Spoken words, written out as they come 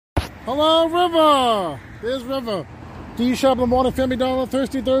Hello, River. There's River. D Shop in the Morning, Family Dollar,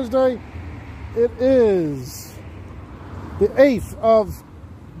 Thirsty Thursday. It is the 8th of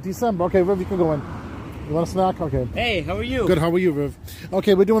December. Okay, Riv, you can go in. You want a snack? Okay. Hey, how are you? Good, how are you, Riv?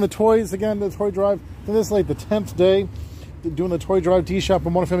 Okay, we're doing the toys again, the toy drive. So this is like the 10th day. Doing the toy drive, D Shop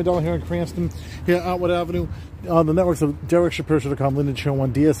and Morning Family Dollar here in Cranston, here at Atwood Avenue. The networks of DerekShapiro.com, Lyndon Show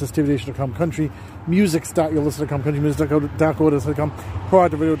on DSSTV.com, CountryMusics.yourlisten.com, CountryMusic.co.com,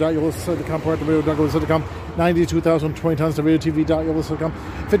 ProActiveRadio.yourlisten.com, ProActiveRadio.yourlisten.com, 90 2000 20 tons to RadioTV.yourlisten.com,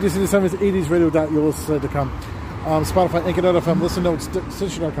 50s, 70s, 80s, Radio.yourlisten.com, Spotify, Anchor.fm, Listen Notes,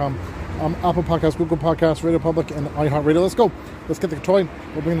 Stitcher.com, Apple Podcasts, Google Podcasts, Radio Public, and iHeartRadio. Let's go. Let's get the toy.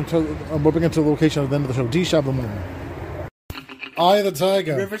 We'll bring it to the location at the end of the show. D Shop in the Morning. Eye of the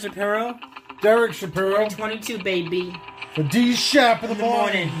Tiger. River Shapiro. Derek Shapiro. 22, baby. For D Shop in the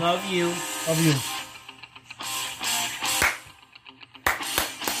morning. Love you. Love you.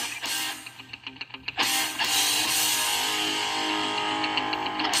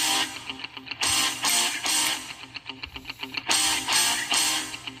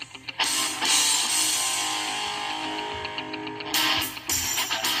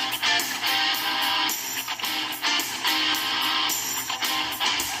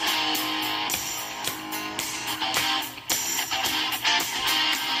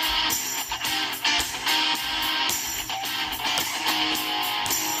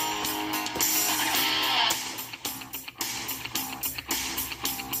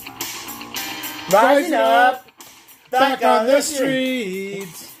 Rising up, back on the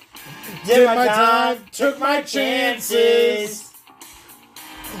streets. Did my time, took my chances.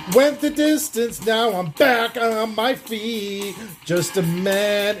 Went the distance, now I'm back on my feet. Just a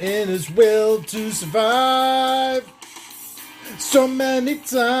man in his will to survive. So many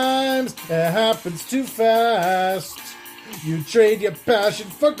times it happens too fast. You trade your passion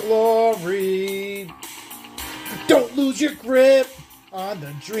for glory. Don't lose your grip on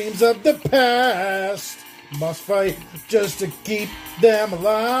the dreams of the past. Must fight just to keep them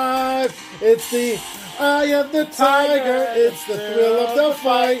alive. It's the eye of the tiger. It's the thrill of the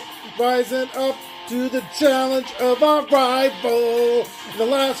fight. Rising up to the challenge of our rival. The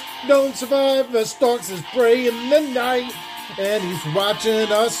last known survivor stalks his prey in the night. And he's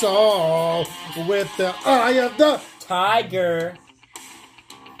watching us all with the eye of the tiger.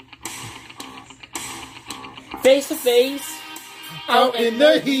 Face to face. Out in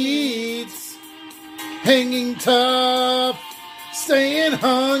the heat, hanging tough, staying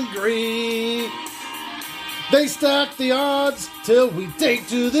hungry. They stack the odds till we take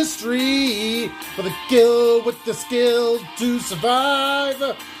to the street for the kill with the skill to survive.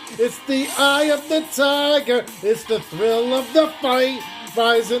 It's the eye of the tiger, it's the thrill of the fight,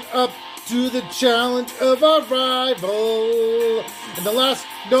 rising up to the challenge of our rival. And the last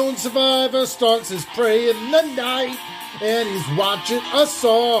known survivor stalks his prey in the night. And he's watching us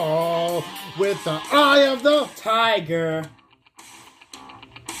all with the eye of the tiger.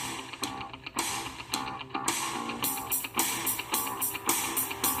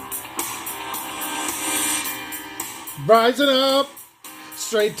 Rising up,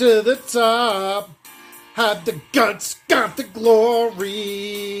 straight to the top. Had the guts, got the glory.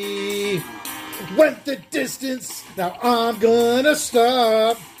 Went the distance, now I'm gonna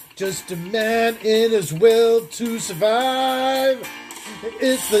stop. Just a man in his will to survive.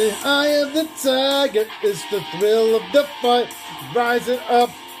 It's the eye of the tiger. It's the thrill of the fight. Rising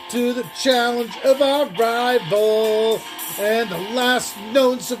up to the challenge of our rival. And the last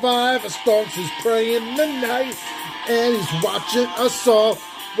known survivor stalks his prey in the night. And he's watching us all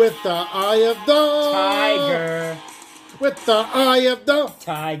with the eye of the tiger. With the eye of the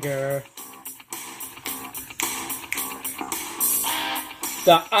tiger.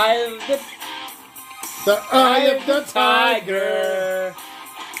 The eye of the tiger.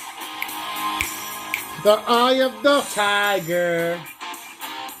 The eye of the tiger.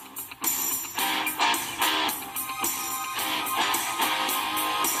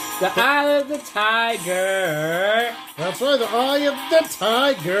 The eye of the tiger. That's right, the eye of the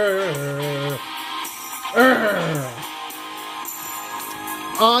tiger.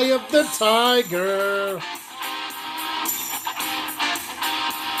 Eye of the tiger.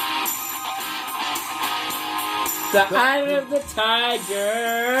 The eye of the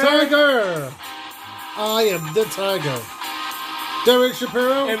tiger. Tiger. Eye of the tiger. Derek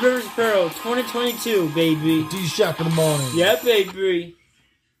Shapiro. And River Shapiro, 2022, baby. D Shop in the morning. Yeah, baby.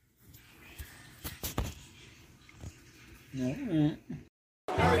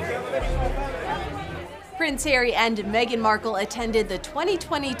 Prince Harry and Meghan Markle attended the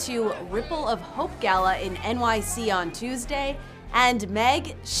 2022 Ripple of Hope Gala in NYC on Tuesday. And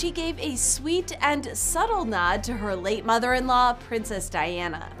Meg, she gave a sweet and subtle nod to her late mother-in-law, Princess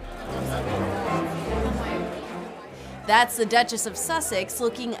Diana. That's the Duchess of Sussex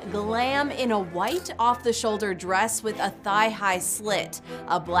looking glam in a white off-the-shoulder dress with a thigh-high slit,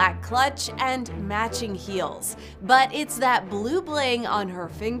 a black clutch, and matching heels. But it's that blue bling on her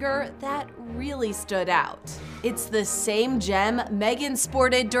finger that really stood out. It's the same gem Meghan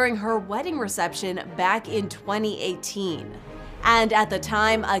sported during her wedding reception back in 2018. And at the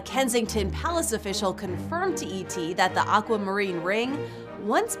time, a Kensington Palace official confirmed to ET that the aquamarine ring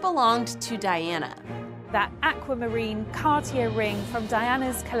once belonged to Diana. That aquamarine Cartier ring from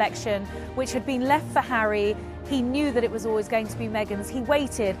Diana's collection, which had been left for Harry. He knew that it was always going to be Meghan's. He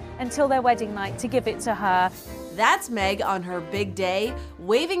waited until their wedding night to give it to her. That's Meg on her big day,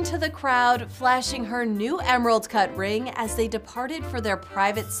 waving to the crowd, flashing her new emerald-cut ring as they departed for their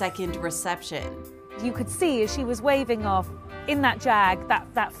private second reception. You could see as she was waving off in that Jag,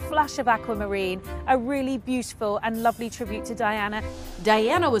 that flash of aquamarine, a really beautiful and lovely tribute to Diana.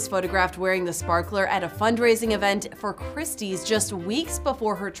 Diana was photographed wearing the sparkler at a fundraising event for Christie's just weeks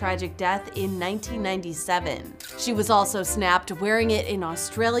before her tragic death in 1997. She was also snapped wearing it in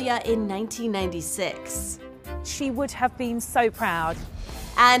Australia in 1996. She would have been so proud.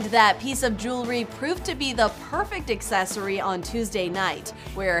 And that piece of jewelry proved to be the perfect accessory on Tuesday night,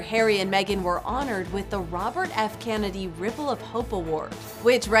 where Harry and Meghan were honored with the Robert F. Kennedy Ripple of Hope Award,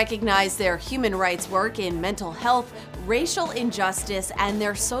 which recognized their human rights work in mental health, racial injustice, and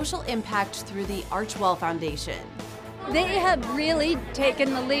their social impact through the Archwell Foundation. They have really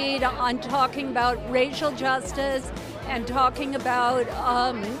taken the lead on talking about racial justice and talking about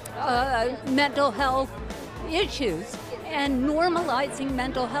mental health issues and normalizing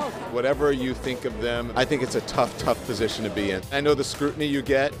mental health. Whatever you think of them, I think it's a tough position to be in. I know the scrutiny you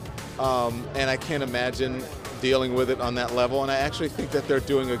get, and I can't imagine dealing with it on that level, and I actually think that they're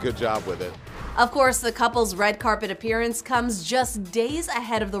doing a good job with it. Of course, the couple's red carpet appearance comes just days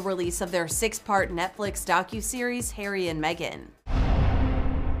ahead of the release of their 6-part Netflix docuseries, Harry and Meghan.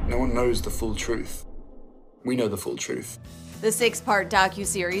 No one knows the full truth. We know the full truth. The 6-part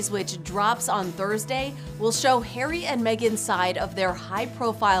docuseries, which drops on Thursday, will show Harry and Meghan's side of their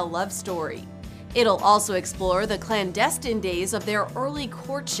high-profile love story. It'll also explore the clandestine days of their early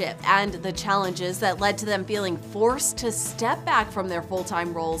courtship and the challenges that led to them feeling forced to step back from their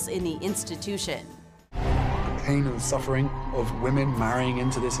full-time roles in the institution. The pain and suffering of women marrying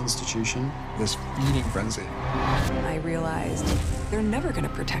into this institution, this feeding frenzy. I realized they're never going to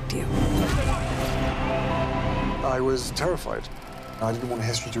protect you. I was terrified. I didn't want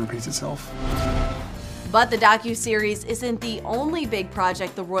history to repeat itself. But the docuseries isn't the only big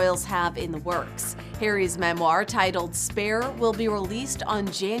project the royals have in the works. Harry's memoir, titled Spare, will be released on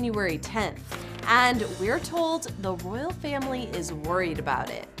January 10th. And we're told the royal family is worried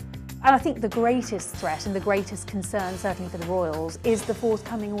about it. And I think the greatest threat and the greatest concern, certainly for the royals, is the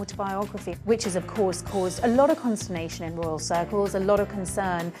forthcoming autobiography, which has, of course, caused a lot of consternation in royal circles, a lot of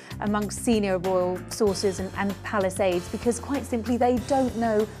concern amongst senior royal sources and palace aides, because quite simply they don't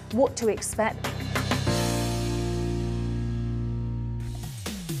know what to expect.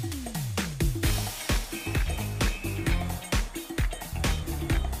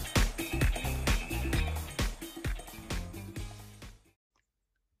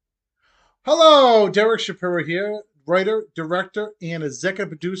 Hello, Derek Shapiro here, writer, director, and executive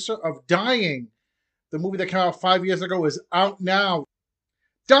producer of Dying. The movie that came out 5 years ago is out now.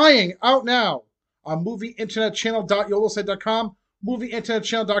 Dying, out now on movieinternetchannel.yolosite.com,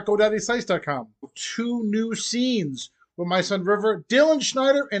 movieinternetchannel.godaddysites.com. 2 new scenes with my son River, Dylan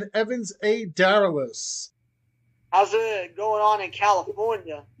Schneider, and Evans A. Daralis. How's it going on in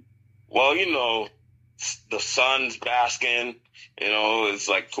California? Well, you know, the sun's basking. You know, it's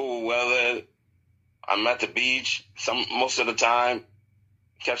like cool weather. I'm at the beach most of the time,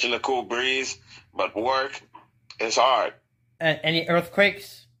 catching a cool breeze. But work is hard. Any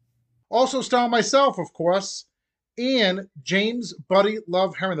earthquakes? Also starring myself, of course, and James Buddy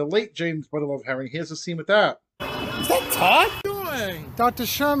Love Herring, the late James Buddy Love Herring. Here's a scene with that. Is that Todd? What are you doing? Dr.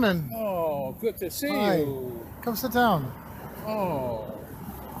 Sherman. Oh, good to see Hi. you. Come sit down. Oh,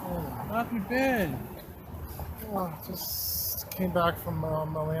 how have you been? Oh, just came back from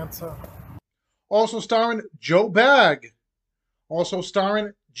Atlanta. Also starring Joe Bag. Also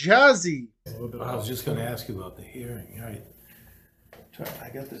starring Jazzy. I was just going to ask you about the hearing. All right. I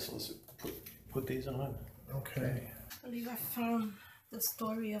got this. Let's put these on. Okay. I believe I found the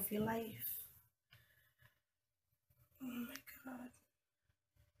story of your life. Oh my God.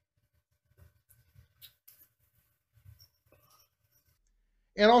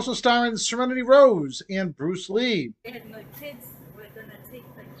 And also starring Serenity Rose and Bruce Lee. And the kids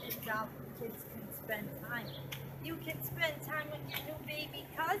how kids can spend time. You can spend time with your new baby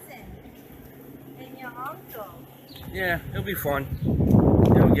cousin and your uncle. Yeah, it'll be fun.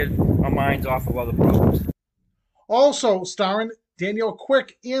 It'll get our minds off of other problems. Also starring Danielle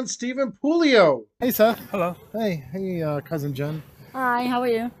Quick and Stephen Pulio. Hey, Seth. Hello. Hey, cousin Jen. Hi, how are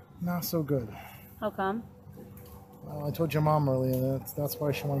you? Not so good. How come? Well, I told your mom earlier that's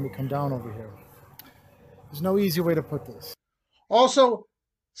why she wanted me to come down over here. There's no easy way to put this. Also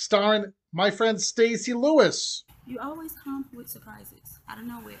starring my friend Stacy Lewis. You always come with surprises out of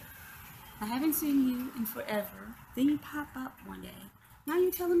nowhere. I haven't seen you in forever. Then you pop up one day. Now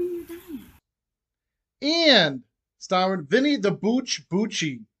you're telling me you're dying. And starring Vinny the Booch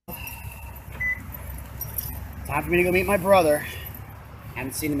Bucci. Time for me to go meet my brother.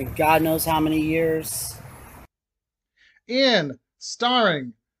 Haven't seen him in God knows how many years. And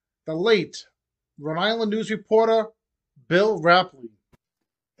starring the late Rhode Island News reporter Bill Rapley.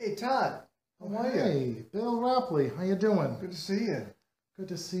 Hey, Todd. How are you? Hey, Bill Rapley. How you doing? Good to see you. Good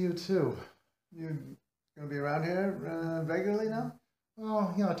to see you, too. You going to be around here regularly now?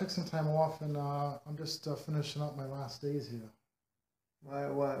 Well, I took some time off, and I'm just finishing up my last days here. Why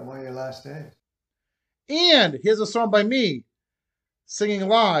are your last days? And here's a song by me, singing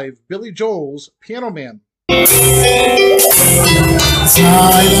live, Billy Joel's Piano Man. Time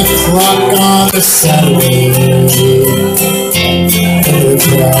clock on the Saturday. The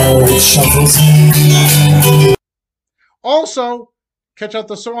crowd shuffles in. Also, catch out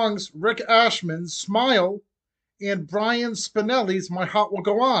the songs Rick Ashman's Smile and Brian Spinelli's My Heart Will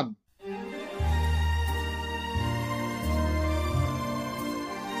Go On.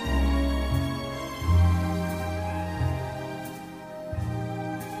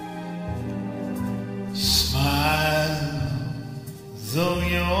 Smile, though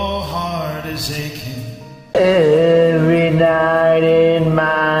your heart is aching. Every night in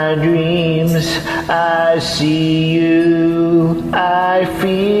my dreams, I see you, I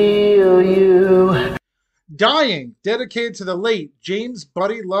feel you. Dying, dedicated to the late James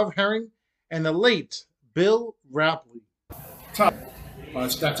Buddy Love Herring and the late Bill Rapley. Top.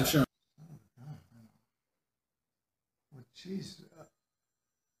 It's Dr. Sherman. Well, jeez.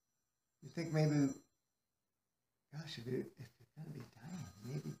 You think maybe, gosh, if you're going to be dying,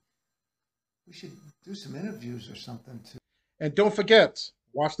 maybe we should do some interviews or something too. And don't forget,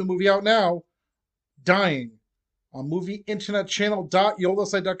 watch the movie out now, Dying, on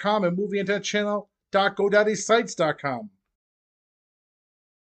movieinternetchannel.yolasite.com and movieinternetchannel.godaddysites.com.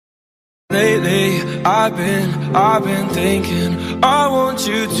 Lately, I've been thinking, I want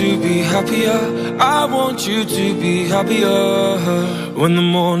you to be happier, I want you to be happier. When the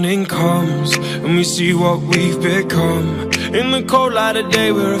morning comes, and we see what we've become. In the cold light of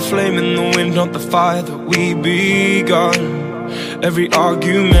day, we're a flame in the wind, not the fire that we begun. Every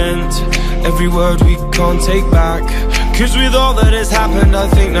argument, every word we can't take back. Cause with all that has happened, I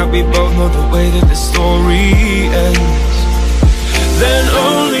think that we both know the way that the story ends. Then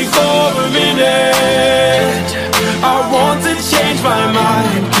only for a minute I want to change my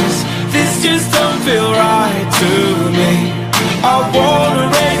mind, cause this just don't feel right to me. I wanna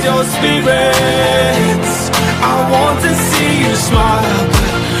raise your spirits, I want to see you smile,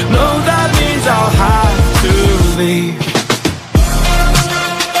 but no, that means I'll have to leave.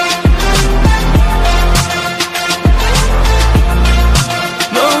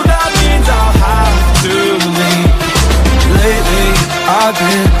 No, that means I'll have to leave. Lately, I've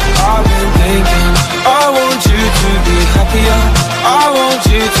been thinking, I want you to be happier, I want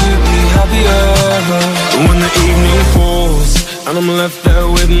you to be happier. When the evening falls, and I'm left there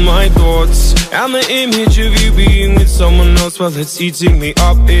with my thoughts, and the image of you being with someone else, well, it's eating me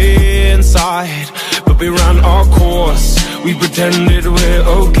up inside. But we ran our course, we pretended we're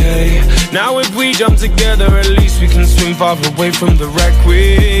okay. Now if we jump together, at least we can swim far away from the wreck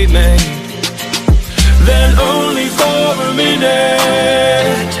we made. Then only for a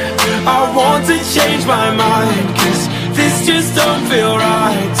minute I want to change my mind, cause this just don't feel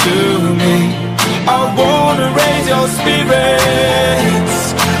right to me. I wanna raise your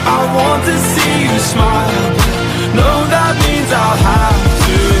spirits, I want to see you smile, but no, that means I'll have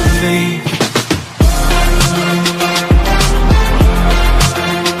to leave.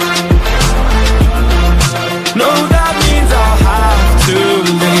 No, that means I'll have to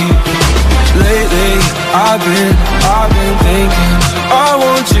leave. Lately, I've been thinking, I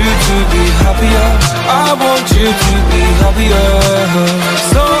want you to be happier, I want you to be happier.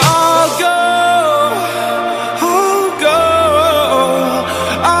 So I'll go,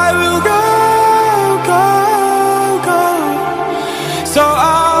 I will go. So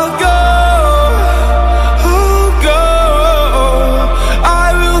I'll go,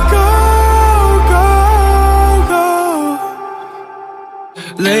 I will go.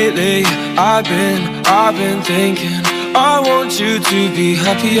 Lately, I've been thinking, I want you to be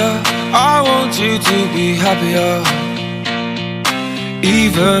happier. I want you to be happier.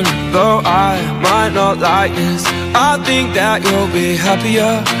 Even though I might not like this, I think that you'll be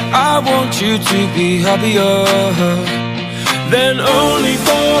happier. I want you to be happier. Then only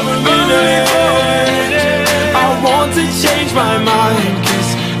for a minute, I want to change my mind, 'cause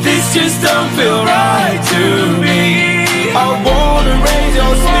this just don't feel right to me. I wanna raise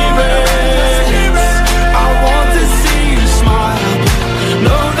your spirits, I want to see you smile.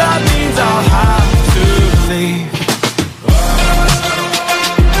 No, that means I'll have to leave.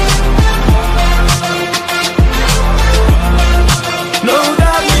 No,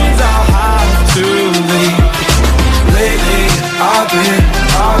 that means I'll have to leave. Lately, I've been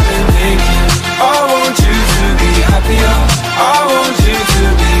thinking, I want you to be happier. I want you to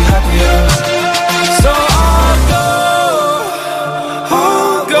be happier. So I'll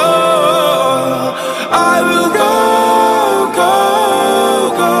go, I will go.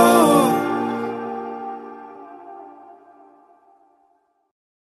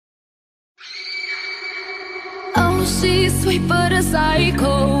 Oh, she's sweet but a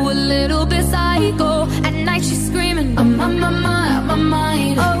psycho, a little bit psycho. At night she's screaming, I'm on my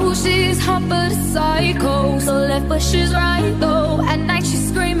mind. Oh, she's hot but a psycho, so left but she's right though. At night she's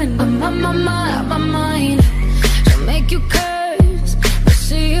screaming, I'm on my mind. She'll make you curse, but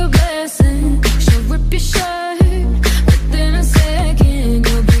she a blessing. She'll rip your shirt within a second.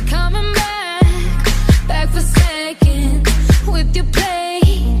 You'll be coming back for seconds with your play.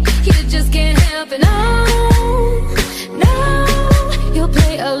 You just can't help it. No, you'll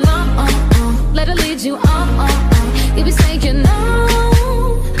play along. Let her lead you on. You'll be saying no,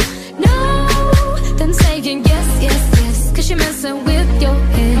 then saying yes, 'cause you're messing with your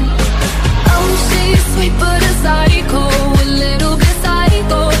head. Oh, she's sweet but a psycho, a little bit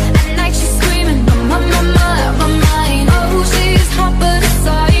psycho. At night she's screaming, I'm on my mind. Oh, she's hot but a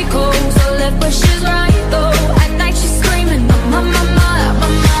psycho, so left but she's right though. At night she's screaming, I'm on my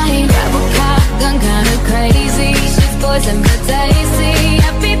mind. Grab a cop, gun kinda crazy. She's poison but tasty.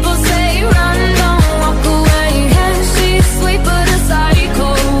 Yeah, people say run, don't walk away. Yeah, she's sweet but a psycho,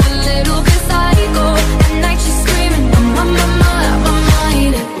 a little bit psycho. At night she's screaming, I'm on my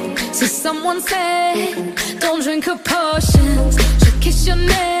mind. So someone said, don't drink her potions. She'll kiss your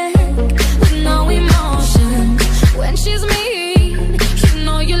neck with no emotion. When she's mean, you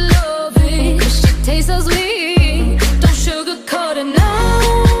know you love it, 'cause she tastes so sweet. Don't sugarcoat it, no,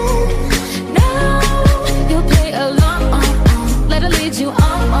 you'll play along. Let her lead you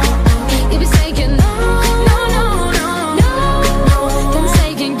on. You'll be saying no, then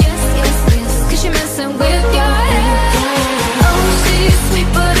saying yes, 'cause you're messing with your head. Oh, she's sweet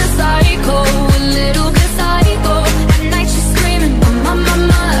but a psycho, a little bit psycho. At night she's screaming, I'm on my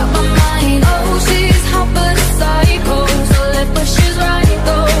mind. Oh, she's hot but a psycho, so left but she's right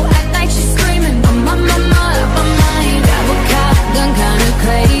though. At night she's screaming, I'm on my mind. Grab a cop, gun kinda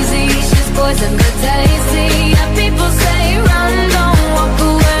crazy. She's poison but tasty. Yeah, people say run, don't walk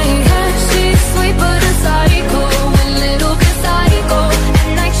away. Yeah, she's sweet but a psycho, a little bit psycho. At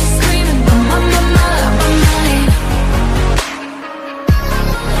night she's screaming, I'm on my mind.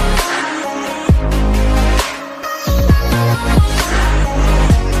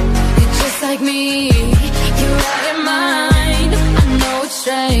 You're just like me, you're out of mind. I know it's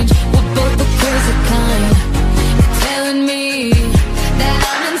strange, we're both the crazy kind. You're telling me that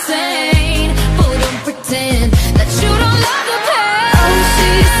I'm insane, but don't pretend that you don't love the pain. Oh,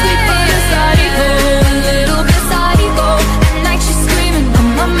 she's sweet but a psycho, a little bit psycho. At night she's screaming,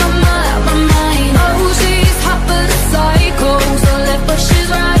 I'm on my mind. Oh, she's hot but a psycho, so left but she's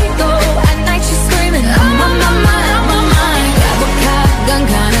right though. At night she's screaming, I'm on my mind. Grab a cop, gun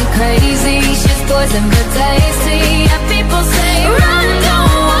kinda crazy. She's poison but tasty. Yeah, people say run,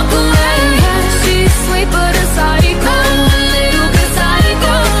 don't walk away. Yeah, she's sweet but a psycho, a little bit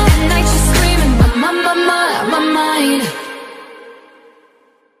psycho. At night she's screaming, I'm on my mind.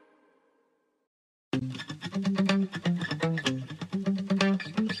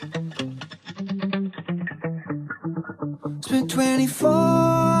 Spent 24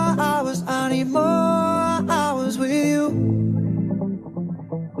 hours, I need more hours with you.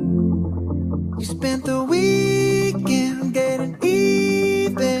 You spent the weekend getting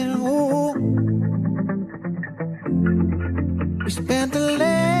even. Ooh. We spent the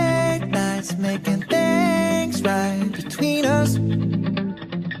late nights making things right between us.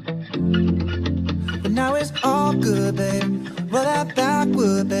 But now it's all good, babe. Roll that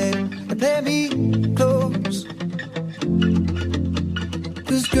backward, babe, and play me close.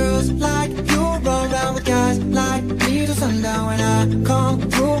 'Cause girl, girls like you run around with guys like me till sundown. When I come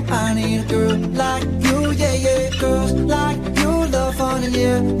through, I need a girl like you, yeah, yeah. Girls like you love fun and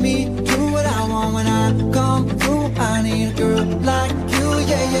yeah, me do what I want. When I come through, I need a girl like you,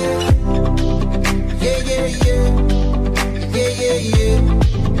 yeah, yeah. Yeah, yeah, yeah. Yeah, yeah, yeah.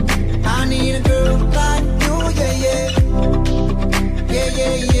 I need a girl like you, yeah, yeah. Yeah,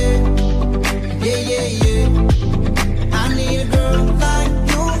 yeah, yeah. Yeah, yeah, yeah. I need a girl like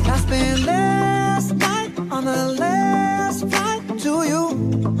you. I spent last night on the last flight to you.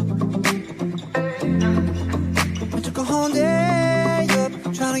 I took a whole day up,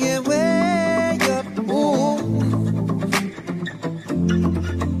 trying to get way up. Ooh.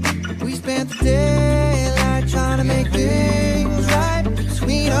 We spent the daylight trying to make things right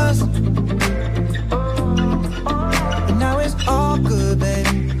between us. And now it's all good, baby.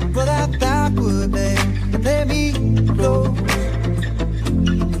 Roll that backward, baby, and let me go.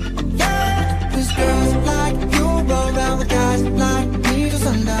 Yeah, 'cause girls like you roll around with guys like me till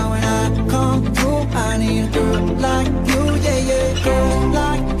sundown. When I come through, I need a girl like you, yeah, yeah. Girls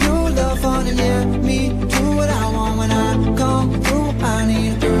like you love fun and yeah, me do what I want. When I come through, I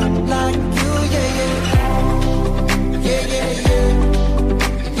need a girl like you, yeah, yeah. Yeah, yeah, yeah.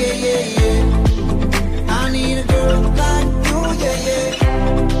 Yeah, yeah, yeah. I need a girl like you, yeah, yeah.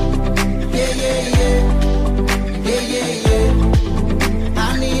 Yeah, yeah, yeah. Yeah, yeah, yeah. I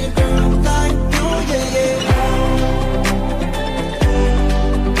need a girl like you, yeah, yeah.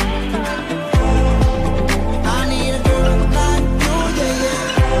 I need a girl like you, yeah, yeah.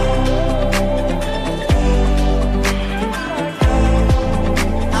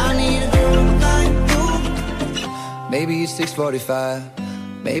 I need a girl like you. Maybe it's 6:45.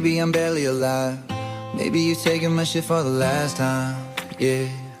 Maybe I'm barely alive. Maybe you're taking my shit for the last time. Yeah.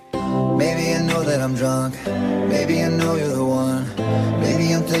 Maybe I know that I'm drunk. Maybe I know you're the one. Maybe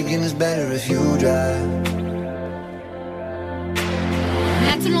I'm thinking it's better if you drive.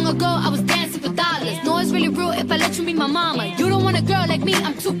 Not too long ago, I was dancing for dollars. No, it's really real if I let you meet my mama. You don't want a girl like me,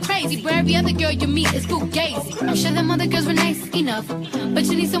 I'm too crazy. Where every other girl you meet is fugazi. I'm sure them other girls were nice enough, but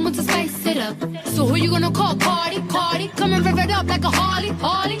you need someone to spice it up. So who you gonna call? Cardi, Cardi. Come and rev it up like a Harley,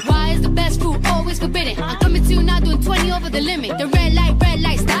 Harley. Why is the best fruit always forbidden? I'm coming to you now doing 20 over the limit. The red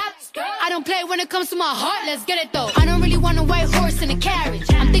light, stop. I don't play when it comes to my heart, let's get it though. I don't really want a white horse in a carriage.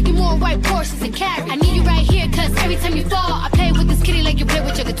 I'm thinking more white Porsches and carriage. I need you right here, cause every time you fall, I play with this kitty like you play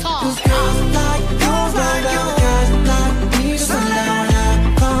with your guitar. Girls like you, like you, guys like me till sundown. When I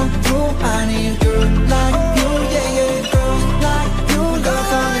come through, I need a girl like you, yeah, yeah. Girls like you love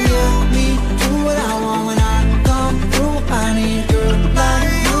fun and yeah, me do what I want. When I come through, I need a girl like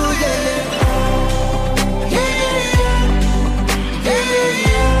you, yeah, yeah. Yeah, yeah, yeah. Yeah, yeah,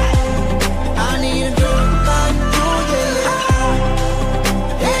 yeah. I need a girl like you, yeah, yeah.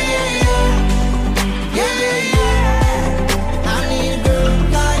 Yeah, yeah, yeah. Yeah, yeah, yeah. I need a girl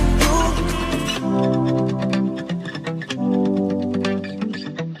like you.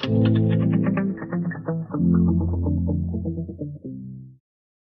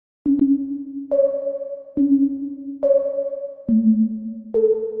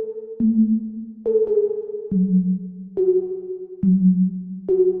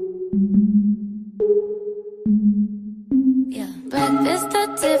 Breakfast at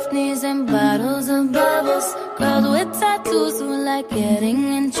Tiffany's and bottles of bubbles. Girls with tattoos who like getting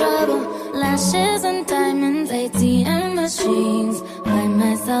in trouble. Lashes and diamonds, ATM machines. Buy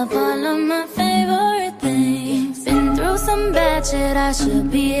myself all of my favorite things. Been through some bad shit, I should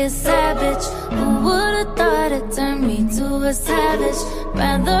be a savage. Who would've thought it turned me to a savage?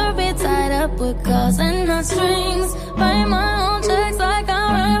 Rather be tied up with calls and not strings. Write my own checks like I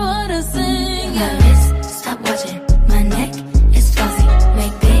write what I sing. My wrist, stop watching. My neck is fuzzy.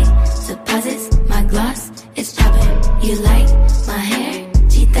 Make big deposits. My gloss is dropping. You like my hair?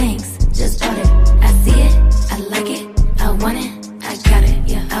 Gee, thanks. Just bought it. I see it. I like it. I want it. I got it.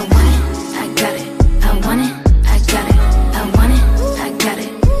 Yeah, I want it. I got it. I want it. I got it. I want it. I got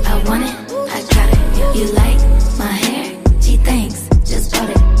it. I want it. I got it. Yeah. You like my hair? Gee, thanks. Just bought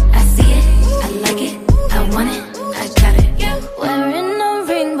it. I see it. I like it. I want it. I got it. Yeah. Wearing no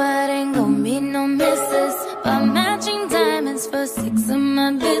ring, but ain't gon' be no misses. But matching diamonds for 6 of my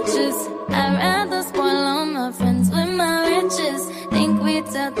bitches. I'd rather spoil all my friends with my riches. Think we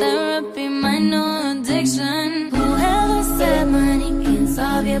tell therapy my new addiction. Whoever said money can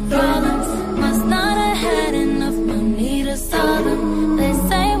solve your problems must not have had enough money to solve them. They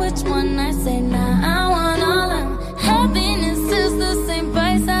say which one, I say nah, I want all of them. Happiness is the same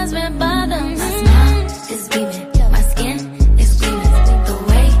price as red bottoms. My smile is beaming, my skin is gleaming. The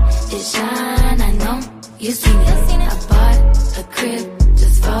way it shine, I know you seen it. I bought a crib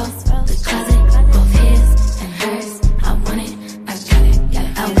just for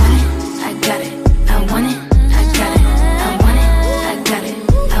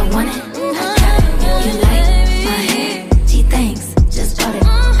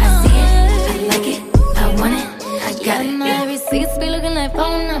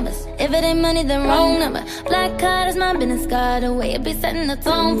it ain't money, then wrong number. Black card is my business card, the way it be setting the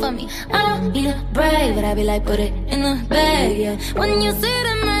tone for me. I don't need a brag, but I be like, put it in the bag, yeah. When you see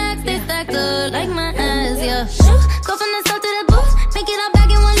the max, they stacked up like my ass, yeah. Go from the south to the booth, make it all back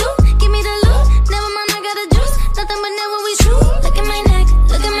in one loop. Give me the loot, never mind, I got the juice. Nothing but never we shoot. Look at my neck,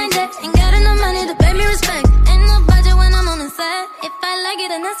 look at my debt. Ain't got enough money to pay me respect. Ain't no budget when I'm on the set. If I like it,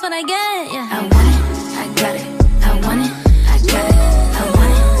 then that's what I get, yeah. I want it, I got it. I want it, I got it. I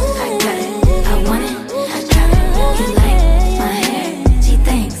want it, I got it. I want it, I got it. You like my hair? She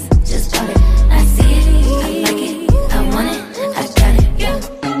thinks, just bought it. I see it, I like it. I want it, I got it, yeah.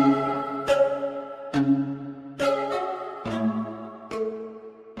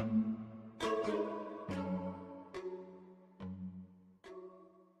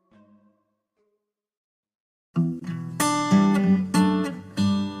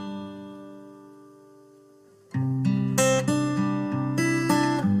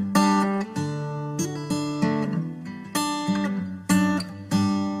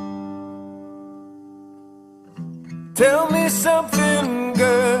 Tell me something,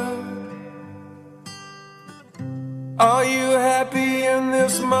 girl. Are you happy in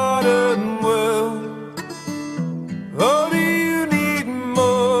this modern world? Or do you need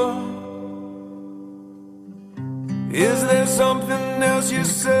more? Is there something else you're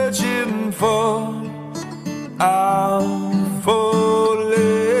searching for? I'm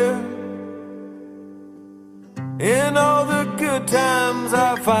falling. In all the good times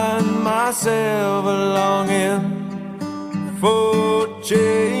I find myself longing for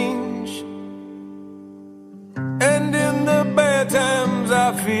change, and in the bad times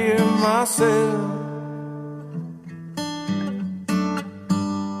I fear myself.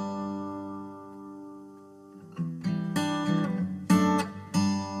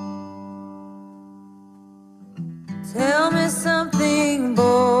 Tell me something,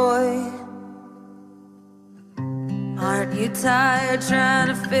 boy. Aren't you tired trying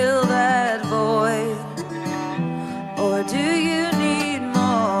to fill that void? Or do you need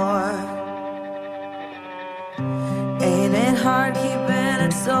more? Ain't it hard keeping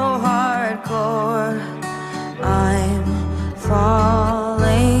it so hardcore? I'm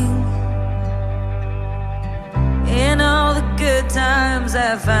falling. In all the good times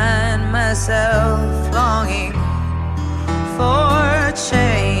I find myself longing for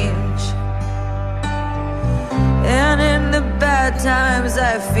change, and in the bad times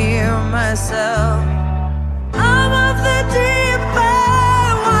I fear myself. I'm of the deep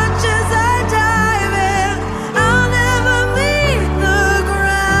end, watch as I dive in. I'll never meet the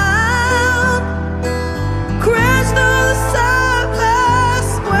ground. Crash through the surface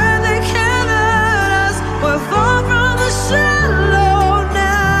where they can't hurt us. We're far from the shallow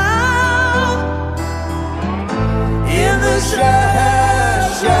now. In the shallow,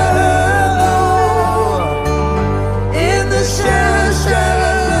 in the shallow.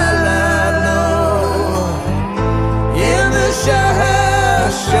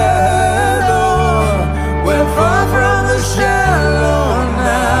 Shallow, we're far from the shallow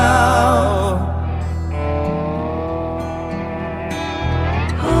now.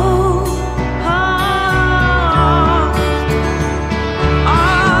 Oh,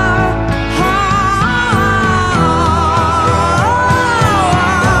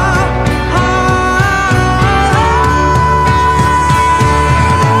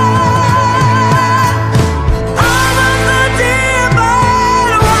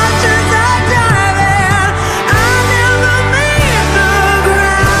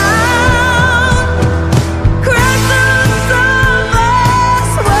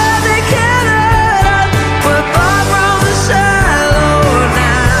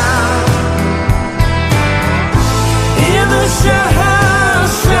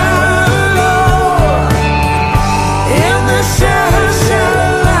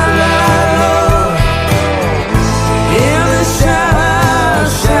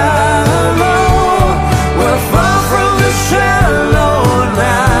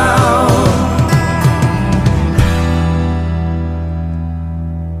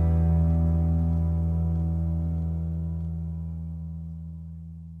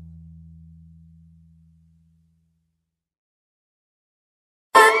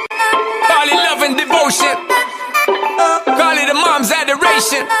 devotion. Call it a mom's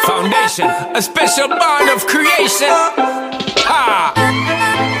adoration. Foundation, a special bond of creation. Ha!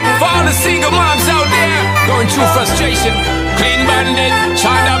 For all the single moms out there going through frustration, Clean Bandit,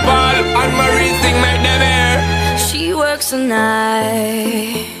 China Ball, and Marie thing make them air. She works the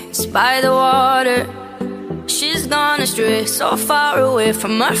nights by the water. She's gone astray, so far away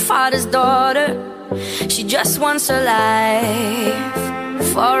from her father's daughter. She just wants her life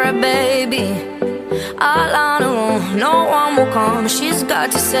for a baby. All on her own, no one will come. She's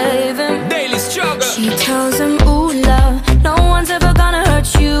got to save him. Daily struggle. She tells him, ooh, love, no one's ever gonna hurt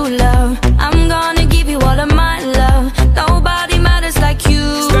you, love. I'm gonna give you all of my love. Nobody matters like you.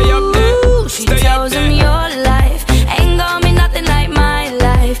 Stay up there. She tells him your life ain't gonna be nothing like my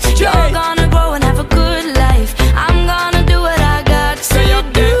life. You're gonna grow and have a good life. I'm gonna do what I got to Stay up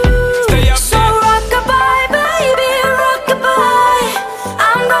there. Stay up so there. rock-a-bye, baby, rock-a-bye.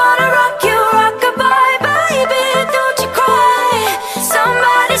 I'm gonna rock you, rock-a-bye, baby, don't you cry.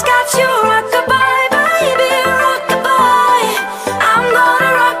 Somebody's got you, rock-a-bye, baby, rock-a-bye. I'm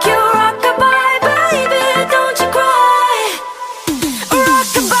gonna rock you, rock-a-bye, baby, don't you cry.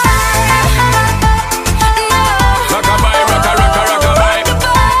 Rock-a-bye, no. Rock-a-bye, rock-a-rock-a,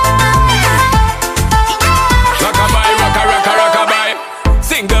 rock-a-bye. Rock-a-bye, rock-a-rock-a, rock-a-bye.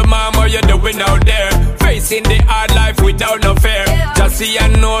 Single mom, what you doing out there? Facing the hard life without no fear. Just see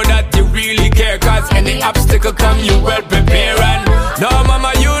and know that you really care. Cause any obstacle come, you well prepare. And no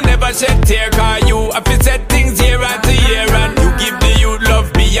mama, you never shed tear. Cause you have to set things year after year. And you give the youth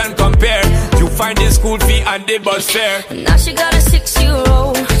love beyond compare. You find the school fee and the bus fare. Now she got a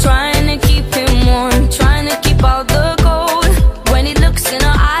 6-year-old, trying to keep him warm, trying to keep out the cold. When he looks in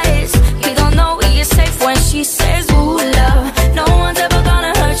her eyes, he don't know he is safe when she says, ooh, love, no one's ever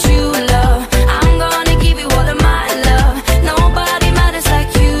gonna hurt you, love. I'm gonna give you all of my love. Nobody matters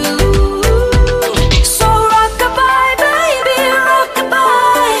like you. So rock-a-bye, baby,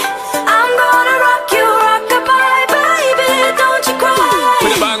 rock-a-bye. I'm gonna rock you, rock-a-bye, baby, don't you cry.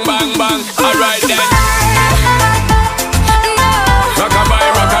 With a bang, bang, bang. Alright then. Rock-a-bye,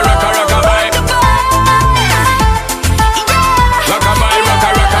 rock-a-rock-a, rock-a-bye. Rock-a-bye,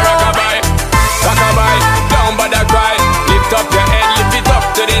 rock-a-rock-a, rock-a-bye. Rock-a-bye, down by the cry. Lift up your head, lift it up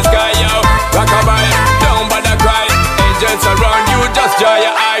to the sky, yo. Rock-a-bye, down by the cry. Angels around you, just dry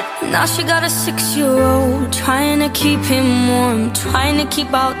your eye. Now she got a 6-year-old, trying to keep him warm, trying to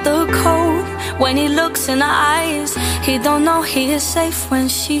keep out the cold. When he looks in her eyes, he don't know he is safe when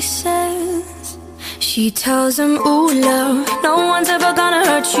she says, she tells him, ooh, love, no one's ever gonna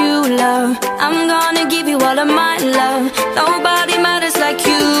hurt you, love. I'm gonna give you all of my love. Nobody matters like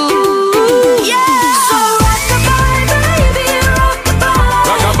you. Yeah. So rock-a-bye, baby, rock-a-bye.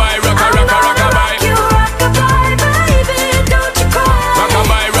 Rock-a-bye, rock-a-rock-a, rock-a-bye. You rock-a-bye, baby, don't you cry.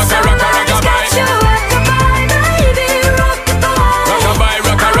 Rock-a-bye, rock-a-rock-a, rock-a-bye. You rock-a-bye, baby, rock-a-bye. Rock-a-bye,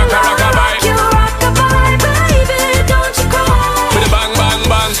 rock-a-rock-a, rock-a-bye. You rock-a-bye, baby, don't you cry. With a bang, bang,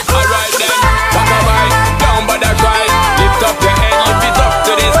 bang. Alright then. Rock-a-bye, down by the cry. Lift up your head, lift it up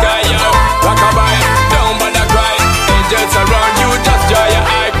to the sky, yo. Rock-a-bye, down by the cry. Angels around you, just dry your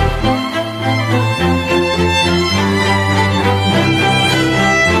eye.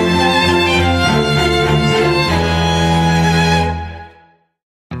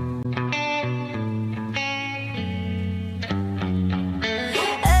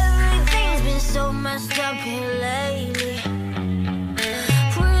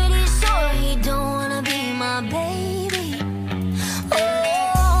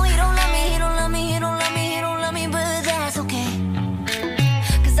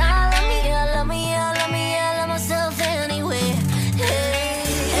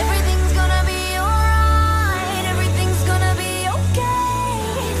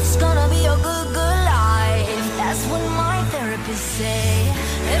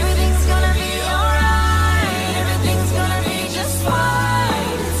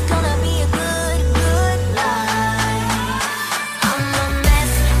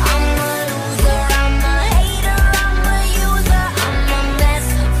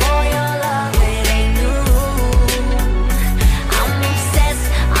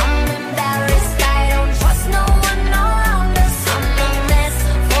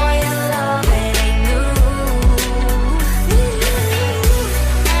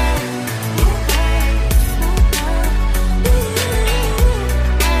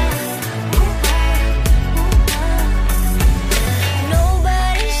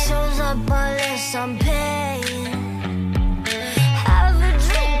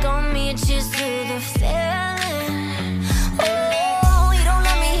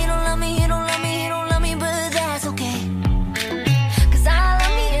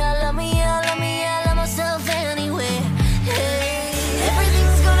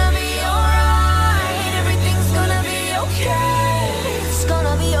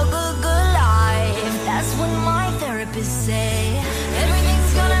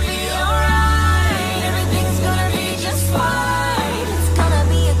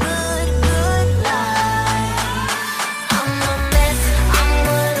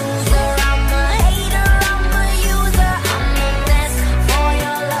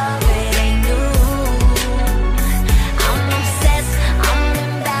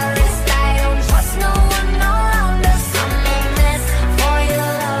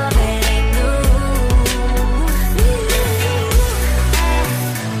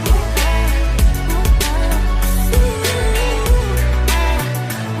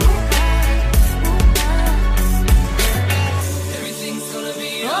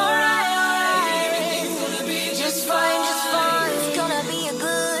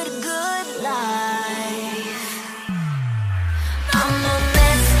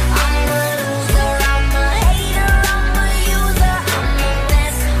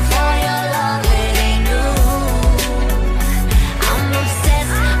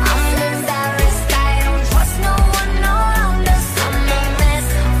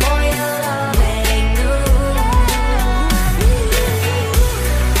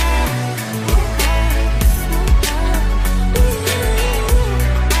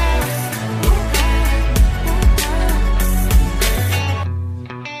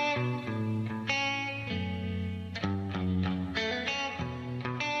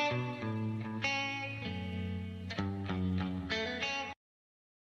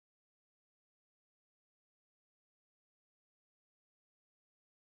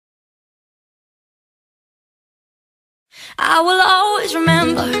 I will always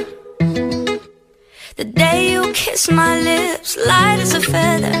remember the day you kissed my lips, light as a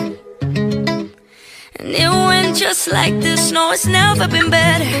feather. And it went just like this. No, it's never been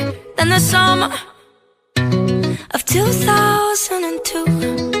better than the summer of 2002.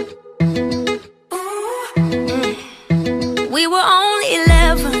 We were only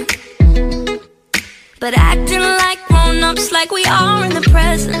 11, but acting like grown-ups, like we are in the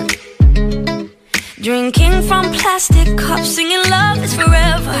present. Drinking from plastic cups, singing love is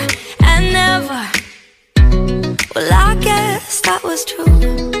forever and never. Well, I guess that was true.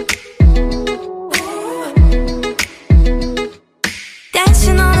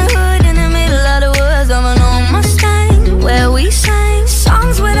 Dancing on the hood in the middle of the woods of an old Mustang, where we sang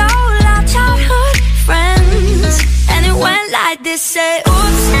songs with all our childhood friends. And it went like this, say, oops, I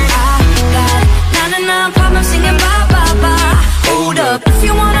got 99 problems singing bye, bye, bye. Hold up, if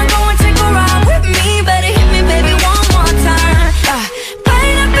you wanna go and take a ride with me, better hit me, baby, one more time.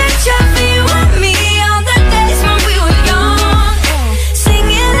 Paint a picture for you and me, all the days when we were young,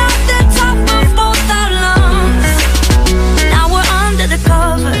 singing off the top of both our lungs. Now we're under the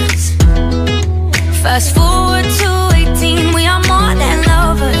covers. Fast forward to 18, we are more than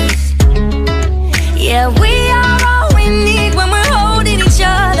lovers. Yeah, we are all we need when we're holding each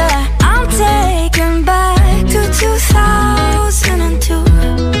other. I'm taken back to 2002.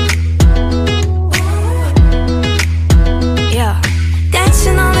 Yeah,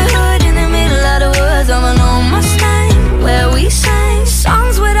 dancing on the hood in the middle of the woods of an old Mustang, where we sang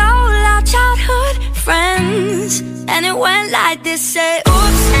songs with all our childhood friends. And it went like this, say,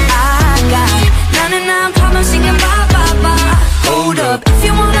 oops, I got 99 problems singing bye, bye, bye. Hold up, if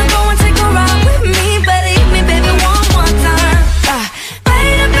you wanna go and take a ride with me, better hit me, baby, one more time.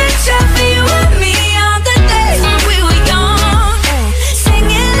 Paint a picture for you and me, all the days when we were young,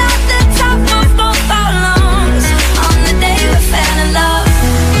 singing off the top of both our lungs, on the day we fell in love.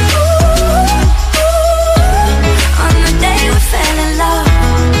 On the day we fell in love.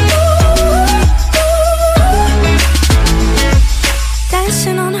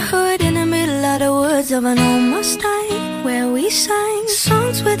 Dancing on the hood in the middle of the woods of an old Mustang, where we sang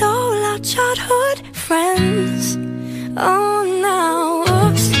songs with all our childhood friends. Oh, now,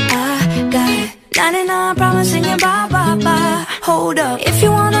 oops, I got 99 problems singing bye, bye, bye. Hold up, if you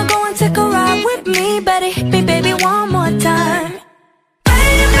wanna go and take a ride with me, better hit me, baby, one more time.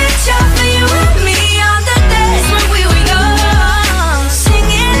 Paint a picture for you and me, all the days when we were young,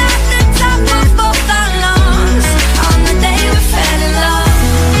 singing at the top of both our lungs, on the day we fell in love.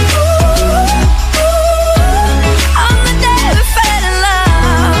 On the day we fell in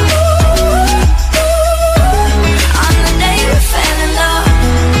love. On the day we fell in love.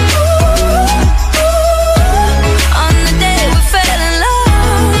 On the day we fell in love.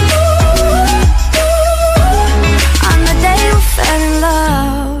 On the day we fell in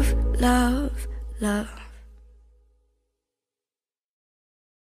love. Love, love.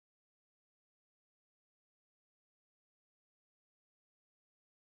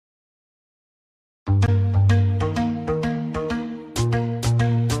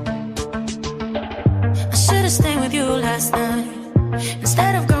 I should've stayed with you last night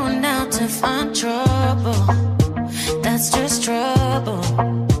instead of going out to find trouble. That's just trouble.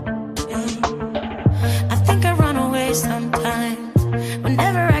 I think I run away sometimes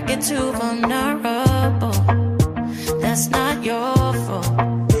whenever I get too vulnerable. That's not your fault.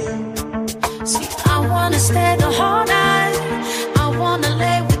 See, I wanna stay the whole night. I wanna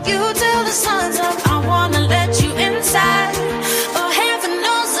lay with you till the sun's up. I wanna let you inside. Oh, heaven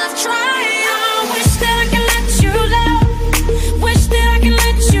knows I've tried. I wish that I could let you love. Wish that I could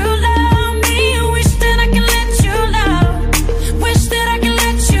let you love me. Wish that I could let you love. Wish that I could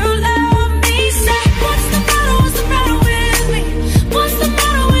let you love me. Say, what's the matter? What's the matter with me? What's the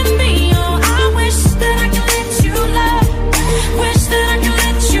matter with me? Oh, I wish that I could let you love. Wish that I could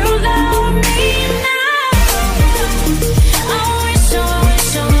let you love me now. I wish, oh, I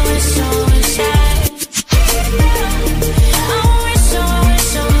wish, oh, I wish, oh, I wish I. I wish, oh, I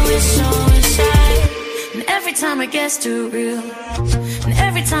wish, oh, I wish, oh, I wish I. And every time it gets too real, and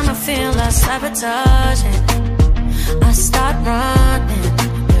every time I feel I sabotage it, I start running.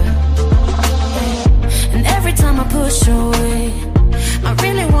 And every time I push away, I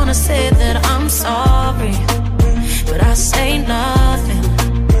really wanna say that I'm sorry, but I say nothing.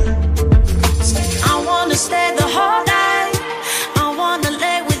 I wanna stay the whole night. I wanna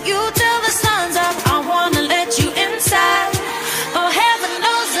lay with you till the sun's up. I wanna let you inside. Oh, heaven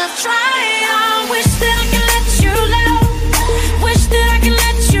knows I've tried. I wish that I could let you love. Wish that I could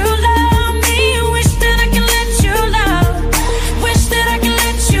let you love me. Wish that I could let you love. Wish that I could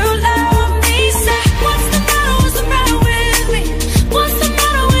let you love me. Say, what's the matter? What's the matter with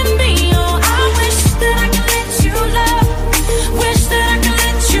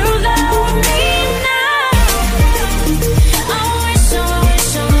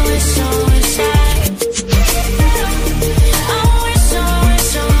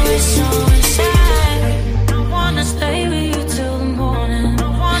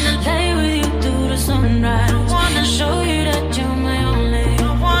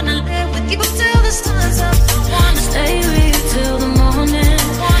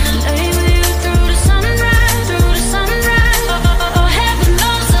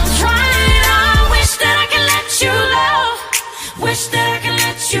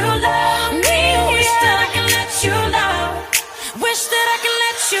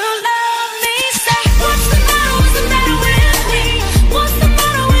you love me. Say, what's the matter, what's the matter with me? What's the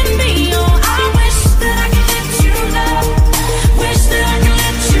matter with me? Oh, I wish that I could let you love. Wish that I could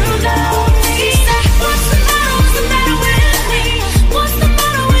let you love me. Say, what's the matter, what's the matter with me? What's the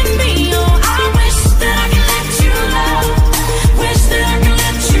matter with me? Oh, I wish that I could let you love. Wish that I could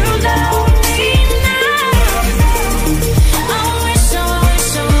let you love me now. I wish, I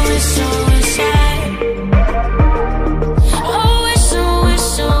wish, I wish, I wish I. Oh, wish, I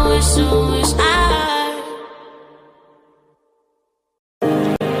wish, I wish, I wish I.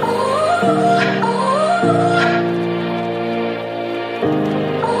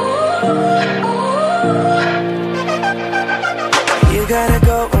 You gotta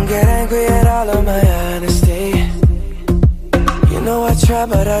go and get angry at all of my honesty. You know I try,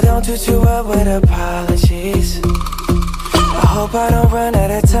 but I don't do too well with apologies. I hope I don't run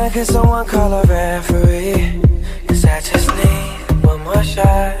out of time, cause someone call a referee. Cause I just need one more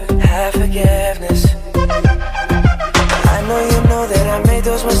shot, have forgiveness. I know you know that I made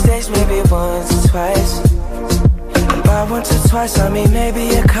those mistakes maybe once or twice. And by once or twice I mean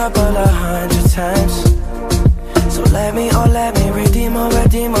maybe a couple of 100 times. So let me redeem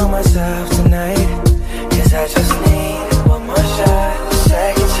on myself tonight. Cause I just need one more shot,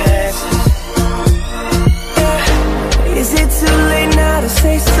 second chances. Yeah. Is it too late now to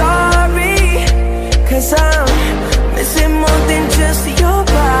say sorry? Cause I'm missing more than just your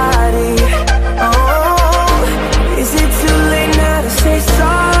body. Oh, is it too late now to say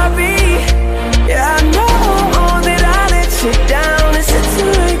sorry? Yeah, I know that I let you down. Is it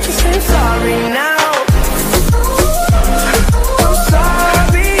too late to say sorry now?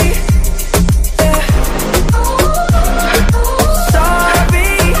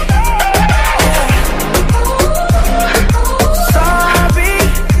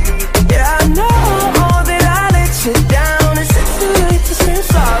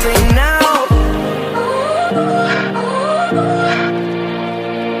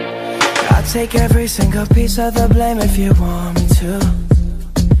 Take every single piece of the blame if you want me to.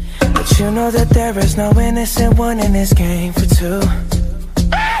 But you know that there is no innocent one in this game for two.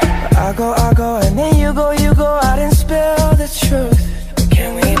 But I go, and then you go out and spill the truth. But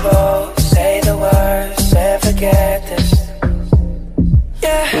can we both say the words and forget this?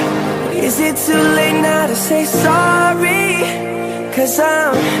 Yeah. Is it too late now to say sorry? Cause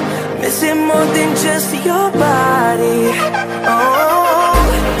I'm missing more than just your body. Oh,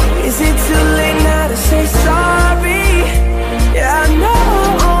 is it too late now to say sorry? Yeah, I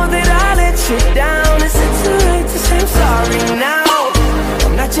know that I let you down. Is it too late to say I'm sorry now?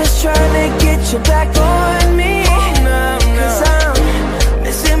 I'm not just trying to get you back on me. Cause I'm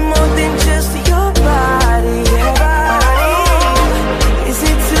missing more than just your body. Oh, is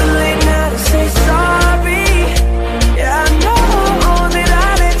it too late now to say sorry? Yeah, I know that I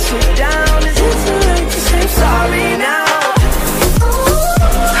let you down. Is it too late to say I'm sorry now?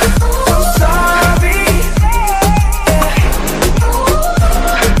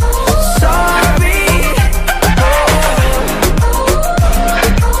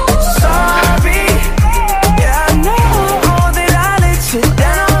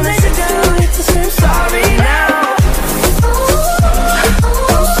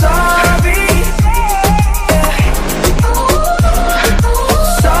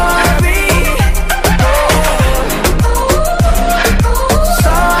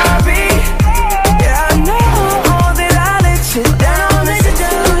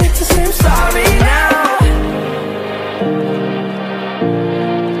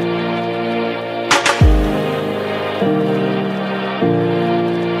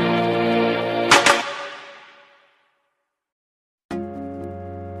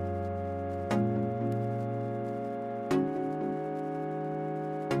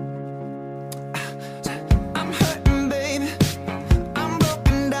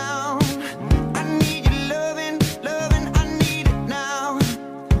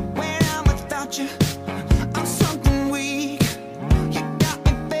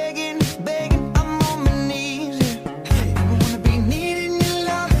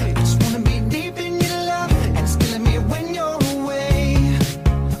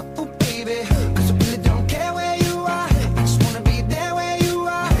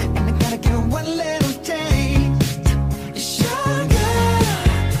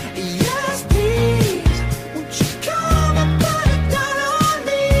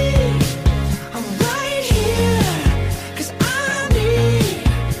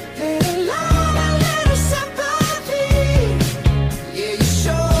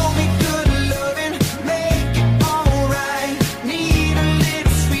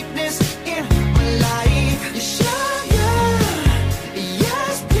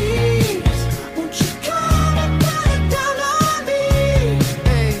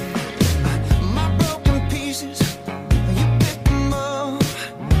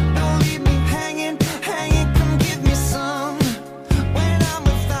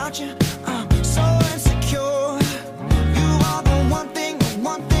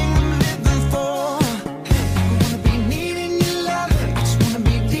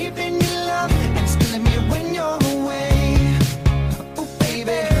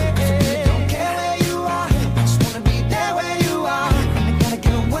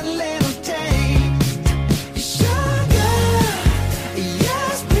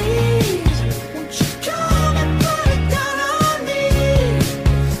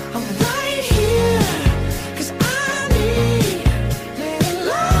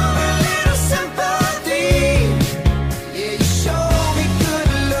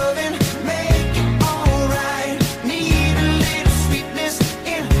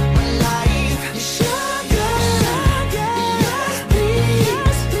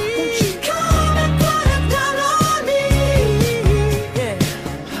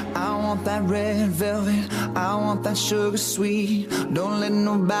 sugar sweet. Don't let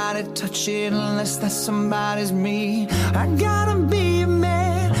nobody touch it unless that somebody's me. I gotta be a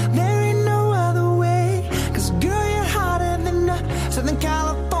man, there ain't no other way. 'Cause girl, you're hotter than a Southern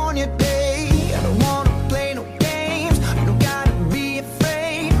California day. I don't wanna play no games, you don't gotta be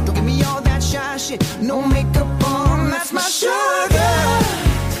afraid. Don't give me all that shy shit, no makeup on, that's my sugar.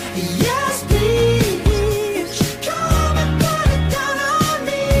 Yes, please, come and put it down on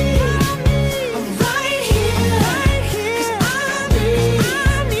me. I'm right here, 'cause I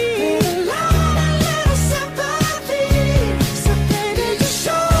need a lot, a little sympathy. So baby, just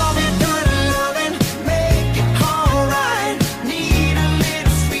show me good loving, make it alright. Need a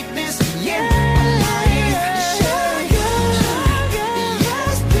little sweetness in my life. Sugar,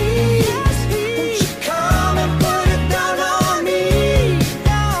 yes please, won't you come and put it down on me,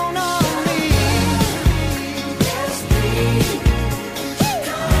 down on me. Yes please,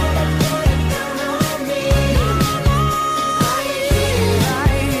 come and put it down on me.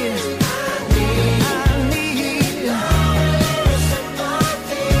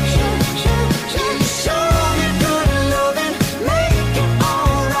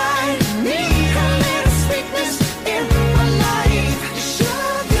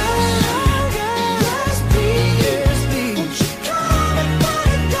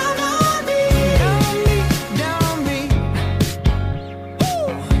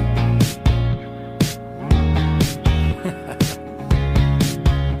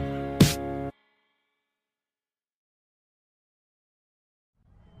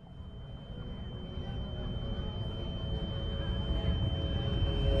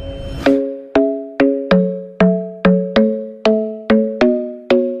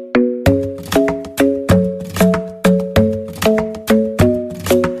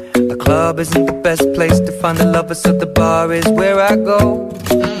 The club isn't the best place to find the lovers, so the bar is where I go.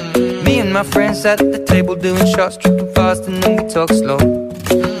 Me and my friends at the table doing shots, tripping fast, and then we talk slow.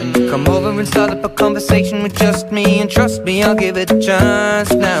 And you come over and start up a conversation with just me, and trust me, I'll give it a chance.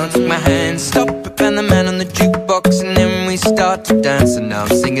 Now take my hand, stop it, and the man on the jukebox, and then we start to dance. And now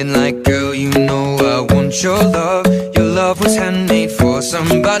I'm singing like, girl, you know I want your love. Your love was handmade for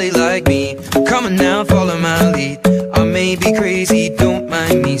somebody like me. Come on now, follow my lead. I may be crazy, don't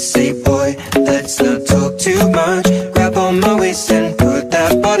mind me. Say, boy, let's not talk too much. Grab on my waist and put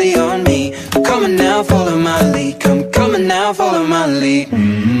that body on me. Come on now, follow my lead. Come on now, follow my lead.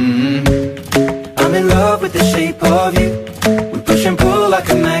 I'm in love with the shape of you. We push and pull like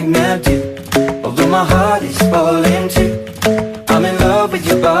a magnet do. Although my heart is falling too. I'm in love with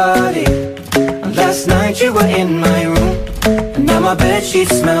your body. Last night you were in my room, and now my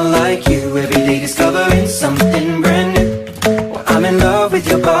bedsheets smell like you. Every day discovering something brand new. Well, I'm in love with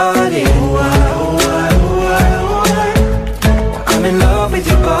your body. I'm in love with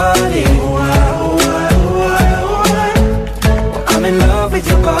your body. I'm in love with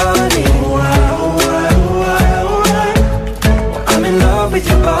your body. I'm in love with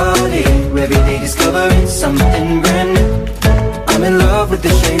your body. Every day discovering something brand new. I'm in love with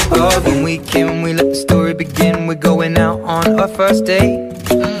the shape of you. When we came, we let the story begin. We're going out on our first date.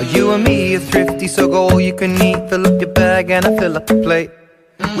 You and me are thrifty, so go all you can eat. Fill up your bag and I fill up the plate.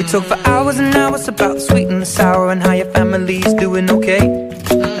 We talk for hours and hours about the sweet and the sour, and how your family's doing okay.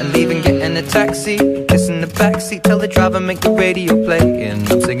 And leaving, getting a taxi, kissing the backseat, tell the driver make the radio play. And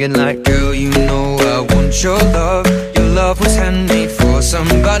I'm singing like, girl, you know I want your love. Your love was handmade for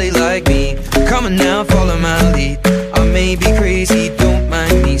somebody like me. Come on now, follow my lead. I may be crazy, don't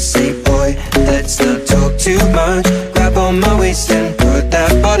mind me. Say, boy, let's not talk too much. Grab on my waist and put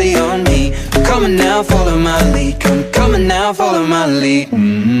that body on me. Come on now, follow my lead. Come on now, follow my lead.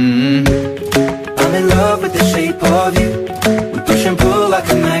 I'm in love with the shape of you. We push and pull like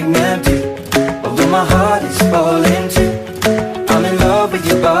a magnet do. Although my heart is falling too. I'm in love with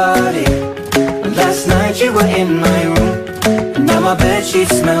your body. Last night you were in my room, and now my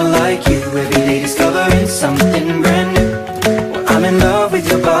bedsheets smell like you. Every day discovering something brand new. Well, I'm in love with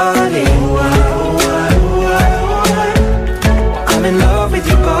your body. I'm in love with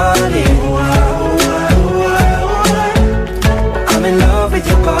your body. I'm in love with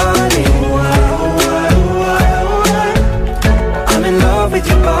your body. I'm in love with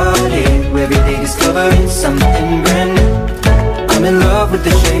your body. Every day discovering something brand new. I'm in love with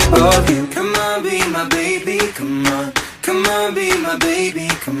the shape of you. Come on, be my baby, come on. Come on, be my baby,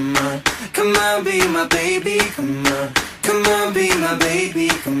 come on. Come on, be my baby, come on. Come on, be my baby,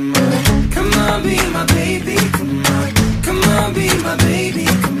 come on. Come on, be my baby, come on. Come on, be my baby,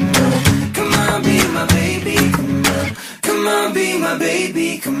 come on. Come on, be my baby, come on. Come on, be my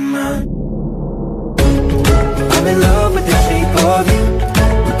baby, come on. I'm in love with the shape of you.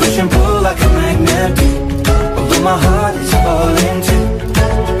 We push and pull like a magnet do. Although my heart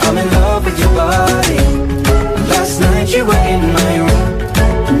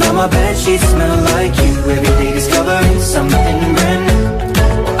sheets smell like you. Every day discovering something brand new.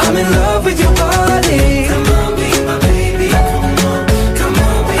 I'm in love with your body. Come on, be my baby. Come on, come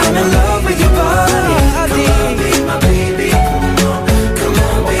on, baby. I'm in love with your body. Come on, be my baby. Come on, come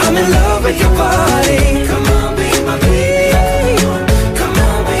on, baby. I'm in love with your body. Come on, be my baby. Come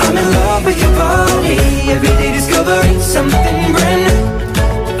on, baby. I'm in love with your body. Every day discovering something brand new.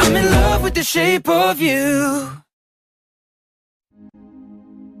 I'm in love with the shape of you.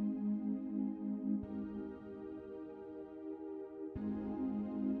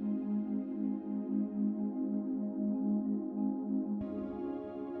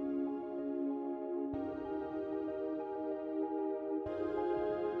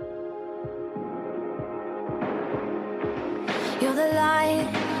 You're the light,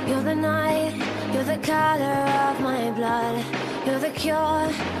 you're the night, you're the color of my blood. You're the cure,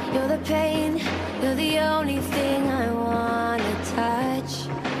 you're the pain, you're the only thing I wanna touch.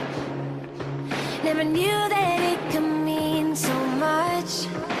 Never knew that it could mean so much,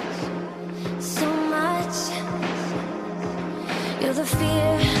 so much. You're the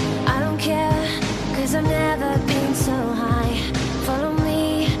fear, I don't care, 'cause I've never been so high. Follow me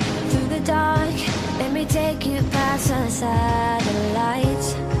through the dark, let me take you past the satellites.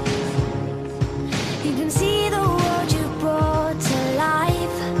 You can see the world you brought to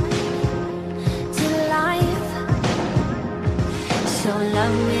life, to life. So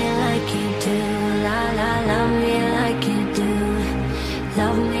love me like you do, la la, love me like you do.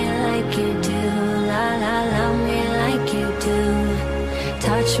 Love me like you do, la la, love me like you do.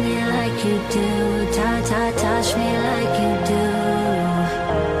 Touch me like you do, ta ta, touch me like you do.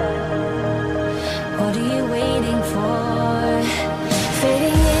 What are you waiting for?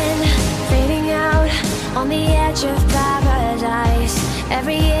 Fading in, fading out, on the edge of paradise.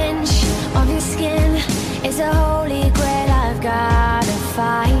 Every inch of your skin is a holy grail I've gotta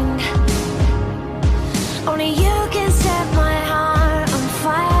find. Only you can set my heart on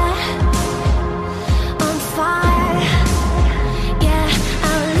fire, on fire. Yeah,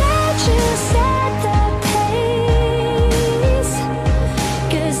 I'll let you set the pace,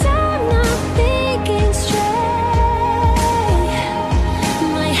 'cause I'm not thinking straight.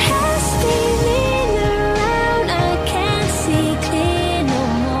 My head's spinning around, I can't see clear no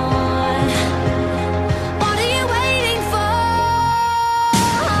more. What are you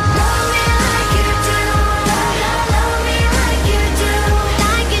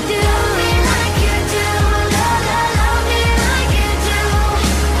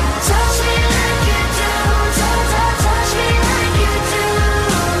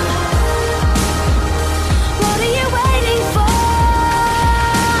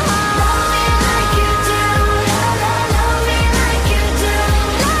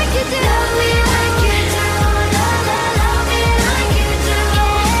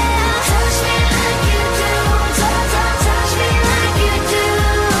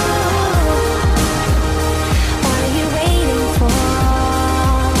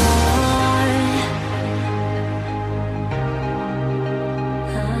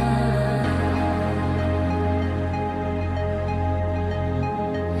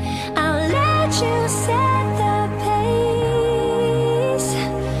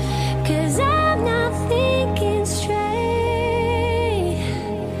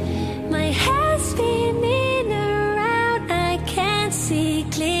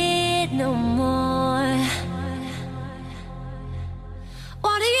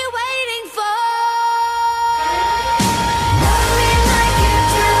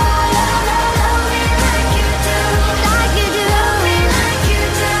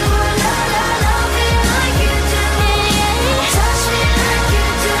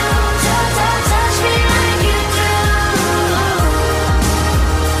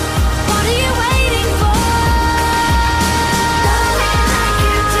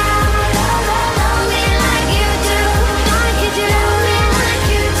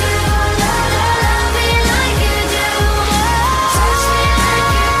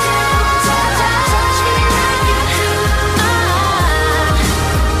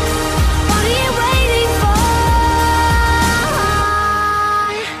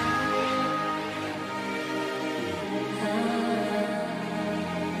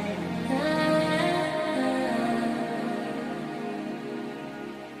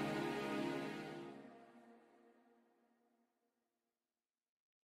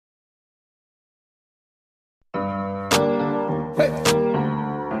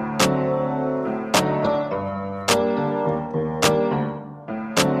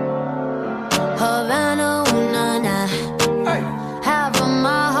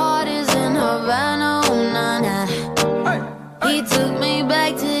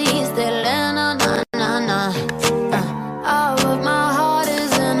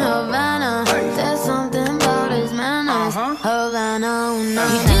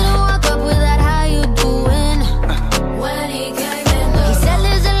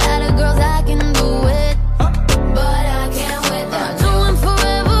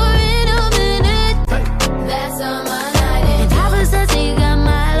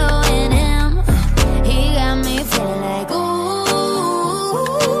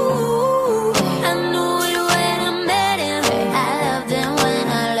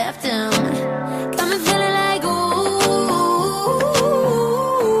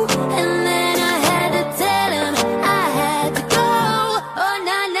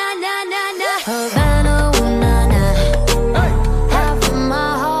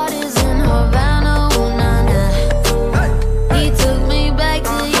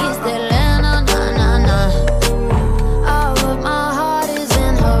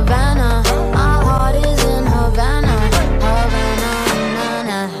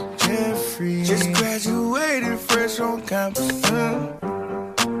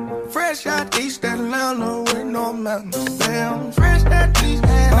Fresh out East Atlanta with no mountains down. Fresh out East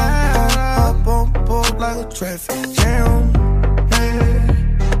Atlanta. Up on board like a traffic jam.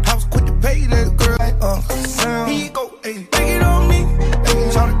 Yeah. I was quick to pay that girl like Uncle Sam. He go, ayy, take it on me.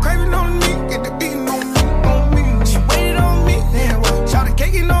 Ayy, shout the craving on me. Get the beating on me, She waited on me. Yeah, shout the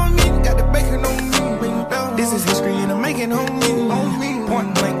caking on me. Got the bacon on me. This is history and I'm making on me.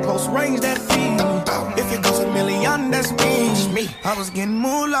 Point blank, close range, that feed. If it goes a million, that's me. I was getting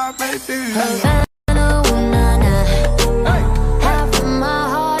moolah, baby.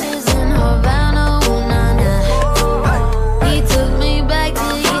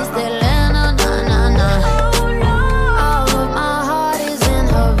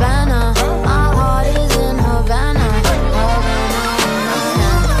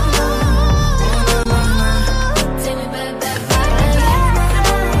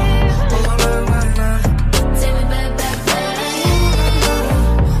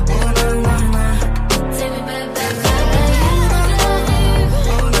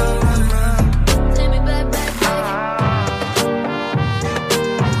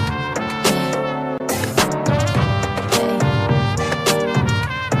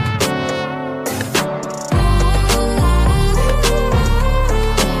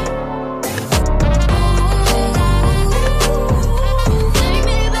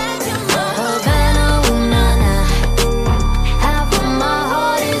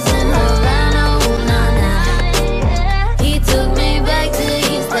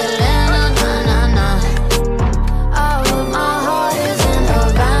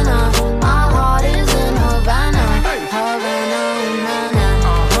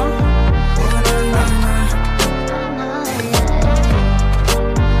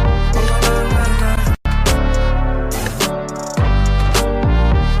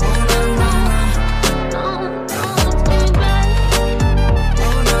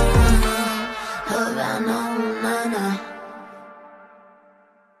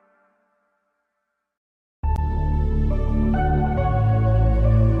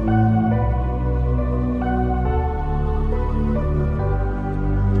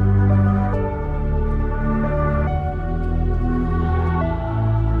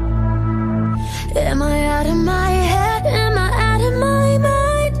 Am I out of my head? Am I out of my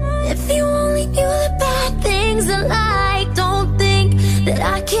mind? If you only knew the bad things I like, don't think that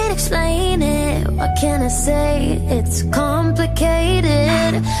I can't explain it. What can I say? It's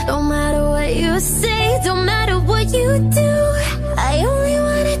complicated. No matter what you say, don't matter what you do, I only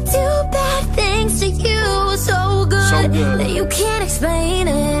wanna do bad things to you. So good that you can't explain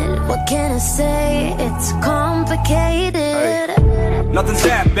it. What can I say? It's complicated. Nothing's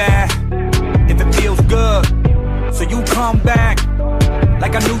that bad if it feels good. So you come back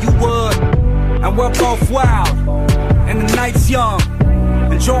like I knew you would. And we're both wild and the night's young.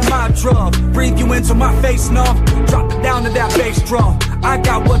 Enjoy my drug, breathe you into my face numb. Drop it down to that bass drum. I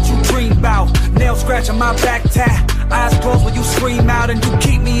got what you dream about. Nail scratching my back tat. Eyes closed when you scream out and you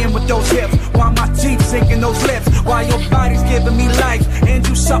keep me in with those hips. While my teeth sinking those lips. While your body's giving me life and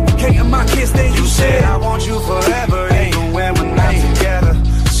you suffocating my kiss. Then you said I want you forever, even when we're not together.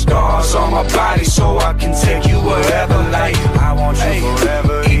 Scars on my body so I can take you wherever. Like I want you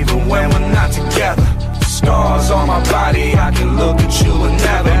forever, even when we're not together. Scars on my body, I can look at you and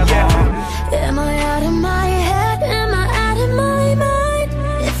never Am I out of my head? Am I out of my mind?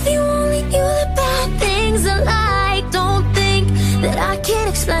 If you only knew the bad things I like, don't think that I can't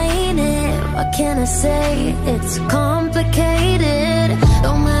explain it. What can I say? It's complicated.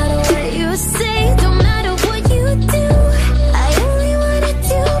 No matter what you say, don't matter what you do, I only wanna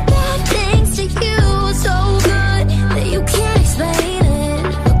do bad things to you. So good that you can't explain it.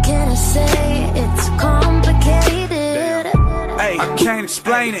 What can I say? It's complicated. Hey, I can't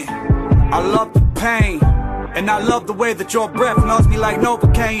explain it. I love the pain, and I love the way that your breath numbs me like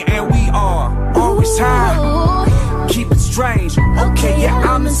Novocaine. And we are always high. Keep it strange. Okay, yeah,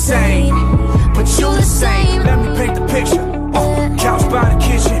 I'm insane, but you the same. Let me paint the picture. Couch by the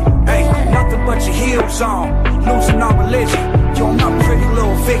kitchen. Hey, nothing but your heels on. Losing our religion. You're my pretty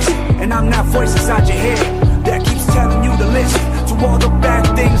little fiction, and I'm that voice inside your head that keeps telling you to listen to all the bad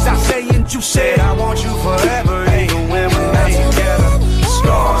things I say. And you said I want you forever, even when we're not together.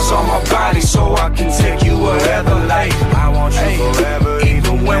 Scars on my body so I can take you wherever. Like I want you forever,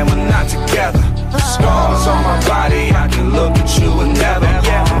 even when we're not together. Scars on my body, I can look at you and never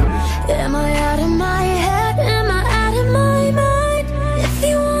Am I out of my head? Am I out of my mind? If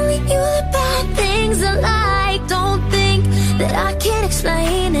you only knew the bad things I like, don't think that I can't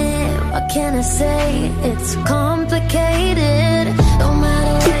explain it. What can I say? It's complicated. No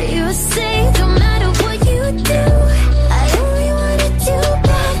matter what you say, don't matter what you do, I only wanna do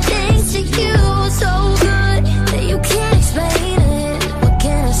bad things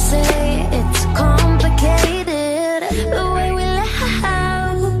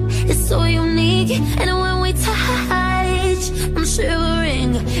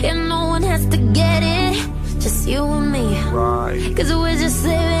thing, and no one has to get it. Just you and me, right? Cause we're just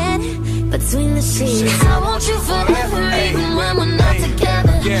living between the sheets. I want you forever, even when we're not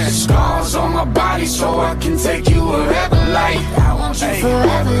together. Yeah, scars on my body so I can take you wherever, like I want you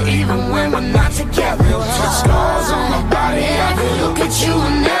forever, even when we're not together. Scars on my body, I could look at you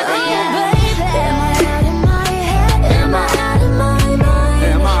and never, yeah. Baby, am I out of my head? Am I out of my mind?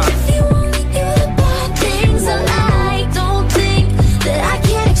 Am I? If you only knew the bad things I like, don't think that I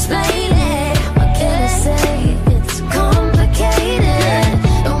can't explain it. What can I say? It's complicated.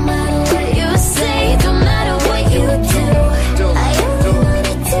 No matter what you say, no matter what you do, I only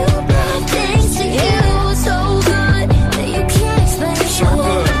wanna do bad things to you. So good that you can't explain it.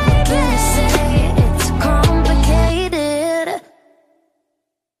 What can I say? It's complicated.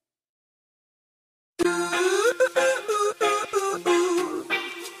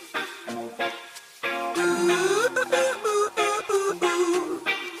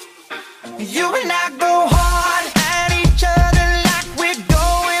 You and I go hard at each other like we're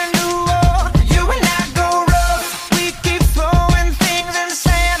going to war. You and I go rough, we keep throwing things and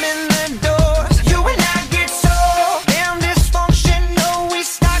slamming the doors. You and I get so damn dysfunctional, we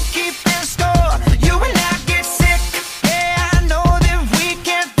start keeping score. You and I get sick, yeah, I know that we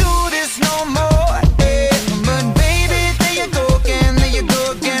can't do this no more. Yeah. But baby, there you go again,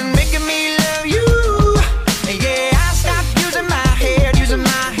 making me love you. Yeah, I stopped using my head,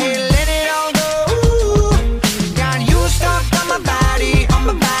 let it all go. Got you stuck on my body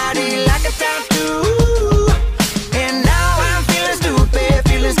like a tattoo. And now I'm feeling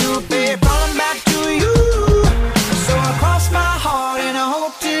stupid, falling back to you. So I cross my heart and I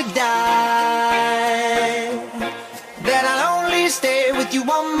hope to die that I'll only stay with you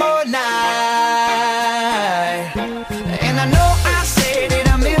one more night. And I know I said it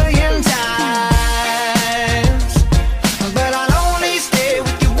a million times, but I'll only stay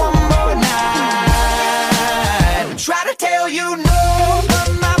with you one more night. Try to tell you no, but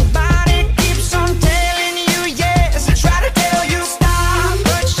my body keeps on telling you yes. I try to tell you stop,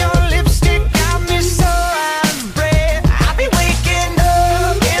 but your lipstick got me so out of breath. I'll be waking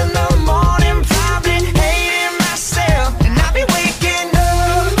up in the morning, probably hating myself. And I'll be waking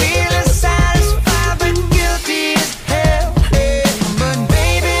up feeling satisfied but guilty as hell. But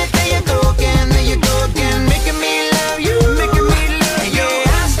baby, there you go again, making me love you.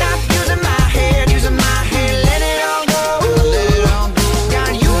 Yeah, I stopped using my head, let it all go.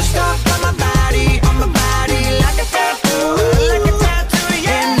 Got you stuck on my body like a tattoo.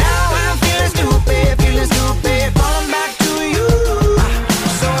 And now I'm feeling stupid, falling back to you.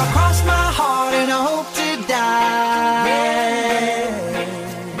 So I cross my heart and I hope to die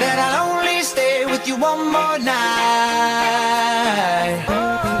that I'll only stay with you one more night.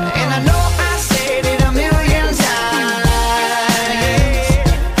 And I know I said it a million times,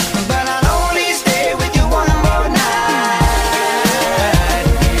 but I'll only stay with you one more night.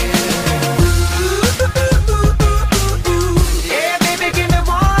 Yeah, baby, give me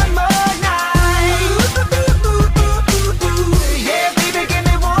one more night. Yeah, baby, give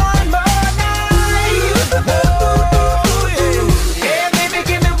me one more night. Yeah, baby,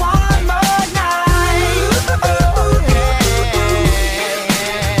 give me one more night.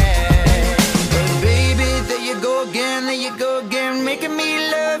 Baby, there you go again, making me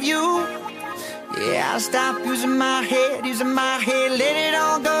love you. Yeah, I'll stop using my head, let it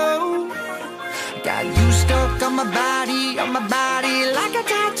all go. Got you stuck on my body like a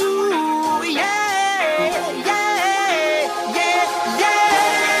tattoo. Yeah.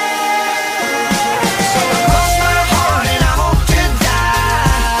 So I cross my heart and I hope to die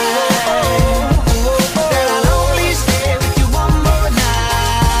that I'll only stay with you one more night.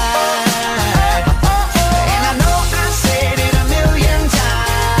 And I know I said it a million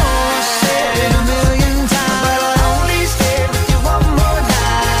times, but I'll only stay with you one more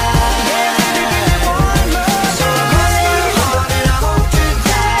night. Yeah, baby, give me one more. So I cross my heart and I hope to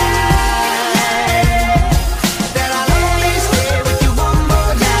die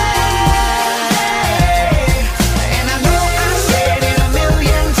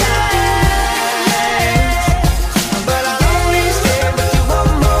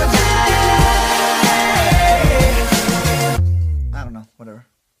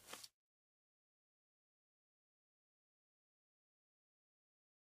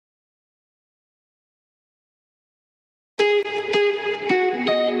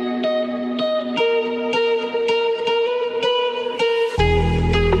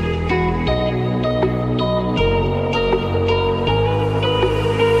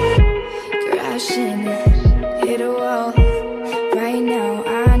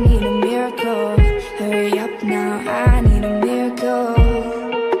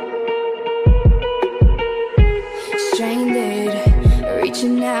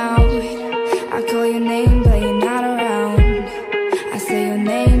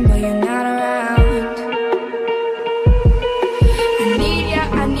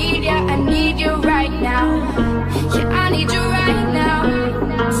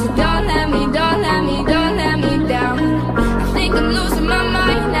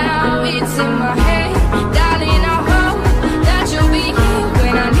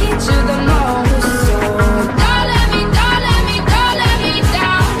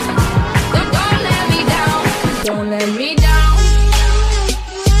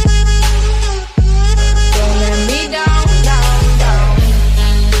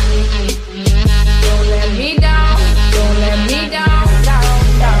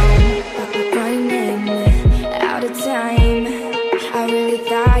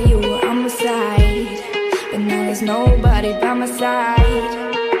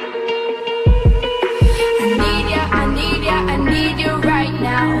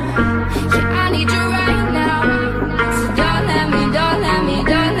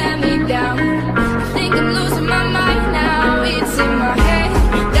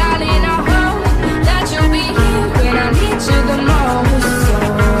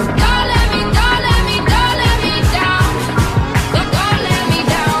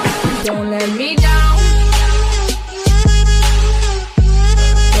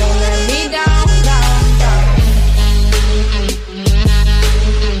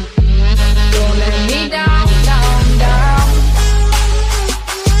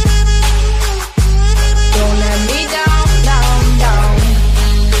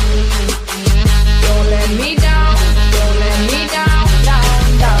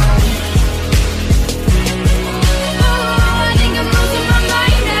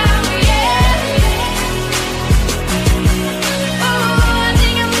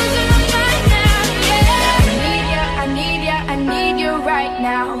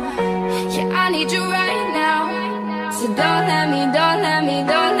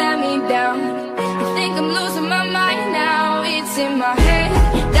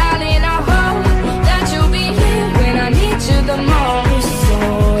the morning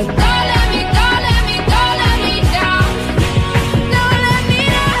sun. Don't let me, don't let me, don't let me down. Don't let me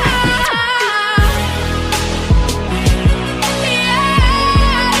down. Yeah,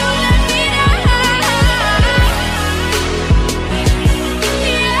 don't let me down.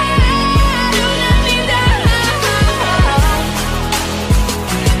 Yeah, don't let me down.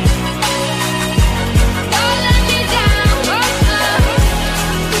 Don't let me down.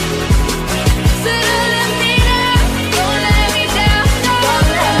 Said don't let me down. Don't let me down. Don't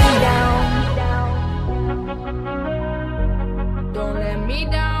let me down. Don't let me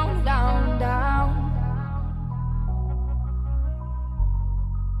down, down, down.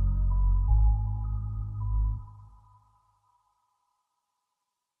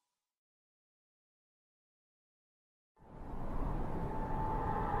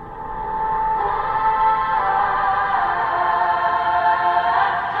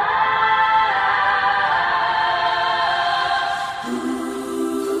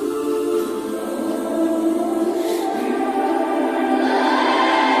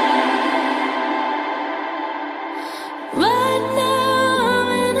 Right now I'm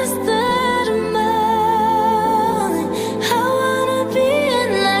in a state of mind. I wanna be in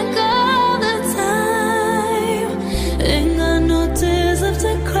like all the time. Ain't got no tears left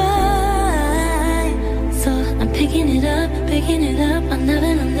to cry. So I'm picking it up, picking it up. I'm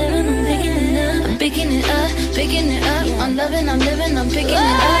living, I'm living, I'm picking it up. I'm picking it up, picking it up. I'm loving, I'm living, I'm picking it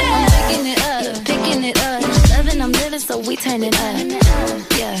up. I'm picking it up, picking it up. Loving, I'm living, so we turn it up.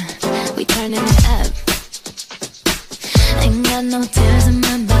 Yeah, we turning it up. Ain't got no tears in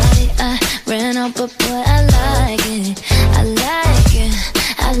my body. I ran out, but boy, I like it. I like it.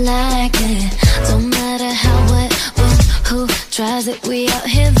 I like it. Don't matter how, what, when, who tries it. We out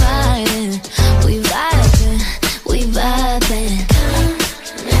here vibing. We vibing. We vibing.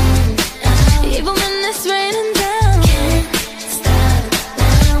 Even when it's raining down.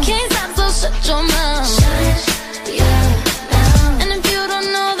 Can't stop, so shut your mouth. And if you don't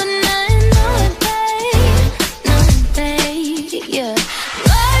know, then I know it, babe. Know it, babe. Yeah.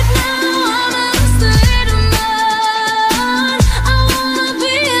 Right now I'm in a state of mind. I wanna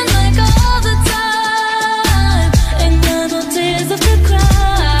be in like all the time. Ain't got no tears left to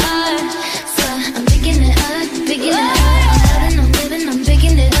cry. So I'm picking it up, picking it up. I'm loving, I'm living, I'm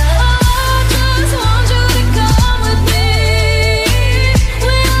picking it up. I just want you to come with me.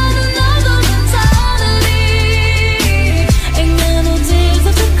 We on another mentality. Ain't got no tears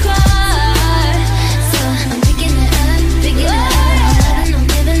left to cry. So I'm picking it up, picking it up. I'm loving, I'm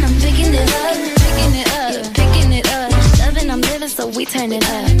living, I'm picking it up, picking it up, picking it up. Loving, I'm living, so we turn it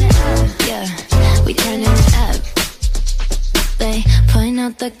up. Yeah, we turning it up. They point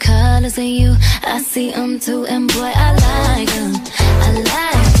out the colors in you. I see them too, and boy, I like them. I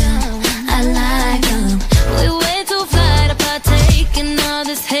like them. I like them. We way too fly to partake in all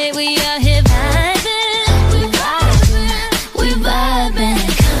this hate. We out here vibing. We vibing. We vibing.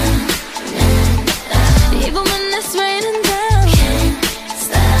 Even when it's raining down.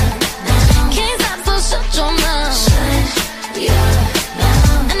 Can't stop, so shut your mouth.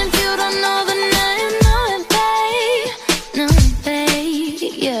 And if you don't know, then I know it, babe. Know it, babe.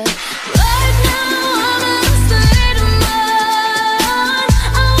 Yeah. Right now I'm in a state of mind.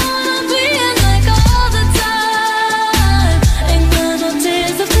 I wanna be in like all the time. Ain't got no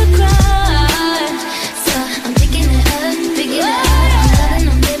tears left to cry. So I'm picking it up, picking it up. I'm loving,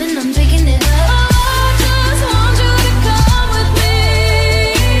 I'm living, I'm picking it up. I just want you to come with me.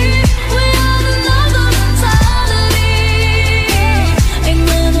 We on another mentality. Ain't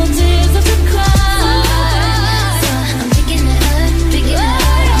got no tears left to cry. So I'm picking it up, picking it up.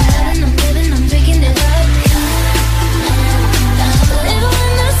 I'm loving, I'm living, I'm picking it up. Even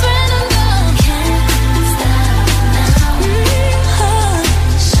when it's raining down, can't stop now.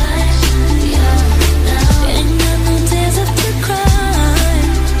 Ain't got no tears left to cry.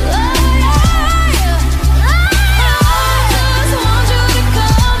 I just want you to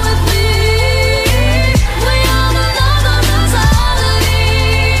come with me. We on another mentality.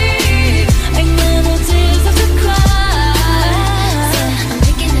 Ain't got no tears left to cry. So I'm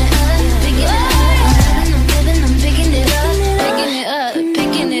picking it up, picking it up. I'm living, I'm picking it up, picking it up,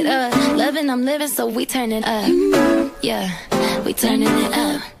 picking it up. Loving, I'm living, so we turn it up. Yeah, we turning it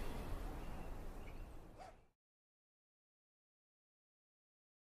up.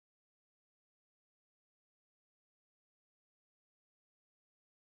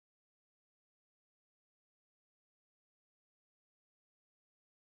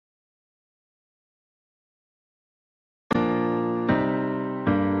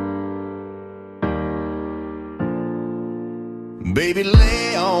 Baby,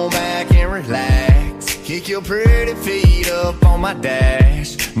 lay on back and relax. Kick your pretty feet up on my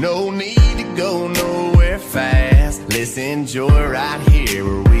dash. No need to go nowhere fast. Let's enjoy right here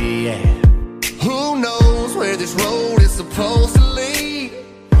where we at. Who knows where this road is supposed to lead?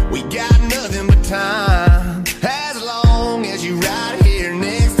 We got nothing but time. As long as you right here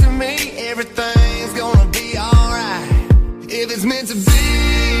next to me, everything's gonna be alright. If it's meant to be,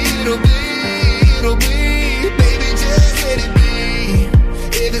 it'll be, it'll be. Baby, just let it be.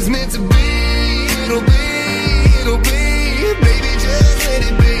 If it's meant to be, it'll be, it'll be. Baby, just let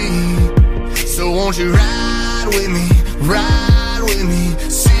it be. So won't you ride with me, ride with me,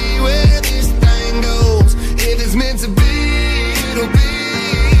 see where this thing goes. If it's meant to be, it'll be,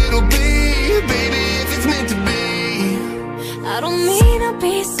 it'll be. Baby, if it's meant to be. I don't mean to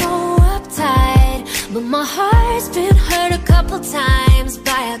be so uptight, but my heart's been hurt a couple times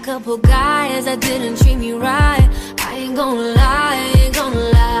by a couple guys that didn't treat me right. I ain't gonna lie, I ain't gonna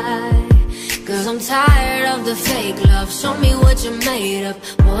lie, 'cause I'm tired of the fake love. Show me what you're made of,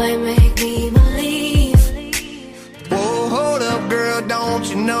 boy, make me believe. Whoa, hold up, girl, don't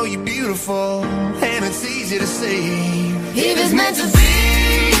you know you're beautiful? And it's easy to see. If it's meant to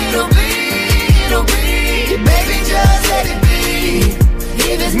be, it'll be, it'll be. Baby, just let it be.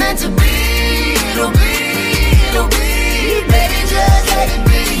 If it's meant to be, it'll be, it'll be. Baby, just let it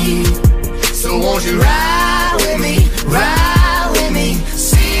be. So won't you ride with me, ride with me,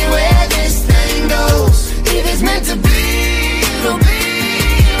 see where this thing goes. If it's meant to be, it'll be,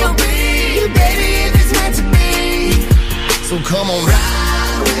 it'll be. Baby, if it's meant to be. So come on,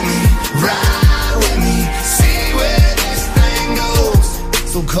 ride with me, ride with me, see where this thing goes.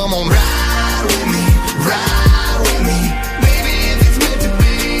 So come on, ride with me, ride with me. Baby, if it's meant to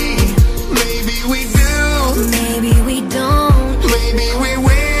be. Maybe we do, maybe we don't, maybe we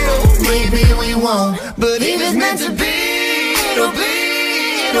will, maybe we won't. But if it's meant to be, it'll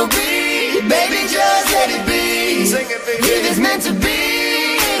be, it'll be. Baby, just let it be. Sing it, baby. If it's meant to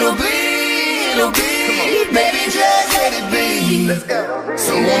be, it'll be, it'll be. Baby, just let it be. Let's go.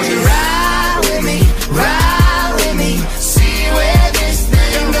 So won't you ride with me, ride with me, see where this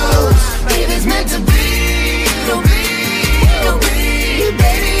thing goes. If it's meant to be, it'll be, it'll be.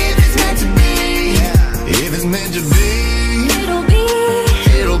 Baby, if it's meant to be, if it's meant to be, it'll be,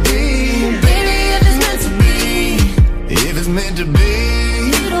 it'll be. Baby, if it's meant to be, if it's meant to be,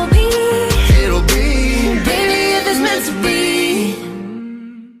 it'll be, it'll be. Baby, if it's meant to be.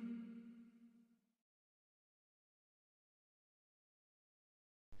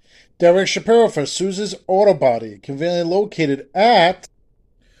 Derek Shapiro for Sousa's Auto Body, conveniently located at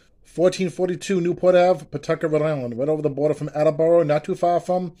 1442 Newport Ave, Pawtucket, Rhode Island, right over the border from Attleboro, not too far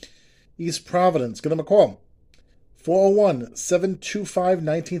from East Providence. Give them a call.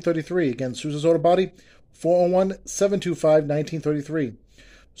 401-725-1933. Again, Sousa's Auto Body, 401-725-1933.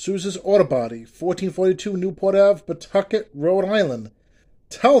 Sousa's Auto Body, 1442 Newport Ave, Pawtucket, Rhode Island.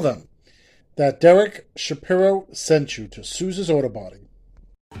 Tell them that Derek Shapiro sent you to Sousa's Auto Body.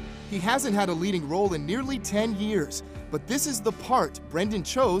 He hasn't had a leading role in nearly 10 years, but this is the part Brendan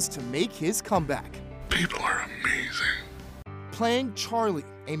chose to make his comeback. People are amazing. Playing Charlie,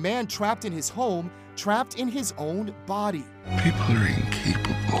 a man trapped in his home, trapped in his own body. People are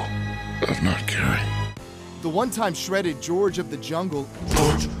incapable of not caring. The one-time shredded George of the Jungle,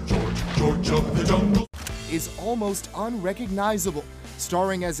 George of the Jungle, is almost unrecognizable,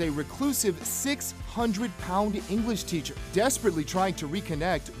 starring as a reclusive 600-pound English teacher, desperately trying to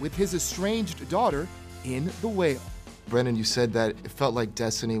reconnect with his estranged daughter in The Whale. Brendan, you said that it felt like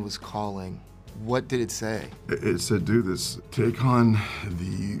destiny was calling. What did it say? It said, do this. Take on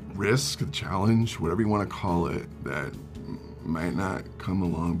the risk, the challenge, whatever you want to call it, that might not come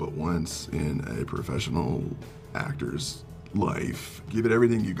along but once in a professional actor's life. Give it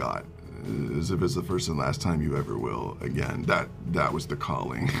everything you got, as if it's the first and last time you ever will again. That was the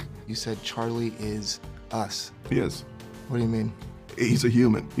calling. You said Charlie is us. Yes. What do you mean? He's a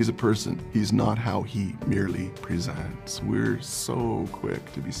human. He's a person. He's not how he merely presents. We're so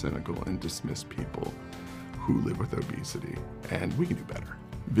quick to be cynical and dismiss people who live with obesity, and we can do better.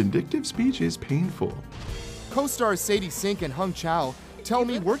 Vindictive speech is painful. Co-stars Sadie Sink and Hung Chow tell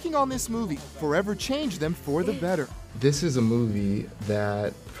me working on this movie forever changed them for the better. This is a movie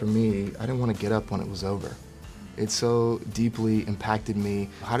that, for me, I didn't want to get up when it was over. It so deeply impacted me.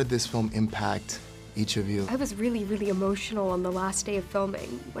 How did this film impact each of you? I was really, really emotional on the last day of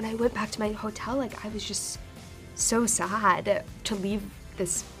filming. When I went back to my hotel, I was just so sad to leave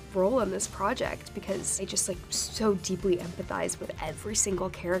this role in this project, because I just so deeply empathize with every single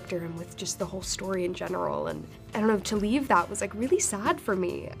character and with just the whole story in general. And I don't know, to leave that was really sad for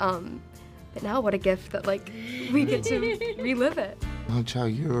me. But now what a gift that we get to relive it. Hung Chow,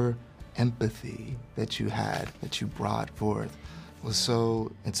 you're empathy that you had, that you brought forth, was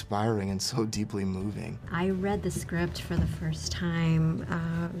so inspiring and so deeply moving. I read the script for the first time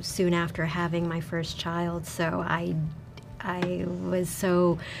soon after having my first child, so I was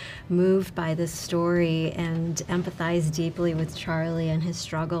so moved by this story and empathized deeply with Charlie and his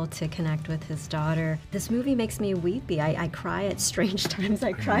struggle to connect with his daughter. This movie makes me weepy. I cry at strange times.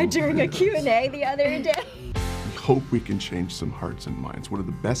 I cried during a Q&A the other day. We hope we can change some hearts and minds. One of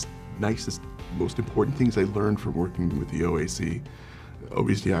the best, nicest, most important things I learned from working with the OAC,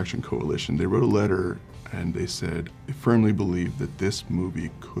 Obesity Action Coalition, they wrote a letter and they said, they firmly believe that this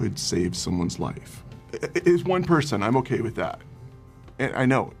movie could save someone's life. It's one person, I'm okay with that. And I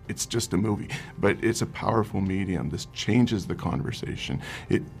know, it's just a movie, but it's a powerful medium. This changes the conversation.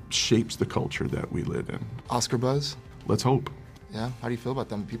 It shapes the culture that we live in. Oscar buzz? Let's hope. Yeah, how do you feel about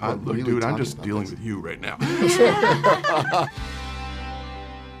them? People are Look, really dude, I'm talking just about dealing this. with you right now.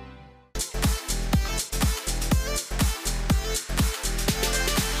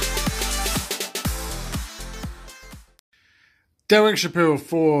 Derek Shapiro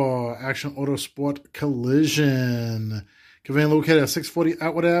for Action Auto Sport Collision. Conveniently located at 640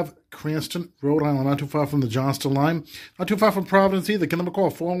 Atwood Ave, Cranston, Rhode Island. Not too far from the Johnston line. Not too far from Providence either. Give them a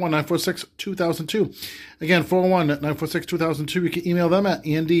call, 401-946-2002. Again, 401-946-2002. You can email them at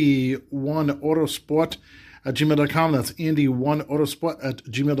andy1autosport@gmail.com. That's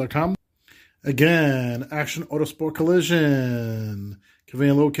andy1autosport@gmail.com. Again, Action Auto Sport Collision.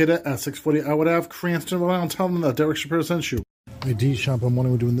 Conveniently located at 640 Atwood Ave, Cranston, Rhode Island. Tell them that Derek Shapiro sent you. Hey, D Shop, I'm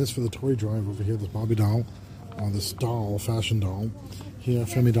wondering, we're doing this for the toy drive over here, this Barbie doll, this doll, fashion doll, here,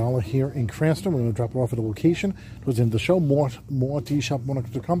 Family Dollar here in Cranston. We're going to drop it off at a location towards the end of the show. More D Shop, more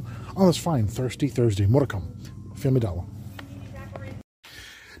to come on this fine Thirsty Thursday. More to come. Family Dollar.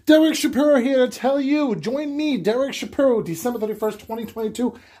 Derek Shapiro here to tell you, join me, Derek Shapiro, December 31st,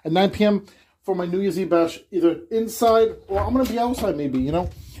 2022 at 9 p.m. for my New Year's Eve bash, either inside or I'm going to be outside maybe, you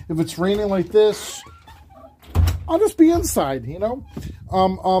know. If it's raining like this, I'll just be inside, you know.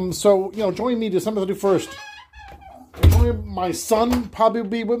 So, you know, join me December 31st. Join my son, probably will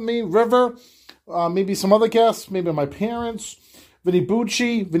be with me, River, maybe some other guests, maybe my parents, Vinny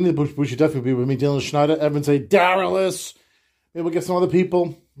Bucci definitely be with me, Dylan Schneider, Evans A. Daralis. Maybe we'll get some other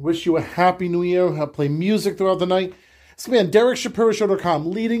people. Wish you a happy new year. I'll play music throughout the night. It's going to be on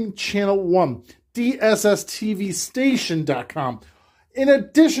DerekShapiroShow.com, leading Channel 1, DSSTVStation.com. In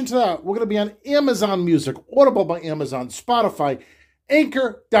addition to that, we're going to be on Amazon Music, Audible by Amazon, Spotify,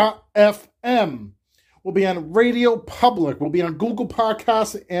 Anchor.fm. We'll be on Radio Public. We'll be on Google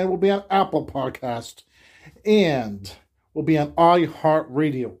Podcasts, and we'll be on Apple Podcasts. And we'll be on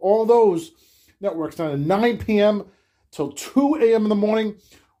iHeartRadio. All those networks at 9 p.m. till 2 a.m. in the morning.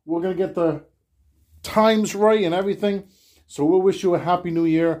 We're going to get the times right and everything. So we'll wish you a happy new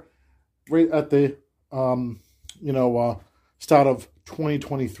year right at the, start of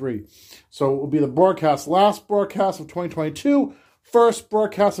 2023. So it will be the last broadcast of 2022, first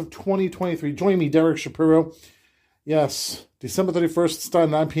broadcast of 2023. Join me, Derek Shapiro. Yes, December 31st, start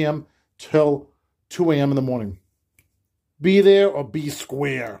at 9 p.m. till 2 a.m. in the morning. Be there or be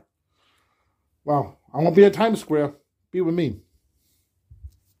square. Well, I won't be at Times Square. Be with me.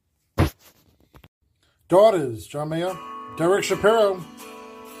 Daughters, John Mayer, Derek Shapiro.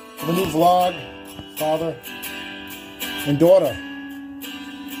 The new vlog, father and daughter.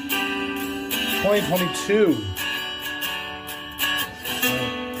 2022.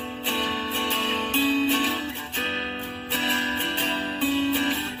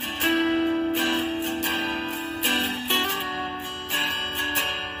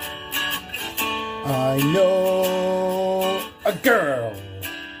 I know a girl.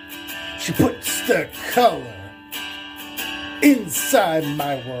 She puts the color inside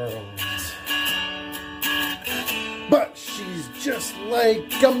my world. But she's just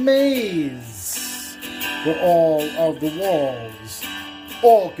like a maze, where all of the walls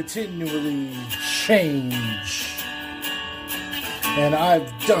all continually change. And I've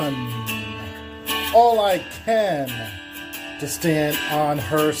done all I can to stand on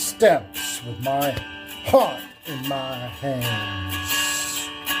her steps with my heart in my hands.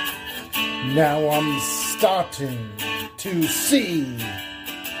 Now I'm starting to see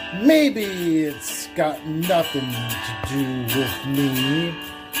maybe it's got nothing to do with me.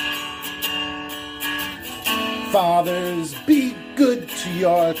 Fathers, be good to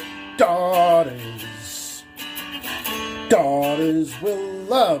your daughters. Daughters will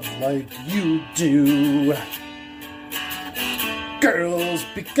love like you do. Girls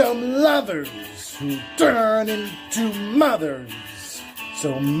become lovers who turn into mothers.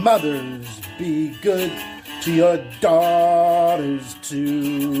 So mothers, be good to your daughters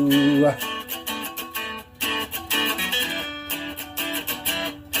too.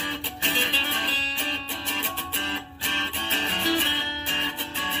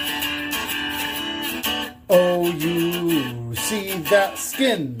 Oh, you see that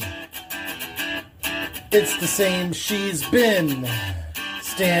skin? It's the same she's been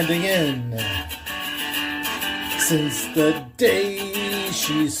standing in since the day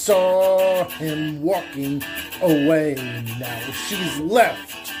she saw him walking away. Now she's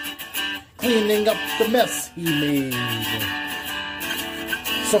left cleaning up the mess he made.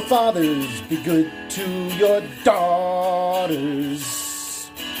 So fathers, be good to your daughters.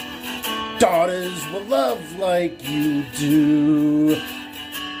 Daughters will love like you do.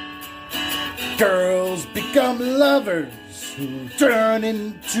 Girls become lovers who turn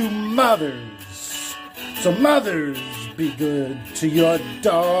into mothers. So mothers, be good to your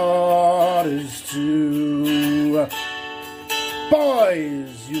daughters too.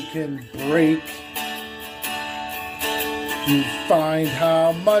 Boys, you can break. You find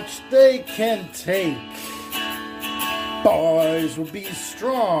how much they can take. Boys will be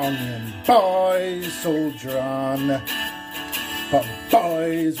strong and boys soldier on. But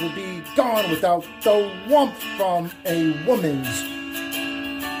boys will be gone without the warmth from a woman's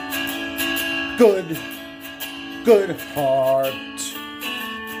good heart.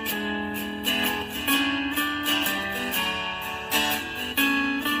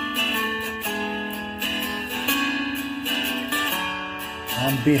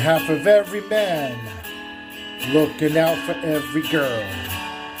 On behalf of every man, looking out for every girl,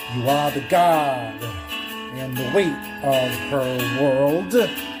 you are the God and the weight of her world.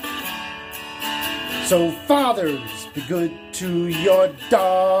 So fathers, be good to your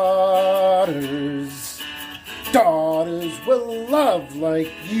daughters. Daughters will love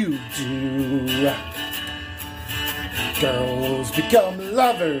like you do. Girls become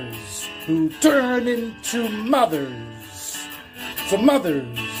lovers who turn into mothers. So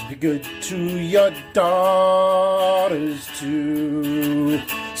mothers, be good to your daughters too.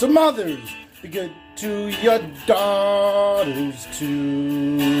 So mothers, be good to your daughters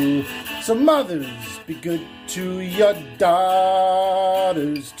too. So mothers, be good to your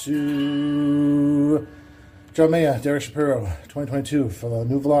daughters too. Joe Maya, Derek Shapiro, 2022 for the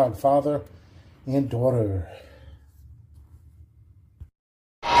new vlog, Father and Daughter.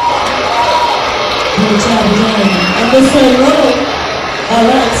 And this same roll. All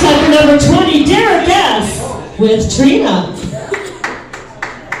right, time for number 20, Derek S. with Trina.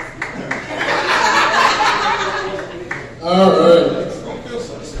 All right.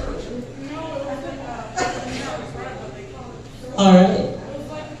 All right.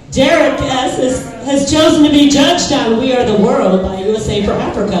 Derek S. has chosen to be judged on We Are the World by USA for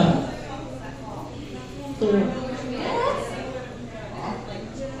Africa.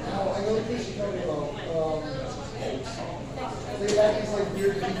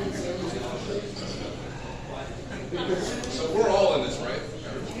 So we're all in this, right?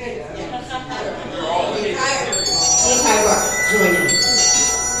 We're all in it. Join in.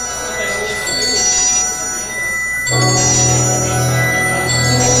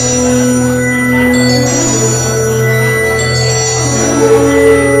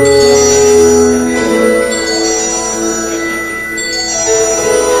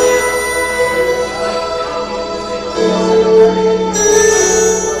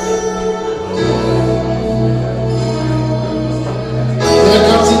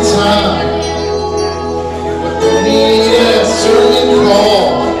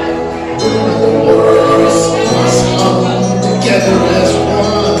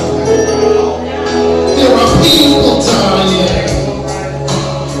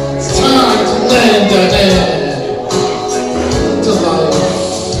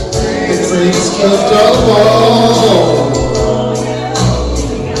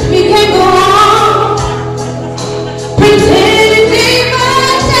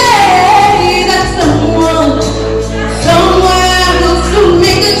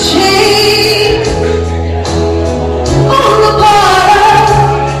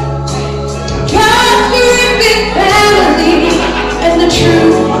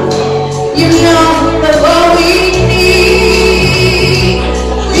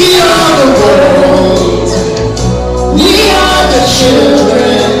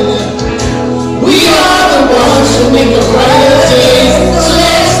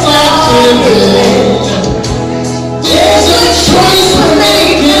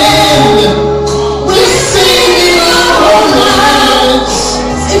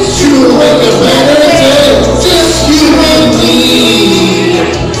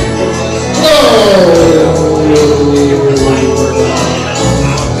 Oh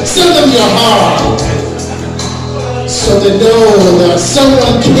their heart, so they know that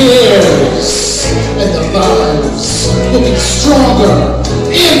someone cares, and their lives will be stronger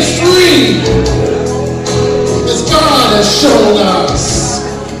and free, as God has shown us,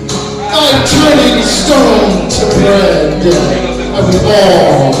 by turning stone to bread, and we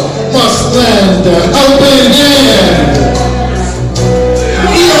all must lend a helping hand.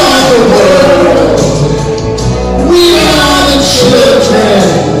 We are the world. We are the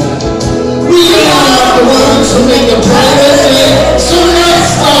children. We are the ones who make a brighter day. So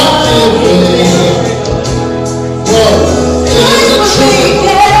let's stop living. Whoa, there's a truth.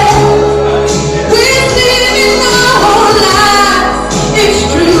 We're living our whole lives. It's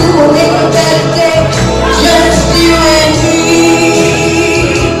true, we'll make a better day. Just you and me.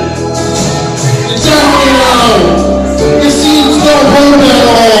 Down and out. It seems no hope at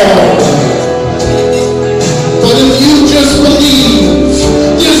all. But if you just believe,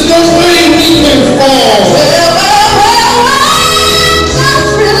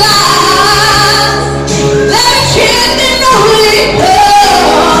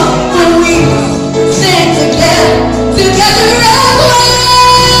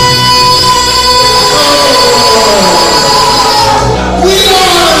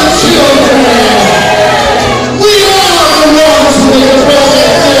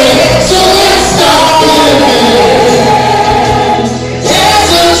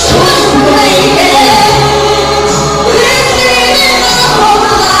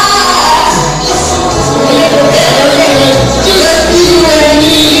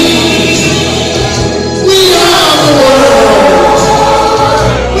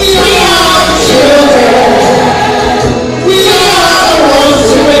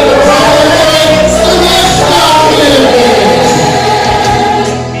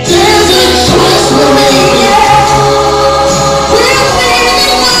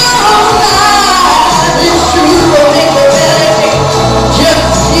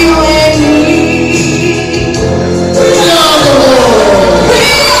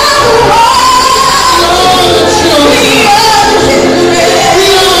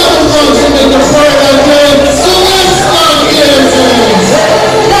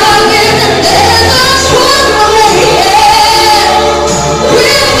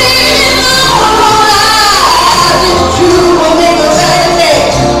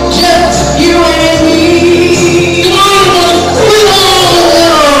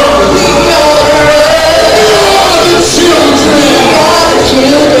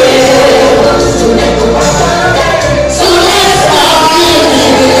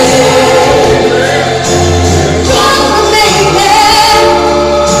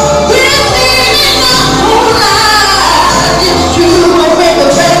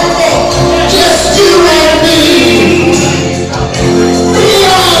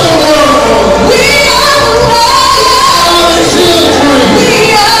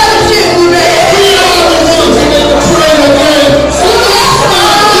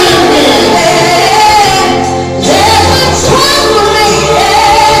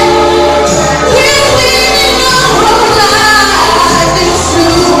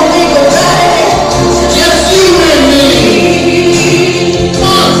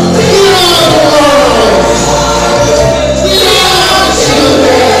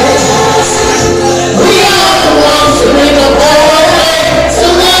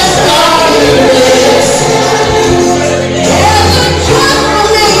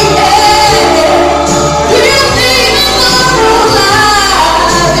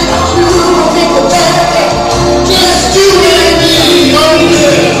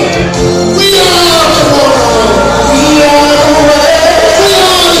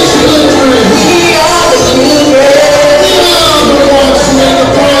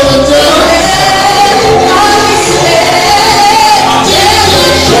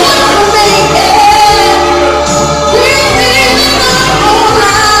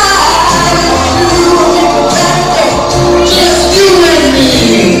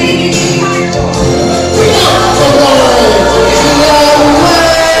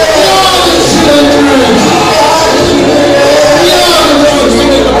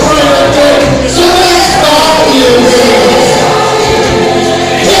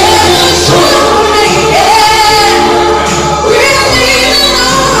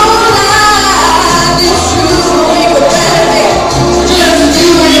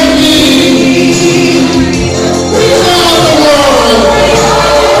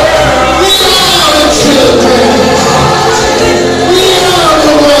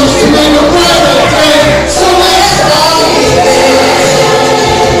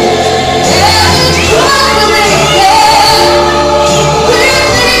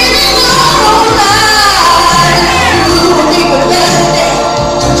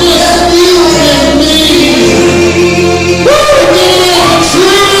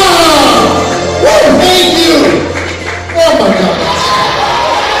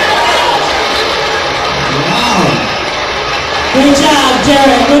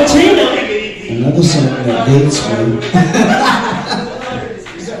 little something that dates me.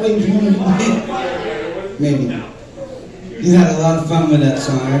 Is that what you wanted to do? Maybe. You had a lot of fun with that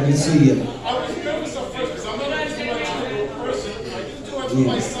song. I can see you.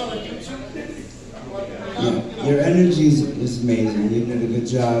 Yeah. Your energy is amazing. You did a good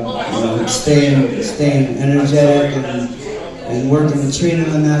job, staying energetic and working with Trina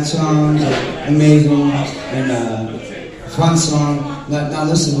on that song. Amazing and fun song. Now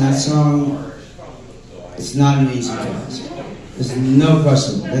listen, that song, it's not an easy task. There's no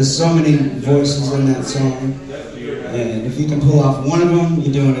question. There's so many voices in that song, and if you can pull off one of them,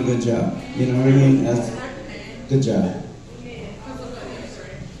 you're doing a good job. You know what I mean? That's good job.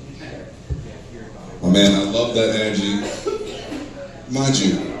 Oh man, I love that energy. Mind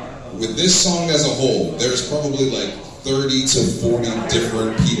you, with this song as a whole, there's probably like 30 to 40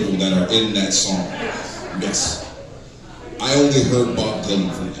 different people that are in that song. Yes. I only heard Bob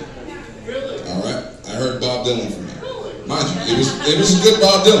Dylan from you. Alright? I heard Bob Dylan from you. Mind you, it was a good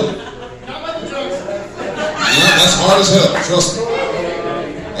Bob Dylan. Yeah, that's hard as hell, trust me.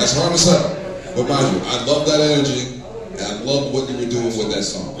 That's hard as hell. But mind you, I love that energy, and I love what you were doing with that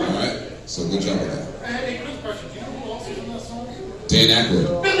song, alright? So good job with that. Dan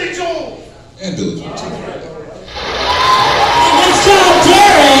Aykroyd. Billy Joel! And Billy Joel, too. Next job,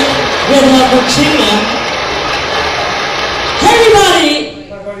 Derek with Virginia. Hey everybody!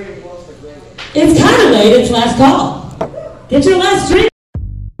 It's kind of late, it's last call. Get your last drink.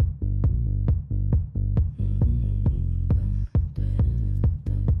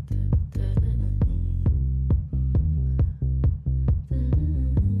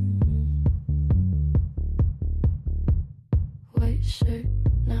 White shirt,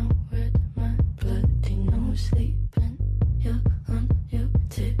 now red, my bloody nose sleeping. You're on your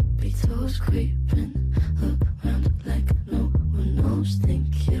tippy toes, creeping around like no one knows. Think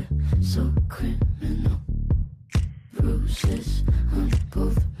you're so criminal. Bruises on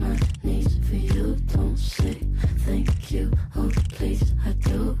both my knees for you. Don't say thank you. Oh please, I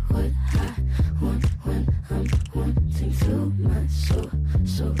do what I want when I'm wanting to. My soul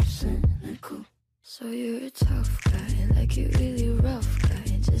so cynical. So you're a tough guy, like you really rough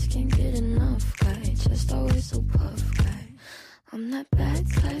guy. Just can't get enough guy, just always so puff guy. I'm that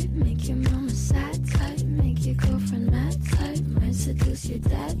bad type, make your mama sad type, make your girlfriend mad type, might seduce your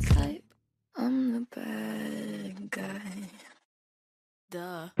dad type. I'm the bad guy.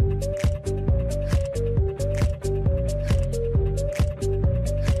 Duh.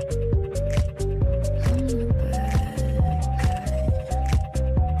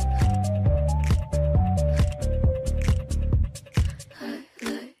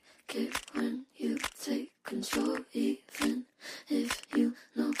 Control, even if you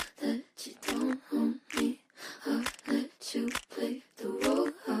know that you don't own me. I'll let you play the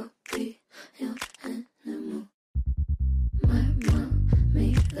role. I'll be your animal. My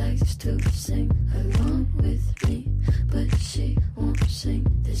mommy likes to sing along with me, but she won't sing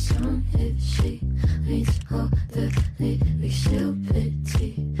this song if she reads all the lyrics. She'll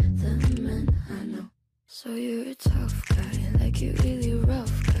pity the men I know. So you're a tough guy, like you really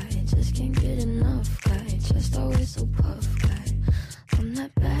rough guy. Just can't get enough guy, just always so puff guy. I'm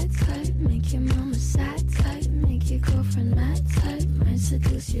that bad type, make your mama sad type, make your girlfriend mad type, might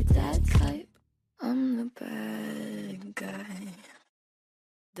seduce your dad type. I'm the bad guy.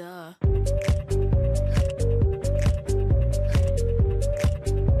 Duh.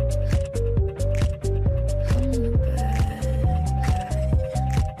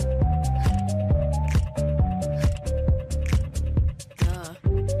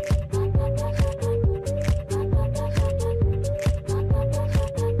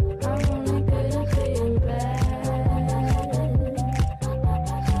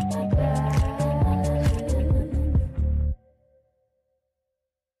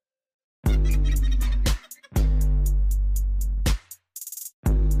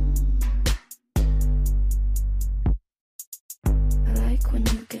 When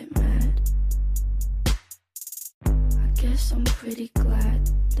you get mad, I guess I'm pretty glad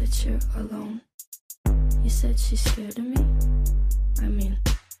that you're alone. You said she's scared of me. I mean,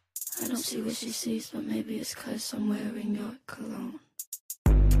 I don't see what she sees, but maybe it's 'cause I'm wearing your cologne.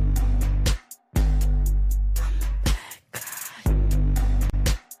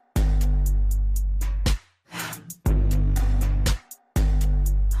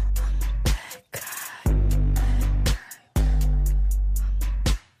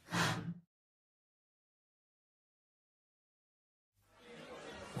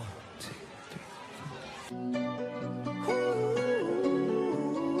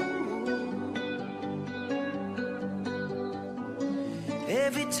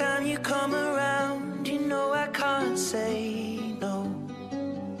 Every time you come around, you know I can't say no.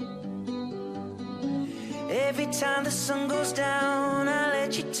 Every time the sun goes down, I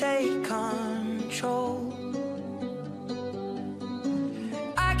let you take control.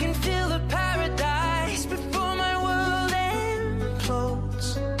 I can feel the paradise before my world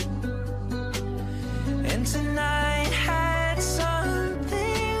implodes. And tonight had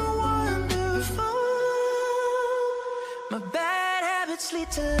something wonderful. My bad habits lead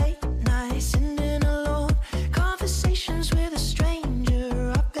to late nights, sitting alone, conversations with a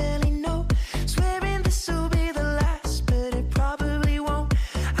stranger I barely know, swearing this will be the last, but it probably won't.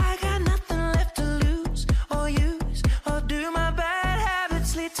 I got nothing left to lose or use or do. My bad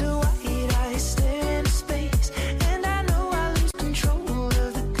habits lead to white eyes stare into space, and I know I lose control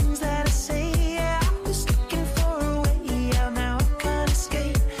of the things that I say. Yeah, I was looking for a way out, now I can't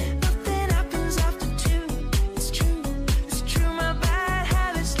escape. Nothing happens after two. It's true, it's true. My bad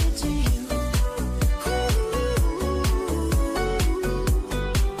habits lead to you.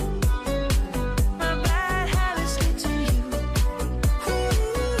 My bad habits lead to you.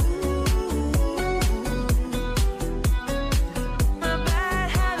 My bad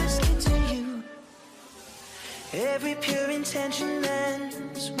habits lead to you. Every pure intention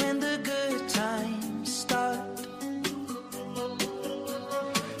ends when the good times start.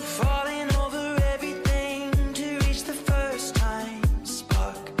 Falling over everything to reach the first time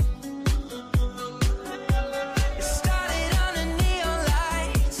spark. It started on the neon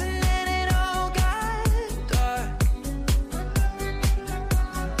lights and then it all got dark.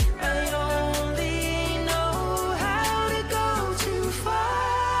 I only know how to go too far.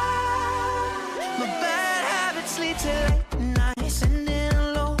 My bad habits lead to late nights, sitting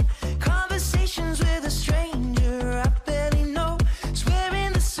alone, conversations with a stranger I barely know,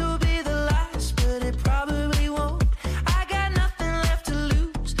 swearing this will be the last, but it probably won't. I got nothing left to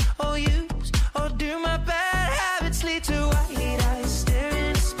lose or use or do. My bad habits lead to white eyes stare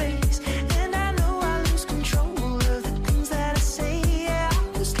into space, and I know I lose control of the things that I say. Yeah, I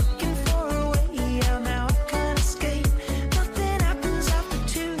was looking for a way out, now I can't escape. Nothing happens after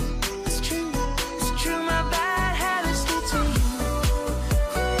two. It's true, it's true. My bad habits lead to you.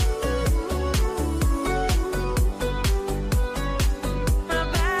 My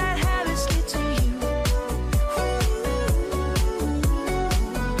bad habits lead to you.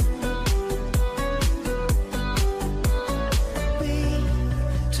 We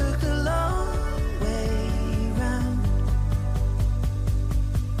took the long way round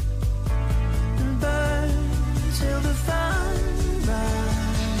and burned till the fun ran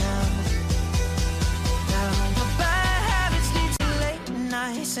out. Now my bad habits lead to late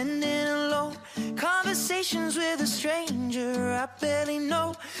nights, sitting alone, conversations with a stranger I barely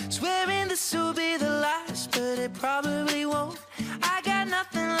know, swearing this will be the last, but it probably won't. I got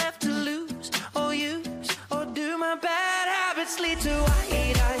nothing left to lose or use or do. My bad habits lead to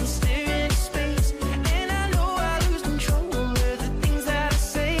white eyes stare into space, and I know I lose control of the things that I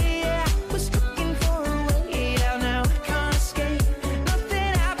say. Yeah, I was looking for a way out, now I can't escape.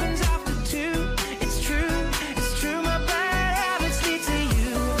 Nothing happens after two. It's true, it's true. My bad habits lead to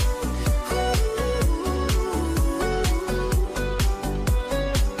you.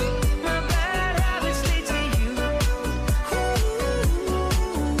 My bad habits lead to you.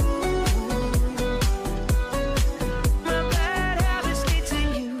 My bad habits lead to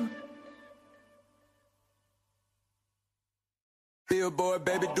you. Billboard,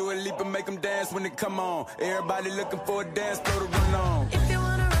 baby, do a leap and make them dance when they come on. Everybody looking for a dance floor to run on. If you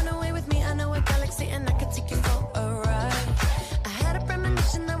wanna run away with me, I know a galaxy and I can take you for a ride. I had a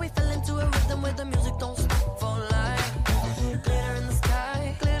premonition that we fell into a rhythm where the music don't stop for life. Glitter in the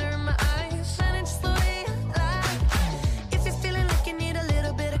sky, glitter in my eyes, shining just the way I like. If you're feeling like you need a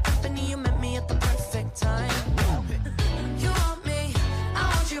little bit of company, you met me at the perfect time. You want me, I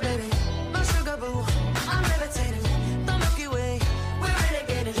want you, baby. My sugar boo, I'm levitating. The Milky Way, we're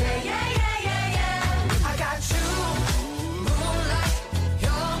renegading. Yeah, yeah, yeah, yeah, yeah. I got you, moonlight.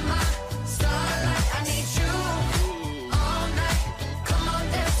 You're my starlight. I need you all night. Come on,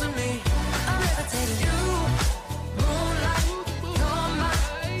 dance with me. I'm levitating. You, moonlight. You're my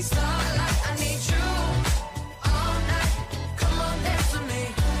starlight. I need you all night. Come on, dance with me.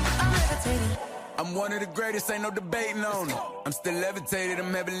 I'm levitating. I'm one of the greatest, ain't no debating on it. I'm still levitated,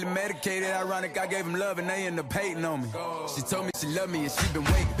 I'm heavily medicated. Ironic, I gave him love and they end up hating on me. She told me she loved me and she been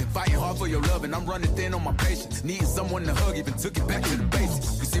waiting. Been fighting hard for your love and I'm running thin on my patience. Needing someone to hug, even took it back to the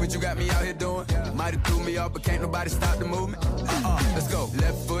basics. You see what you got me out here doing? Might have threw me off, but can't nobody stop the movement. Let's go.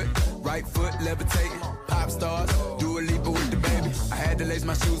 Left foot, right foot, levitating. Pop stars, do a leap with the baby. I had Had to lace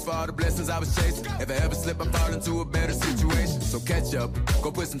my shoes for all the blessings I was chasing. If I ever slip, I fall into a better situation. So catch up,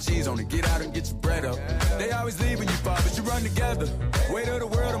 go put some cheese on it, get out and get your bread up. They always leave when you fall, but you run together. Weight of the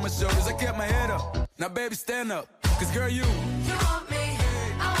world on my shoulders, I kept my head up. Now baby, stand up, cause girl, you want me,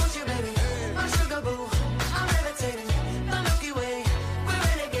 I want you, baby. My sugar boo, I'm levitating. The Milky Way, we're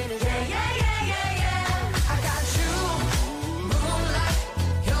renegading. Yeah, yeah, yeah, yeah, yeah. I got you, moonlight,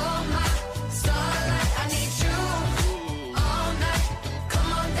 you're my starlight. I need you all night.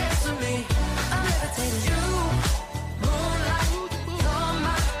 Come on, dance with me. I'm levitating. You, moonlight, you're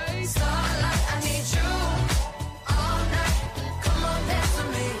my starlight. I need you all night. Come on, dance with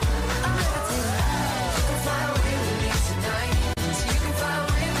me. I'm levitating. You can fly away with me tonight. So you can fly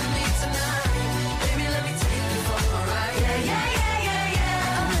away with me tonight. Baby, let me take you for a ride. Yeah, yeah, yeah, yeah,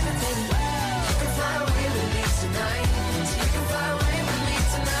 yeah. I'm levitating. You can fly away with me tonight. So you can fly away with me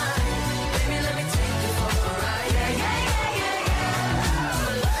tonight. Baby, let me take you for a ride. Yeah, yeah, yeah, yeah, yeah.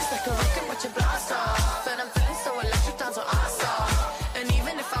 My love is like a rocket, watch it blast off. And I'm feeling so electric, down to awesome. And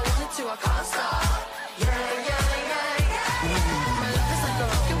even if I wanted to, I can't stop. Yeah, yeah, yeah, yeah. My love is like a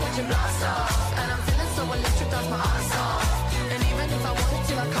rocket, watch it blast off. And I'm feeling so electric, that's my ass off. And even if I wanted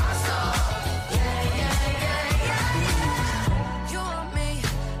to, I can't stop. Yeah, yeah, yeah, yeah. You want me,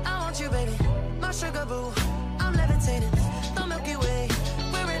 I want you, baby. My sugar boo, I'm levitating. The Milky Way,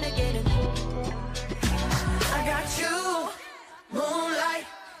 we're renegading. I got you, moonlight,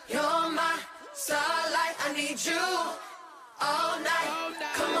 you're my starlight. I need you all night.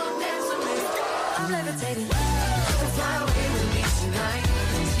 Come on, dance with me. I'm levitating. You can fly away with me tonight.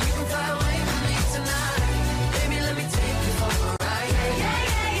 You can fly away with me tonight. Baby, let me take you for a ride. Yeah, yeah,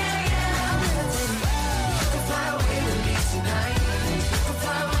 yeah, yeah, yeah. I'm levitating. You can fly away with me tonight. You can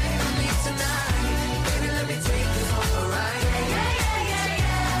fly away with me tonight. Baby, let me take you for a ride. Yeah, yeah, yeah, yeah,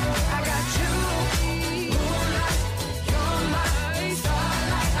 yeah. I got you, moonlight, you're my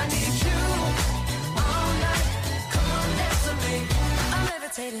starlight. I need you all night. Come on, dance with me. I'm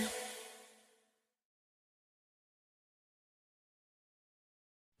levitating.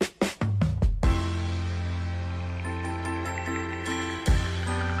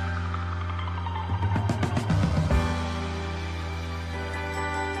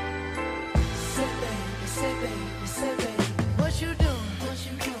 Say baby, what you doing?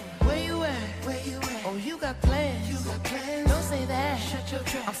 Where you at? Oh, you got plans. Don't say that.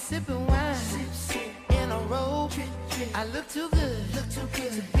 I'm sipping wine in a robe. I look too good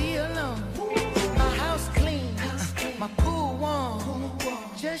to be alone. My house clean, my pool warm.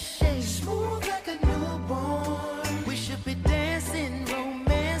 Just shake smooth like a newborn. We should be dancing,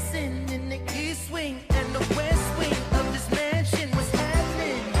 romancing in the east wing and the west wing of this mansion. What's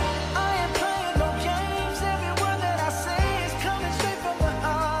happening? I ain't playing no games. Every word that I say is coming straight from the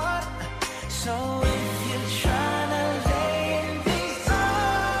heart. So if you're trying to lay in these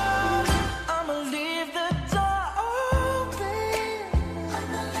arms, I'ma leave the door open.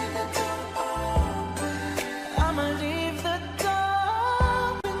 I'ma leave the door open. I'ma leave the door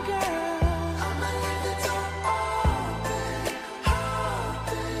open, girl. I'ma leave the door open.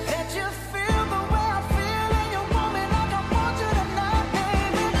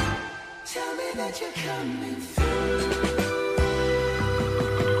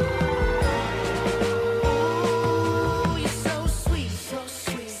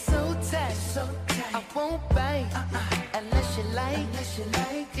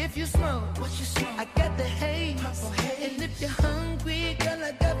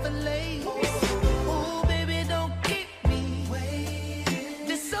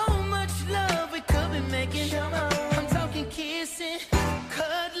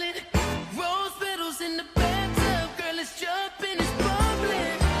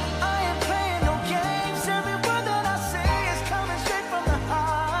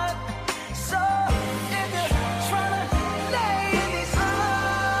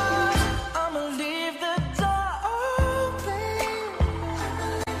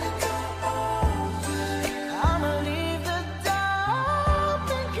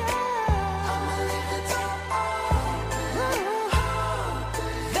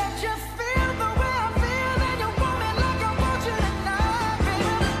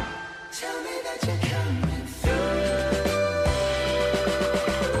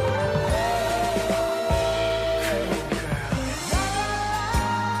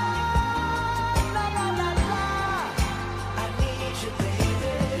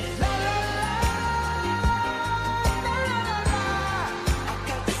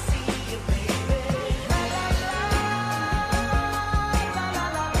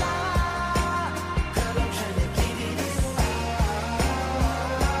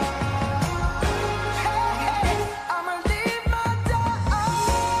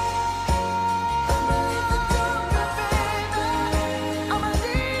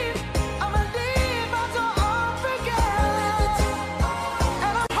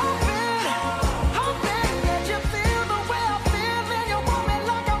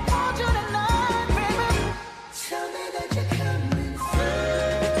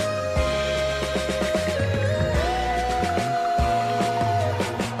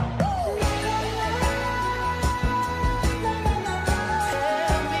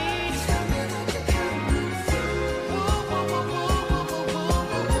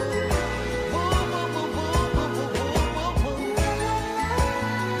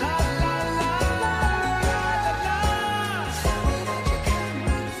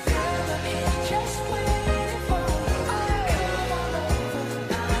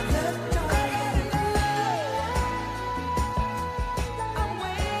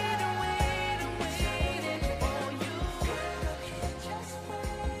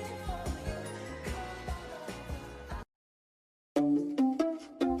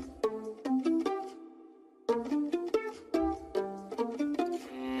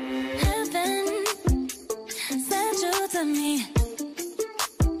 to me.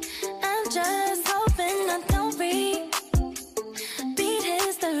 I'm just hoping I don't beat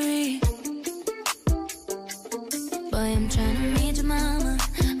history. Boy, I'm trying to meet your mama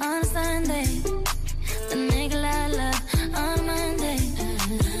on a Sunday, then make a lot of love on a Monday.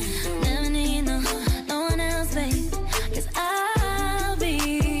 Never need no one else, babe, 'cause I'll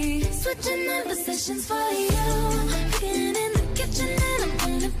be switching the positions for you. Getting in the kitchen and I'm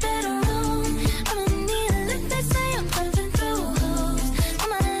in the bedroom. I don't need a lift, they say I'm pumping through holes. All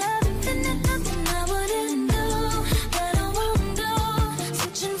my love infinite, nothing I wouldn't do, that I won't do.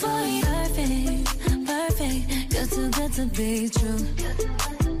 Switching for you, perfect, you're too good to be true.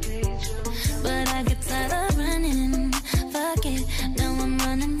 But I get tired of running, fuck it, now I'm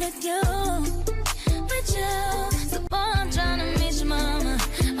running with you. So boy, I'm trying to meet your mama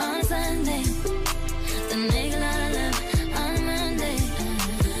on a Sunday, then make a lot of love on a Monday.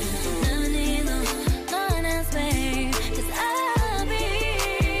 Never need no one else, babe, 'cause I'll be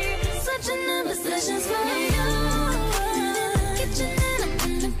switching the positions for you. In the kitchen and I'm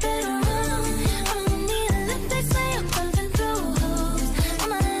in the bedroom. I don't need a lift, they say I'm pumping through holes. All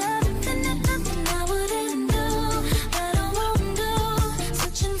my love infinite, nothing I wouldn't do, that I won't do.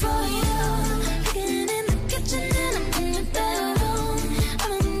 Switching for you. Getting in the kitchen and I'm in the bedroom. I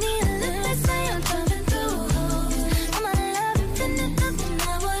don't need a lift, they say I'm pumping through holes. All my love infinite, nothing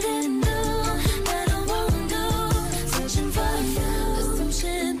I wouldn't do, that I won't do. Switching for you. There's some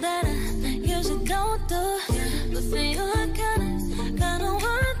shit that I usually don't do, but for you I kinda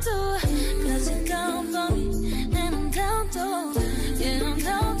want to, 'cause you're down for me and I'm down to, yeah, I'm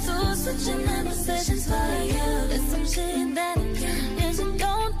down to. Switching the positions for you. There's some shit that I usually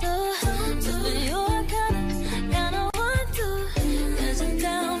don't do, but for you I kinda want to, 'cause you're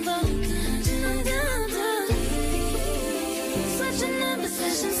down for me and I'm down to. Switching the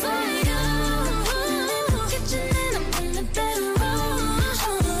positions for you. Kitchen and I'm in the bedroom. I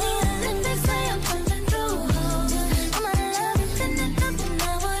don't need a lift, they say I'm pumping through holes. All my love infinite, nothing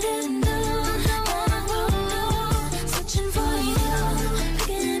I wouldn't do, that I won't do. Switching for you.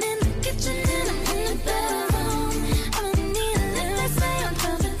 Getting in the kitchen and I'm in the bedroom. I don't need a lift, they say I'm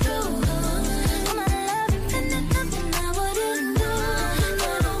pumping through holes. All my love infinite, nothing I wouldn't do,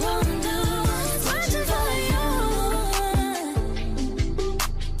 that I won't do. Switching for you.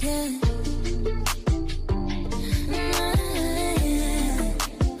 Yeah.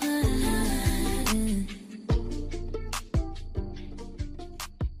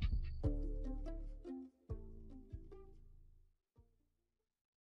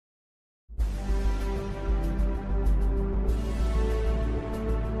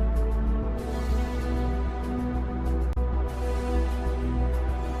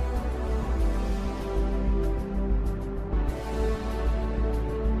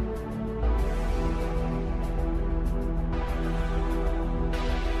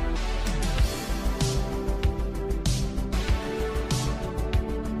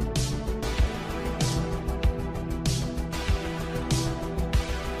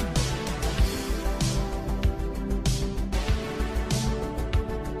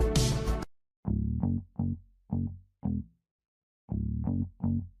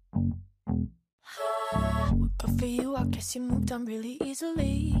 Good for you, I guess you moved on really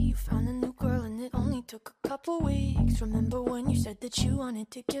easily. You found a new girl and it only took a couple weeks. Remember when you said that you wanted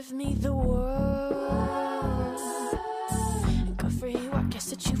to give me the world? And good for you, I guess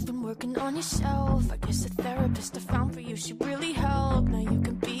that you've been working on yourself. I guess the therapist I found for you should really help. Now you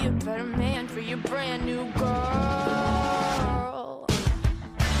can be a better man for your brand new girl.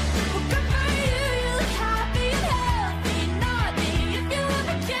 Well, good for you, you look happy and healthy, naughty, if you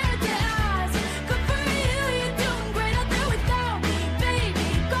ever cared to ask. Good for you, you're doing great out there without me, baby.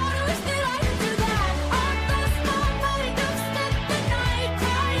 God, I wish that I could do that. I lost my mind, I've spent the night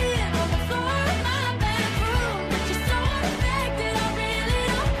crying on the floor of my bedroom. But you're so unaffected, I really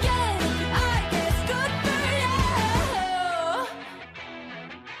don't get it. I guess good for you.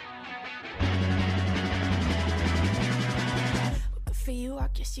 Good for you, I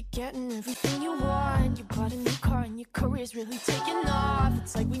guess you're getting everything you want. You bought a new car and your career's really taking off.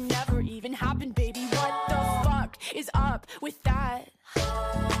 It's like we never even happened, baby. What the fuck is up with that?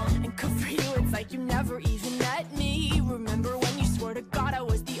 And good for you, it's like you never even met me. Remember when you swore to God I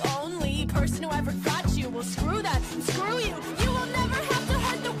was the only person who ever got you? Well, screw that, and screw you. You will never have to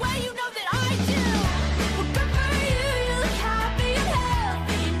hurt the way you know that I do. Well, good for you, you look happy and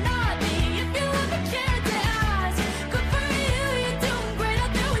healthy, naughty, if you ever cared to ask. Good for you, you're doing great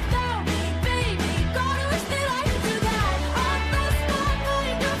out there without me, baby. God, I wish that I could do that. I lost my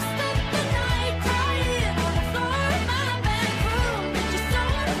mind, I've spent the night crying on the floor of my bedroom. But you're so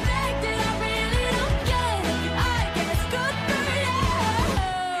unaffected, I really don't get it. I guess good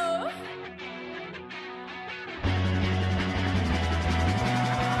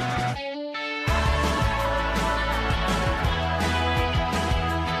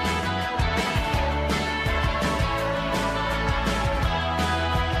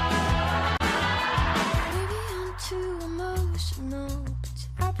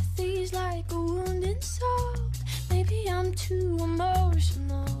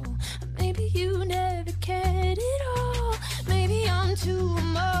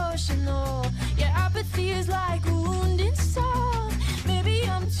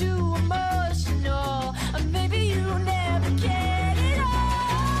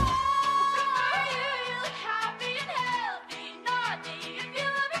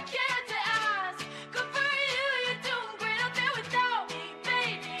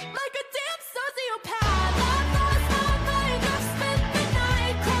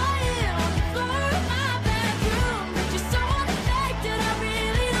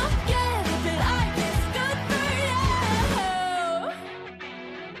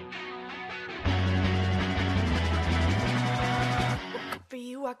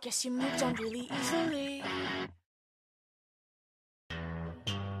I guess you moved on really easily.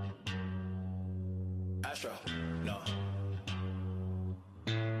 Astro, no.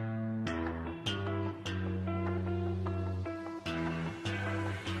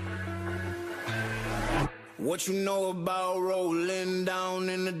 What you know about rolling down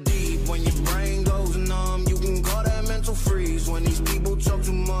in the deep? When your brain goes numb, you can call that mental freeze. When these people talk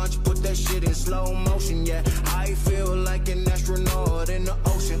too much, put that shit in slow motion. Yeah, I feel like an astronaut in the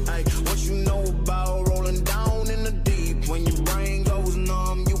ocean. Ay, what you know about rolling down in the deep? When your brain goes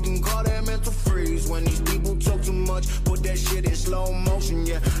numb, you can call that mental freeze. When these people talk too much, put that shit in slow motion.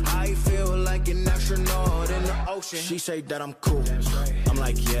 Yeah, I feel like an astronaut in the ocean. She say that I'm cool. I'm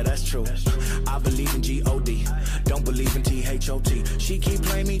like, yeah, that's true. I believe in G-O-D, don't believe in T-H-O-T. She keep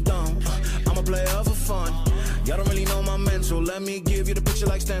playing me dumb, I'm a player for fun. Y'all don't really know my mental, let me give you the picture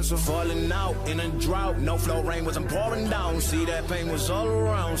like stencil. Falling out in a drought, no flow rain wasn't pouring down. See that pain was all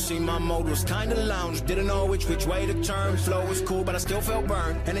around, see my mode was kinda lounge. Didn't know which way to turn, flow was cool but I still felt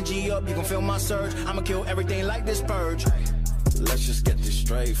burned. Energy up, you can feel my surge, I'ma kill everything like this purge. Let's just get this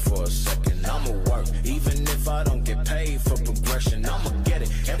straight for a second. I'ma work, even if I don't get paid for progression. I'ma get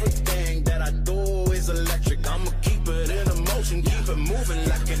it. Everything that I do is electric. I'ma keep it in motion, keep it moving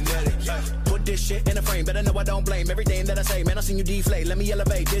like kinetic. Put this shit in a frame, better know I don't blame everything that I say. Man, I seen you deflate. Let me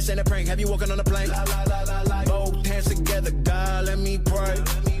elevate. This ain't a prank. Have you walking on a plane? Both hands together, God, let me pray.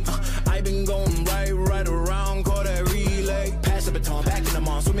 I been going right around, call that relay. Pass the baton, back in the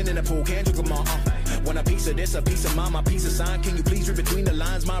mall, swimming in the pool, can't drink them all. Want a piece of this, a piece of mine, my piece of sign. Can you please read between the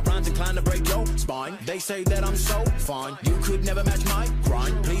lines? My rhymes inclined to break your spine. They say that I'm so fine, you could never match my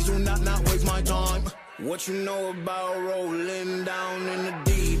grind. Please do not waste my time. What you know about rolling down in the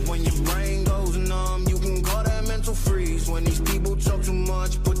deep? When your brain goes numb, you can call that mental freeze. When these people talk too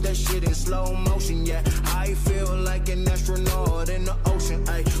much, put that shit in slow motion. Yeah, I feel like an astronaut in the ocean.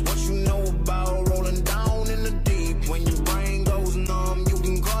 Ay, what you know about rolling down in the deep? When your brain goes numb, you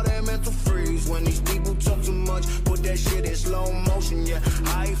can call that mental freeze. When these people talk too much, put that shit in slow motion. Yeah,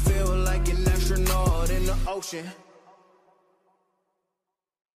 I feel like an astronaut in the ocean.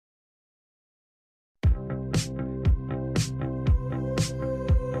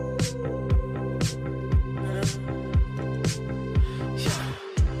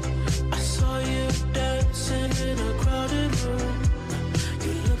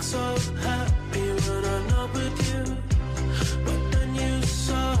 So happy when I'm not with you, but then you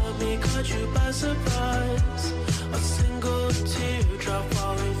saw me, caught you by surprise. A single teardrop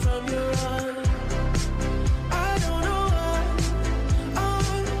falling from your eye. I don't know why I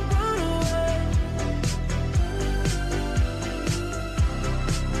run away.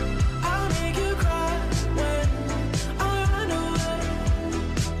 I'll make you cry when I run away.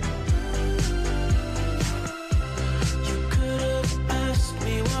 You could have asked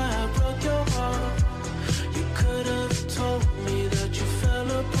me why I broke your heart. You could have told me that you fell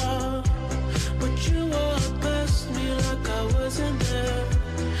apart, but you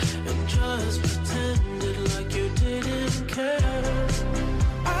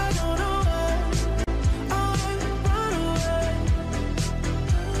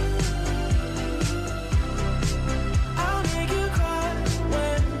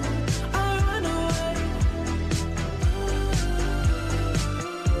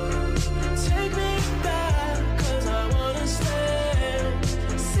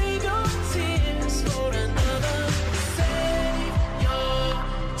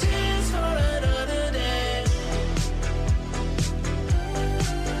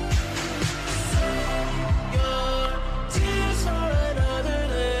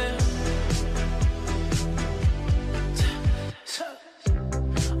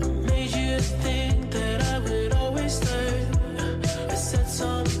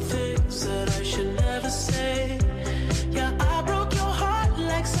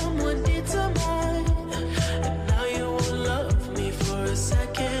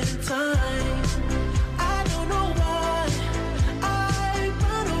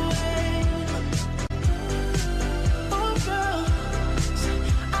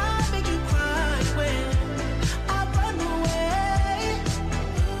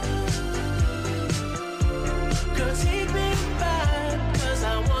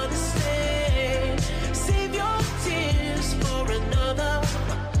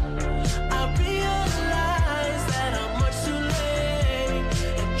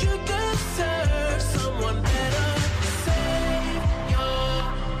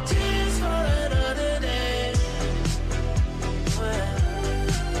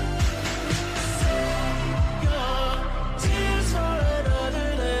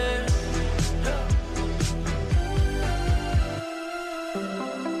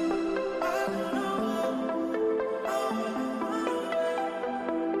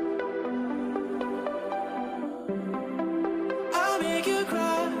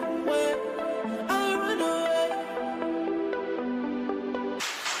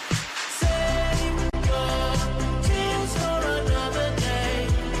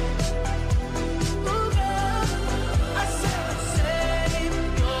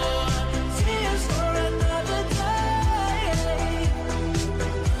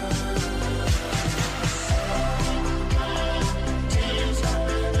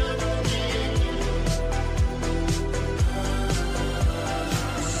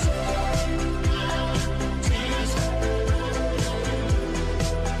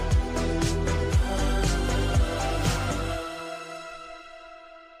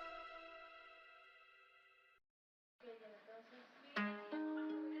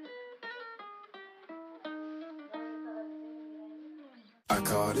I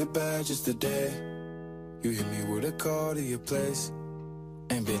called it bad just today. You hit me with a call to your place.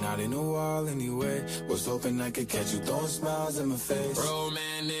 Ain't been out in a while anyway. Was hoping I could catch you throwing smiles in my face.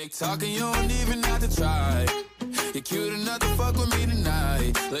 Romantic talking, you don't even have to try. You're cute enough to fuck with me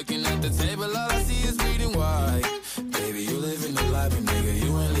tonight. Looking at the table, all I see is reading white. Baby, you living the life, and nigga,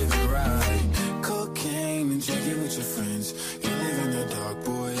 you ain't living right. Cocaine and drinking with your friends. You live in the dark,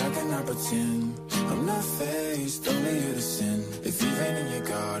 boy, I cannot pretend. I'm not faced, only here to sin. If you've been in your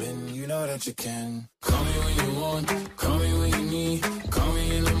garden, you know that you can. Call me when you want, call me when you need. Call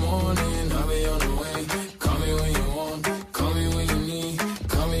me in the morning, I'll be on the way. Call me when you want, call me when you need.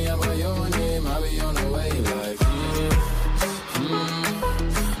 Call me out by your name, I'll be on the way. Like,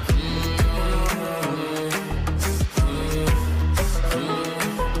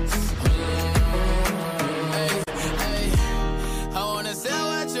 I wanna sell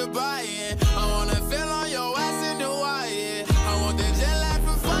what you're buying. I wanna feel on your ass in Hawaii. I want the jet lag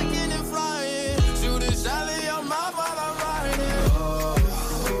from fucking and flying. Shoot a shot in your mouth while I'm riding.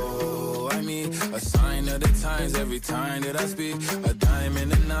 Oh, I mean, a sign of the times every time that I speak. A dime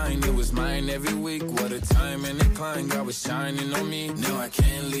and a nine, it was mine every week. What a time and a climb, God was shining on me. Now I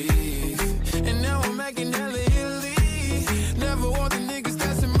can't leave, and now I'm making hella Italy. Never want the niggas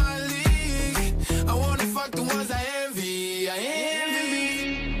that's in my league. I wanna fuck the ones I envy. I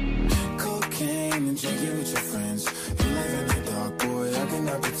envy. Cocaine and drinking with your friends. You live in the dark, boy, I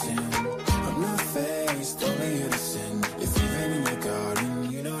cannot pretend. I'm not faced, only here to sin. If you've been in your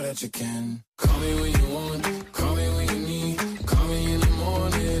garden, you know that you can. Call me when you want, call me when you need. Call me in the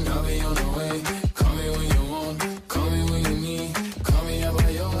morning, I'll be on the way. Call me when you want, call me when you need. Call me out by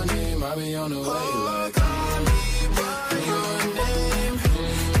your name, I'll be on the way. Like, call me by your name.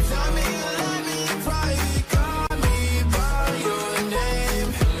 Tell me you love me in private. Call me by your name.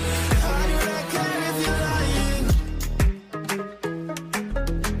 How do I care if you're lying?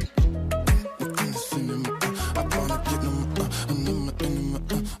 I wanna get them.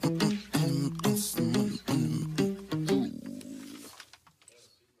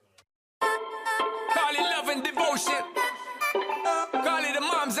 Call it love and devotion. Call it a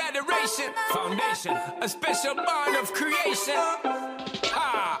mom's adoration. Foundation, a special bond of creation.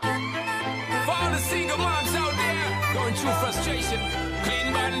 Ah, for all the single moms out there going through frustration. Clean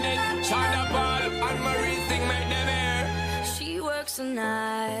Bandit, China Ball, and Marie thing make them air. She works the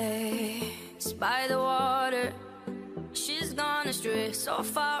nights by the water. She's gone astray, so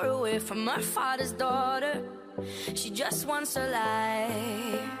far away from her father's daughter. She just wants a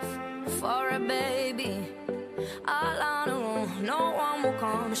life for a baby. All on her own, no one will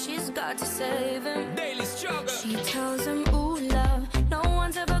come. She's got to save him. Daily struggle. She tells him, ooh, love, no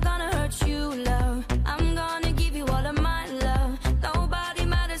one's ever gonna hurt you, love. I'm gonna give you all of my love. Nobody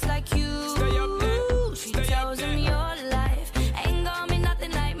matters like you. Stay up there. She Stay tells up him there. your life ain't gonna be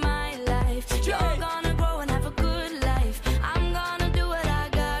nothing like my life. You're gonna grow and have a good life. I'm gonna do what I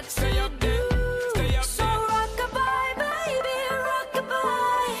got to Stay up there. Stay up so there. rock-a-bye, baby,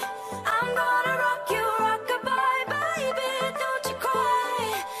 rock-a-bye. I'm gonna rock you, rock-a-bye, baby, don't you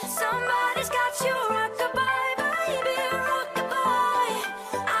cry. Somebody's got you, rock-a-bye, baby, rock-a-bye.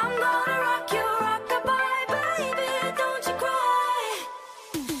 I'm gonna rock you, rock-a-bye, baby, don't you cry.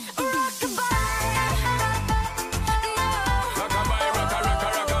 Rock-a-bye, Rockabye, rocka, rocka,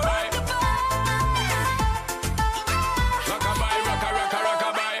 rockabye. Rockabye, rocka, rocka,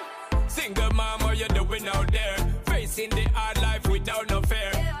 rockabye. Single mom, what you doing out there? Facing the hard life without no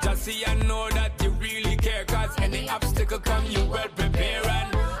fear. Just see and know that you really care. Cause any obstacle come, you well prepare.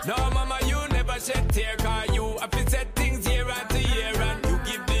 And no, mama, you never shed tear. Cause you have to set things year after year. And you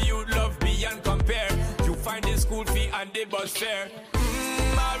give the youth love beyond compare. You find the school fee and the bus fare.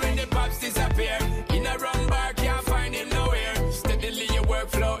 When the pops disappear, in a wrong bar, can't find him nowhere. Steadily your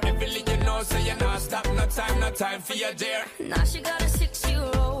workflow, everything you know, so you're not stop, no time for your dear. now she got a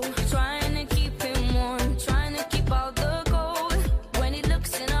 6-year-old, trying to keep him warm, trying to keep out the cold. When he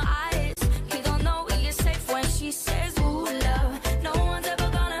looks in her eyes, he don't know he is safe when she says, ooh, love, no one's ever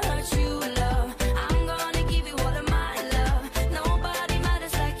gonna hurt you, love. I'm gonna give you all of my love. Nobody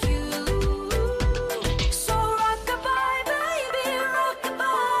matters like you. So rock-a-bye, baby,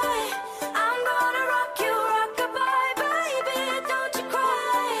 rock-a-bye. I'm gonna rock you, rock-a-bye, baby, don't you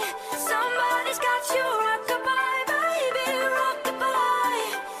cry. Somebody's got you, rock-a-bye, baby, rock-a-bye.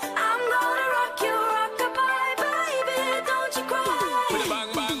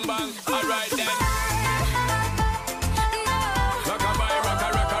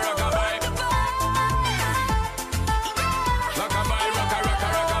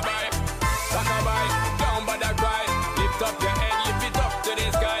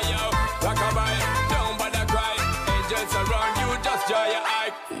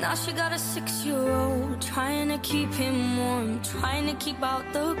 Now she got a 6-year-old, trying to keep him warm, trying to keep out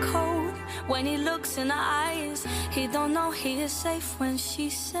the cold. When he looks in her eyes, he don't know he is safe when she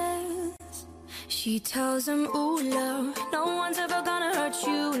says, she tells him, ooh, love, no one's ever gonna hurt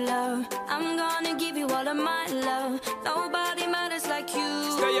you, love. I'm gonna give you all of my love. Nobody matters like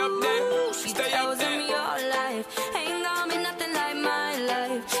you. Stay up there. She Stay tells up there. him your life ain't gonna be nothing like my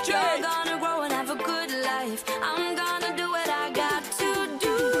life. You're gonna grow and have a good life. I'm gonna do what I got to do.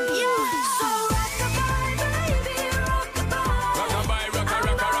 Yeah. So rock-a-bye, baby, rock-a-bye. Rock-a-bye,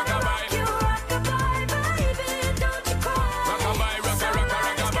 rock-a-rock-a-rock-a-bye. You rock-a-bye, baby, don't you cry. Rock-a-bye,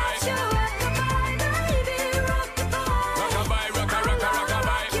 rock-a-rock-a-rock-a-bye. You rock-a-bye, baby, rock-a-bye. Rock-a-bye,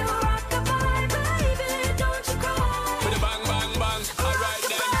 rock-a-rock-a-rock-a-bye. You rock-a-bye, baby, don't you cry. With a bang, bang, bang. Alright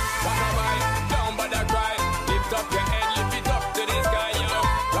then. Rock-a-bye, down by the cry. Lift up your head, lift it up to the sky, yo.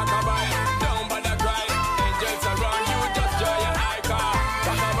 Rock-a-bye, down by the cry. Angels around you, just joy your eye car.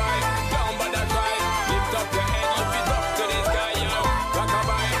 Rock-a-bye, down by the cry. Lift up your head, lift it up to the sky, yo.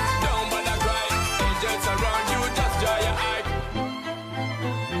 Rock-a-bye, down by the cry. Angels around you, just joy your eye.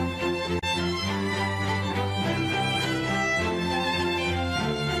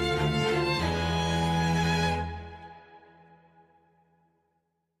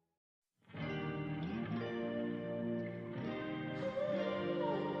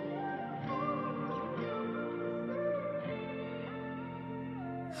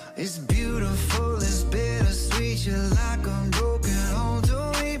 It's beautiful, it's bittersweet. You're like a broken home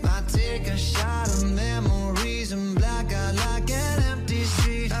to me. I take a shot of memories and black out like an empty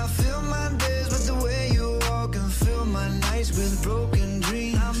street. I fill my days with the way you walk and fill my nights with broken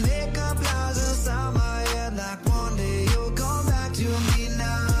dreams. I make up lies inside my head like one day you'll come back to me.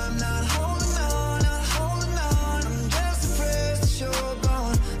 Now I'm not holding on, not holding on. I'm just afraid that you're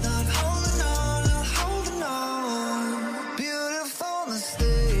gone. Not holding on, not holding on. Beautiful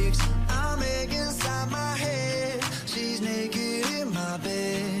mistakes I make inside my head. She's naked in my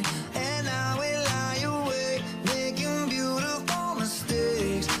bed, and I will lie awake, making beautiful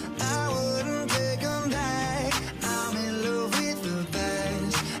mistakes. I wouldn't take them back. I'm in love with the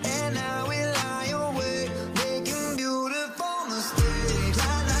past, and I will lie awake, making beautiful mistakes.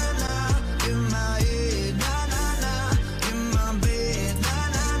 Na na na, in my head. Na na na, in my bed. Na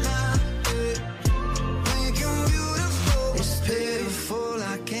na na, making beautiful. It's pitiful.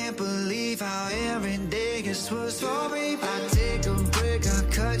 I can't believe how every day gets worse for me. I take a break, I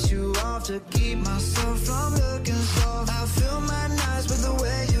cut you off to keep myself from looking soft. I fill my nights with the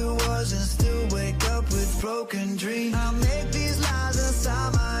way you was and still wake up with broken dreams. I make these lies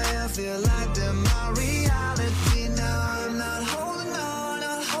inside my head feel like they're my reality. Now I'm not holding on,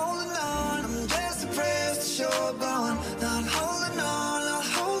 not holding on. I'm just depressed that you're gone. Not holding on, not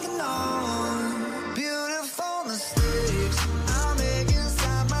holding on. Beautiful mistakes I make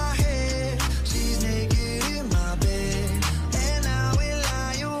inside my head. She's naked in my bed, and I will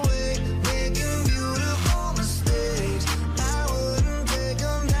lie awake, making beautiful mistakes. I wouldn't take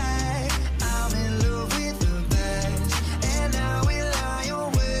them back. I'm in love with the past, and I will lie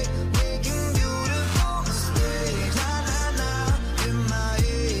awake, making beautiful mistakes. Na na na, in my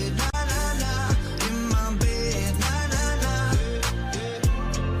head. Na na na, in my bed. Na na na,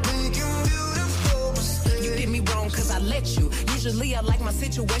 making beautiful mistakes. You did me wrong cause I let you. Usually I like my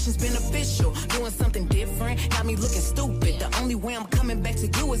situations beneficial. Doing something different, got me looking stupid. The only way I'm coming back to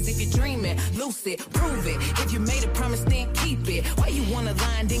you is if you're dreaming. Lucid, prove it. If you made a promise, then keep it. Why you wanna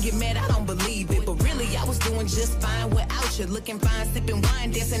lie and then get mad? I don't believe it. But really, I was doing just fine without you. Looking fine, sipping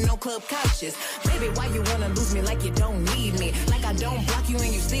wine, dancing on club couches. Baby, why you wanna lose me like you don't need me? Like I don't block you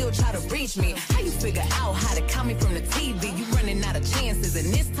and you still try to reach me. How you figure out how to call me from the TV? You running out of chances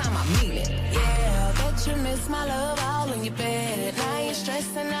and this time I mean it. Yeah, bet you miss my love all in your bed. Now you're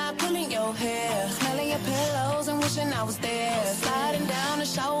stressing out, pulling your hair, smelling your pillows and wishing I was there. Sliding down the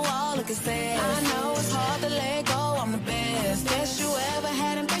shower wall, looking sad. I know it's hard to let go, I'm the best. Best you ever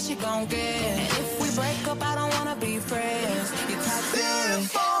had and best you gon' get. And if we break up, I don't wanna be friends. You toxic.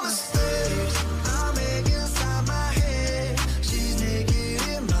 Beautiful mistakes I make inside my head. She's naked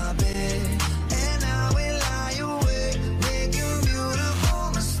in my bed, and I will lie awake, making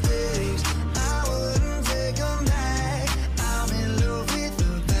beautiful mistakes. I wouldn't take them back. I'm in love with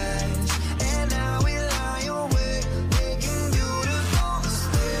the past, and I will lie awake, making beautiful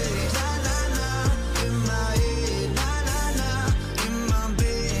mistakes. Na na na, in my head.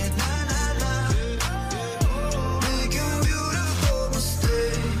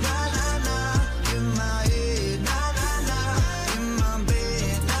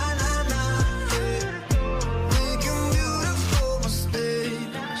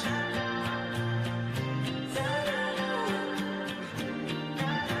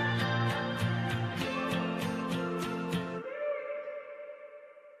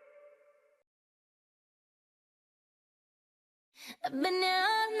 I've been here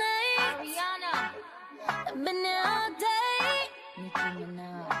all night. Ariana. I've been here all day. Nicki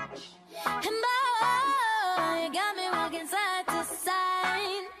Minaj. And boy, you got me walking side to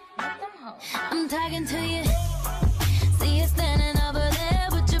side. I'm talking to you. See you standing over there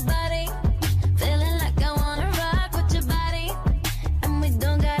with your body. Feeling like I wanna rock with your body. And we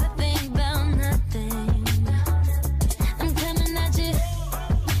don't gotta think about nothing. I'm coming at you.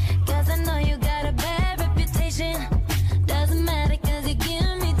 Cause I know you got a bad reputation. Doesn't matter cause you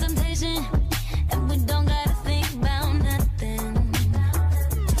give me temptation. And we don't gotta think about nothing.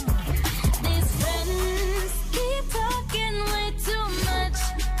 These friends keep talking way too much.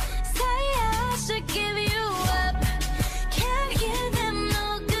 Say I should give you up. Can't hear them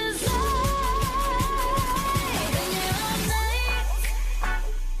no cause I've been here all night.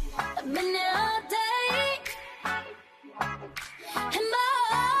 I've been here all day. And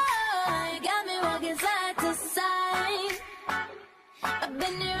boy, you got me walking side to side. I've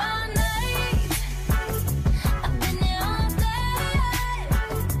been here all night. I've been here all day.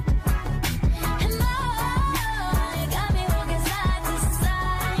 And boy, you got me walking side to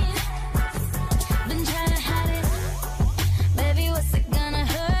side. Been trying to hide it. Baby, what's it gonna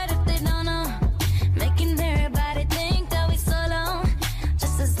hurt if they don't know? Making everybody think that we solo.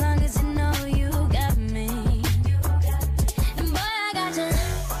 Just as long as you know you got me. And boy, I got you.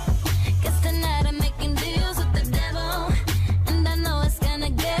 Guess tonight I'm making deals with the devil. And I know it's gonna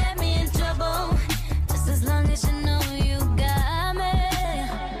get me in trouble. Just as long as you know you got me.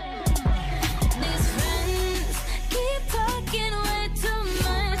 These friends keep talking way too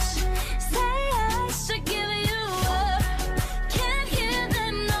much. Say I should give you up. Can't hear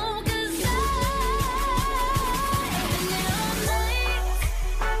them no cause I've been here all night.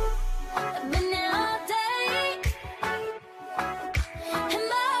 I've been here all day. And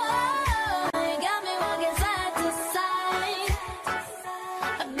boy, you got me walking side to side.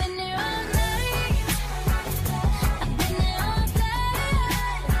 I've been here all night. I've been here all day.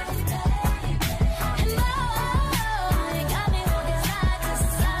 And boy, you got me walking side to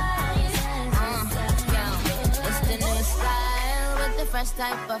side. It's the new style with the fresh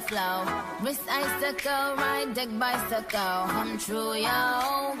type of flow. Wrist icicle, ride deck bicycle. Come true,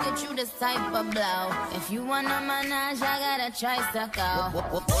 yo. Get you this type of blow. If you wanna manage, I got a tricycle.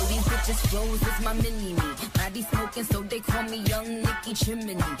 All these bitches flows is my mini-me. Body smoking, so they call me Young Nicki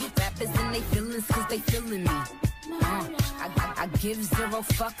Chimney. Rappers in they feelings, cause they feeling me. I give zero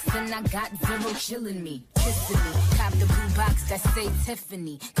fucks and I got zero chillin' me. Kissing me, cop the blue box that say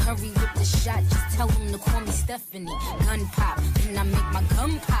Tiffany. Curry with the shot, just tell them to call me Stephanie. Gun pop, then I make my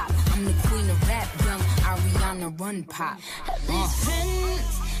gun pop. I'm the queen of rap, young Ariana Run Pop. These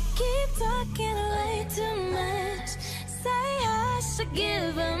friends keep talking way too much. Say I should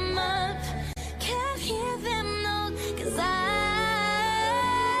give them up. Can't hear them no, cause I've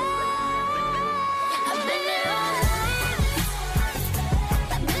been here all night.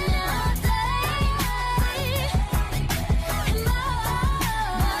 I've been here all day. And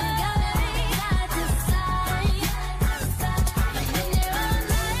boy, you got me side to side. I've been here all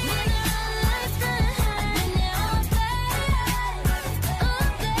night. I've been here all day. Oh,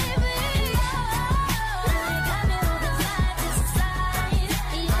 baby. You got me moving side to side.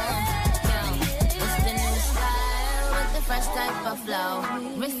 It's the new style with the fresh type of flow.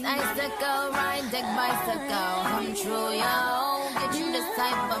 Wrist icicle, ride deck bicycle. Come true, yo. Get you this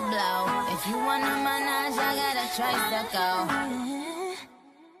type of blow. If you wanna manage, I got a tricycle.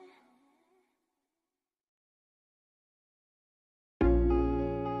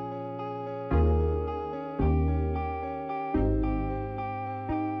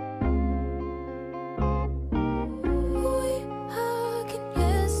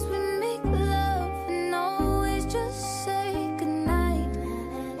 Yes, we make love and always just say goodnight.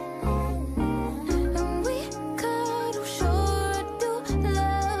 And we cuddle, sure do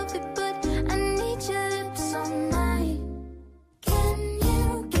love it, but I need your lips all night.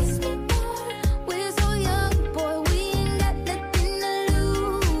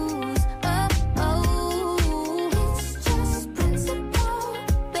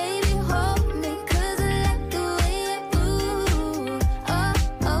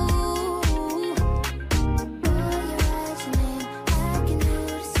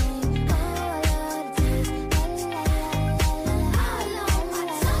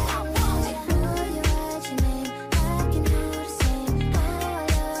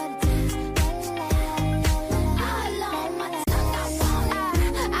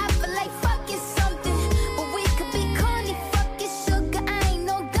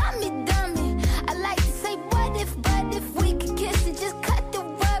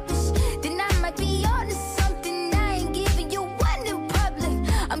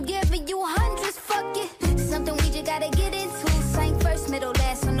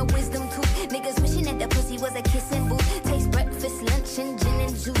 gin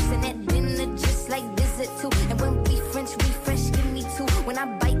and juice and that dinner just like visit too. And when we French refresh, give me two. When I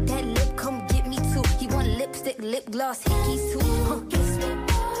bite that lip, come get me two. He want lipstick, lip gloss, hickeys too. Kiss me.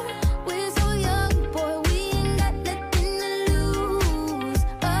 We're so young, boy, we ain't got nothing to lose.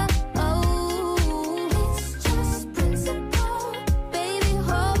 Oh, oh, it's just principle. Baby,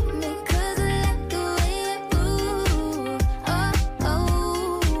 hold me, 'cause I like the way it moves. Oh, oh.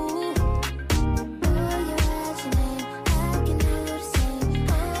 Oh, you write your name, I can do the same.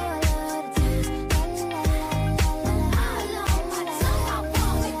 Oh, I love the taste. La, la, la, la, la. All on my tongue, I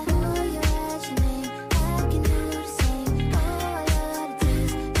want it. Oh, you write your name, I can do the same. Oh, I love the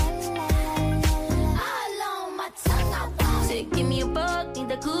taste. La, la, la, la, la. All on my tongue, I want it. Say, give me a buck, need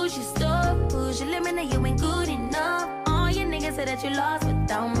the Gucci stuff. Push your limit, now you ain't good enough. All your niggas say that you lost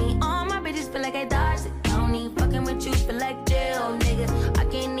without me. All my bitches feel like I dodged the county. Fucking with you feel like jail, nigga. I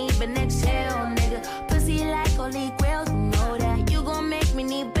can't even exhale, nigga. Pussy like holy grail, you know that. You gon' make me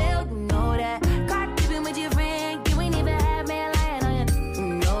need bail, you know that. Caught dipping with your friend, you ain't even have man lying on you, you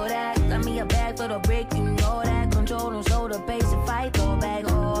know that. Got me a bag for the brick, you know that. Control and shoulder, pace and fight, throw back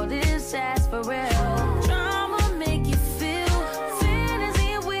all this ass for real. Drama make you feel,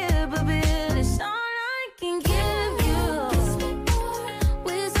 fantasy with a bill. It's all I can give you.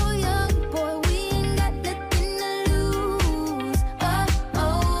 We're so young, boy, we ain't got nothing to lose. Oh,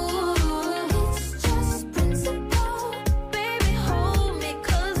 oh, it's just principle. Baby, hold me,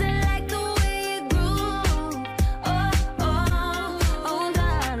 'cause I like the way it groove. Oh, oh, oh,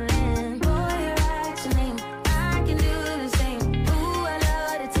 darling. Boy, you write your name, I can do the same. Ooh, I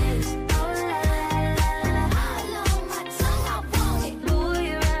love the taste. Oh, la, la, la, la. All on my tongue, I want it. Boy,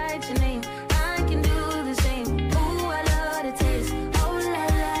 you write your name, I can do the same. Ooh, I love the taste. Oh, la,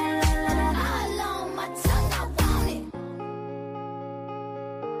 la, la, la, la. All on my tongue, I want it.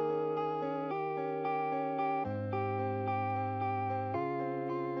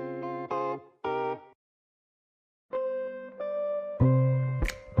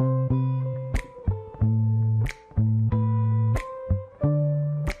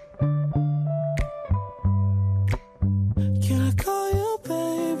 Can I call you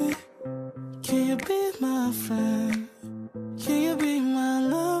baby? Can you be my friend? Can you be my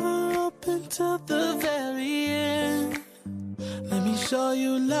lover up until the very end? Let me show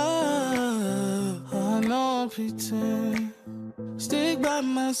you love. I don't pretend. Stick by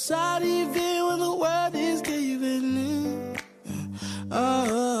my side even when the world is giving in.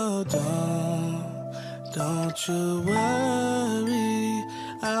 Oh, don't you worry.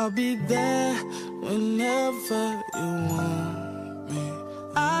 I'll be there whenever you want me.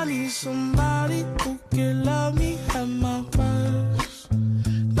 I need somebody who can love me at my worst.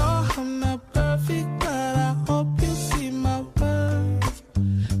 No, I'm not perfect, but I hope you see my worth.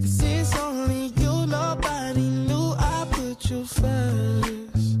 'Cause it's only you, nobody knew I put you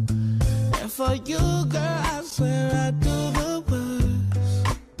first. And for you, girl, I swear I do the worst.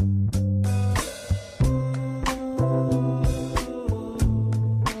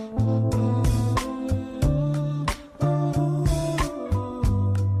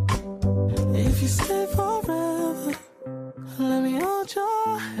 If you stay forever, let me hold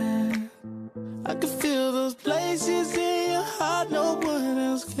your hand. I can feel those places in your heart no one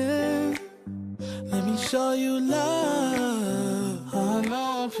else can. Let me show you love. I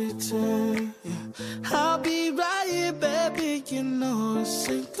don't pretend. Yeah. I'll be right here, baby. You know it's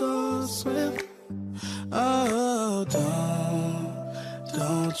sink or swim. Oh,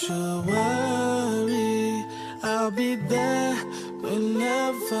 don't you worry. I'll be there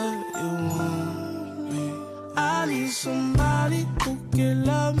whenever you want me. I need somebody who can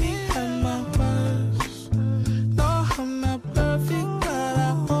love me at my worst. No, I'm not perfect, but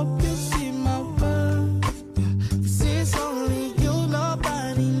I hope you see my worth. 'Cause it's only you,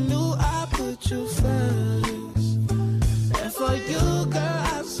 nobody knew I put you first. And for you, girl,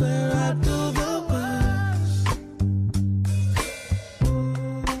 I swear I do the worst.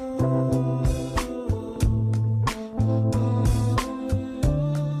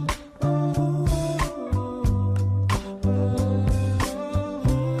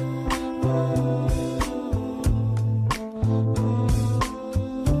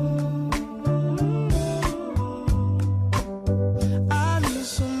 I need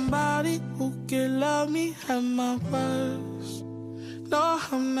somebody who can love me at my worst. No,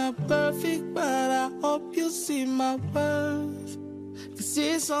 I'm not perfect, but I hope you see my worth. 'Cause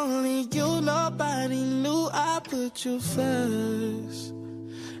it's only you, nobody knew I put you first.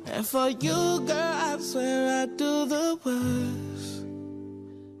 And for you, girl, I swear I do the worst.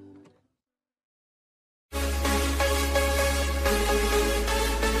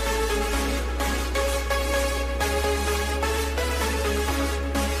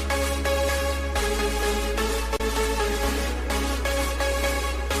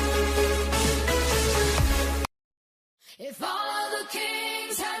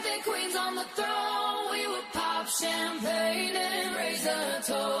 a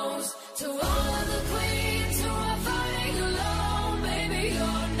toast to all of the queens who are fighting alone. Baby,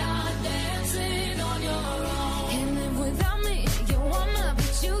 you're not dancing on your own. Can't live without me, you wanna,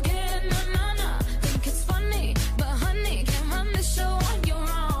 but you can't. Nah. Think it's funny, but honey, can't run the show on your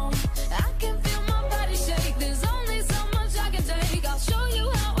own. I can feel my body shake, there's only so much I can take. I'll show you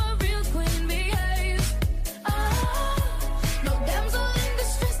how a real queen behaves. No damsel in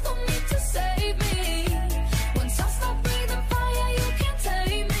distress, don't need to save me. Once I stop breathing fire, you can't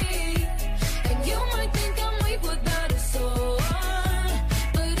take me. And you might think I'm weak without a sword,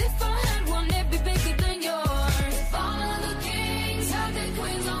 but if I had one, it'd be bigger than yours. If all of the kings had their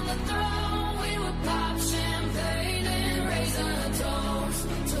queens on the throne, we would pop champagne and raise a toast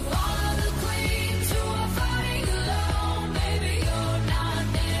to all of the queens who are fighting alone. Baby, you're not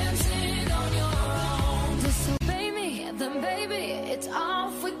dancing on your own. Disobey me, then baby, it's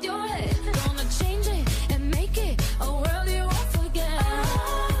off with your head. Gonna change it and make it a world you won't forget.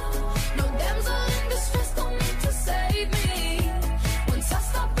 No damsel in distress, don't need to save me. Once I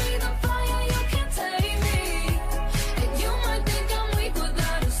stop breathing fire, you can't take me. And you might think I'm weak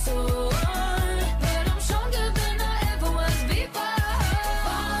without a sword, but I'm stronger than I ever was before.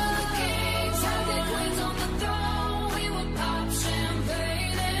 All the kings had their queens on the throne, we would pop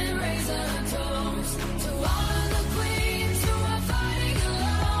champagne and raise a toast to all of the queens who are fighting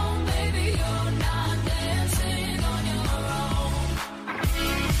alone. Baby, you're not dancing on your own.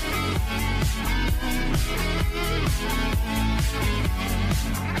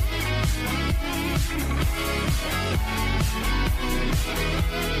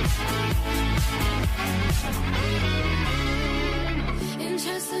 In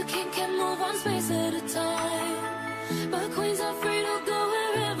Chester, king can move one space at a time, but queens are free to go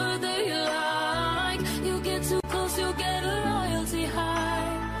wherever they like. You get too close, you'll get a royalty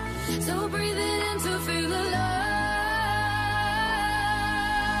high. So breathe it in to feel alive.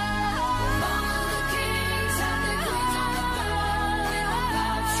 All of the kings have their queens on the throne. We will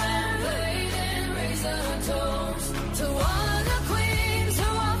pop champagne and raise a toast to all of the queens who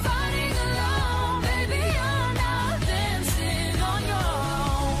are fighting alone. Baby, you're not dancing on your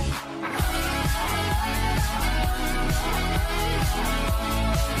own.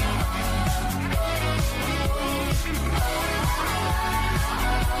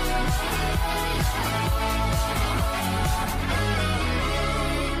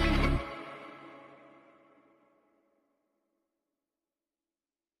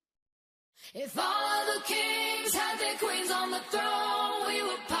 If all of the kings had their queens on the throne, we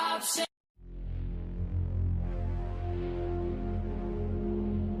would pop champagne.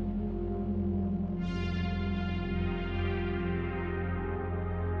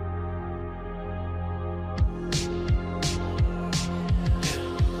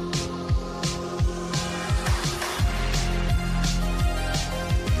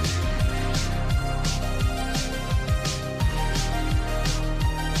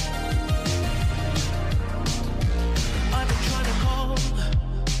 I've been trying to call.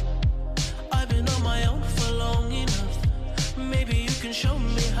 I've been on my own for long enough. Maybe you can show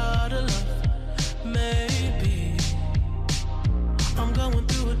me how to love. Maybe I'm going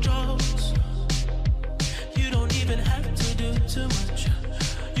through a drought. You don't even have to do too much.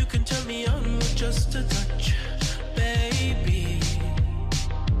 You can turn me on with just a touch, baby.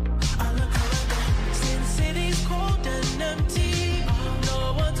 I look around, since city's cold and empty,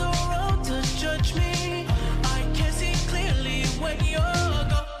 no one's around to judge me. I can see clearly when you're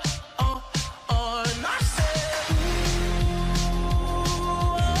gone. I said,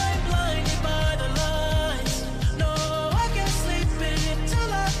 ooh, I'm blinded by the lights. No, I can't sleep until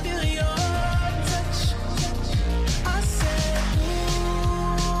I feel your touch. I said, ooh,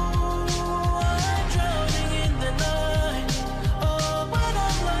 I'm drowning in the night. Oh, when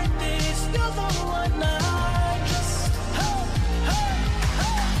I'm like this, you're the one I trust. Hey, hey,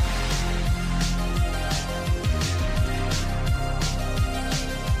 hey.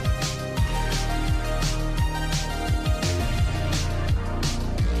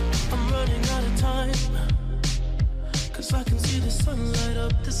 I'm running out of time, 'cause I can see the sun light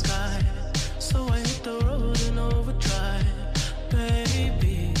up the sky. So I hit the road in overdrive,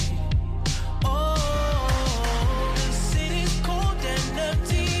 baby. Oh, the city's cold and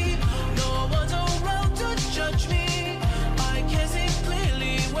empty. No one's around to judge me. I can see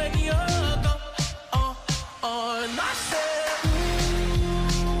clearly when you're gone. And I said,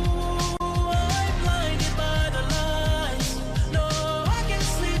 ooh, I'm blinded by the lights. No, I can't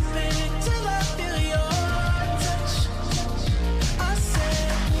sleep until I feel your touch. I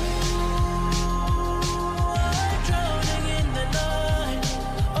said, ooh,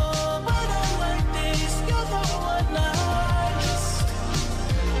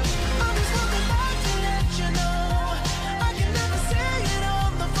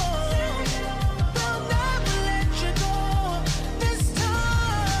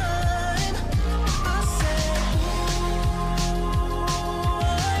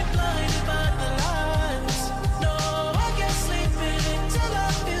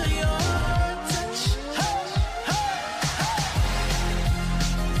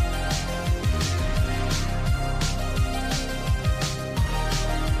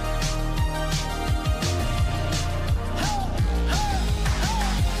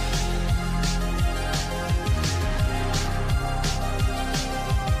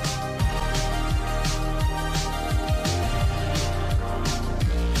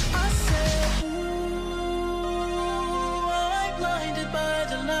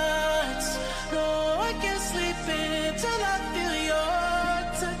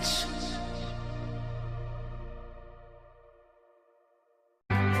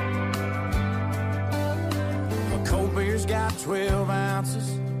 beer's got 12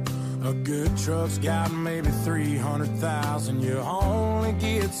 ounces. A good truck's got maybe 300,000. You only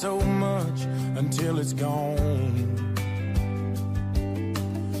get so much until it's gone.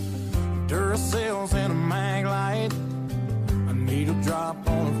 Duracells and a mag light, a needle drop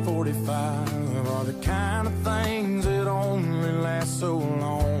on a 45 are the kind of things that only last so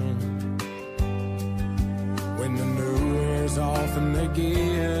long. When the new wears off and they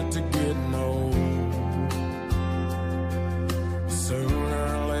get to getting old,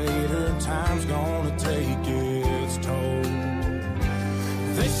 sooner or later time's gonna take its toll.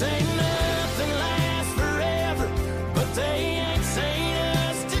 They say nothing lasts forever, but they ain't seen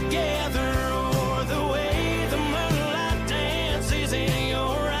us together, or the way the moonlight dances in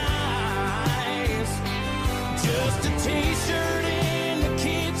your eyes. Just a t-shirt in the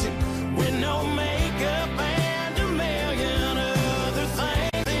kitchen with no makeup and a million other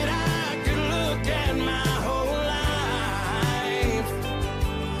things that I could look at my whole life.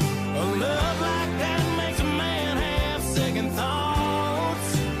 A love like that makes a man have second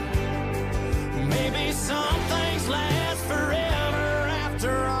thoughts. Maybe some things last forever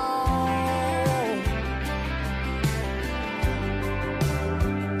after all.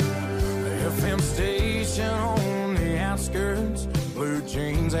 The FM station on the outskirts, blue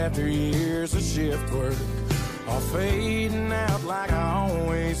jeans after years of shift work, all fading out like I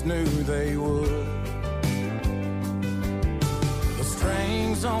always knew they would. The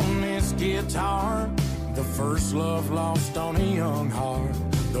strings on this guitar, the first love lost on a young heart,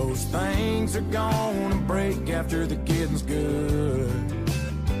 those things are gonna break after the getting's good.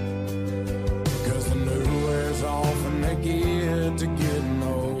 Cause the new wears off and they get to getting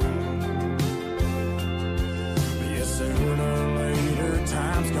old. Yeah, sooner or later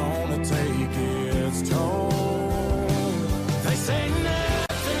time's gonna take its toll. They say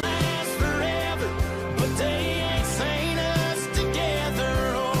nothing lasts forever, but they ain't seen us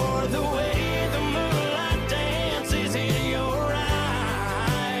together, or the way the moonlight dances in your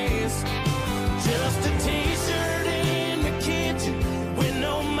eyes. Just a t-shirt in the kitchen with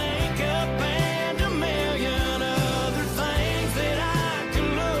no makeup and a million other things that I can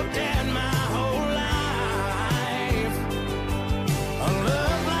look at my whole life. A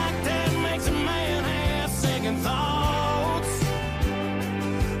love like that makes a man have second thoughts.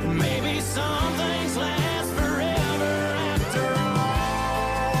 Maybe some things last forever after all.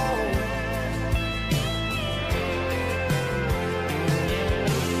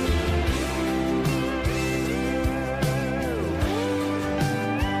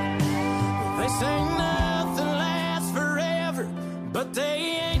 They say nothing lasts forever, but they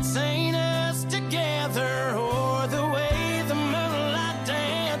ain't seen us together, or the way the moonlight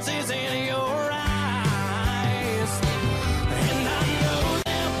dances in your eyes. And I know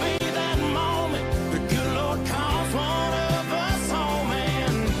there'll be that moment the good Lord calls one of us home,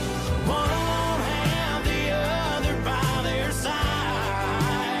 and one won't have the other by their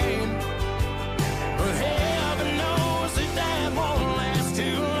side. But heaven knows that that won't last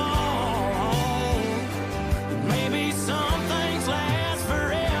too long. Maybe some things last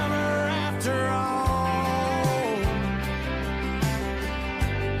forever after all.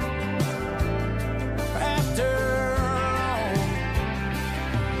 After all.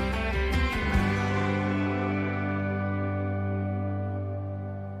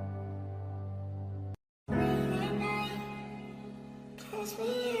 Kiss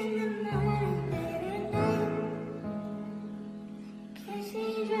me in the morning, late at night. Kiss me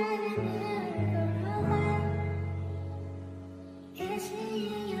driving me out of my mind. Kiss me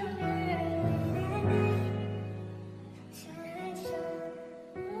in your bed late at night.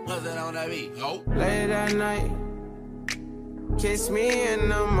 Nothing on that beat. Nope. Late at night. Kiss me in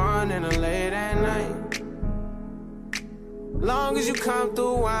the morning or late at night. Long as you come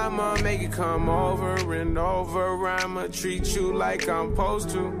through, I'ma make it come over and over. I'ma treat you like I'm supposed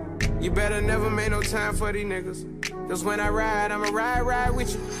to. You better never make no time for these niggas. Cause when I ride, I'ma ride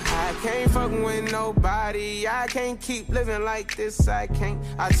with you. I can't fucking with nobody. I can't keep living like this, I can't.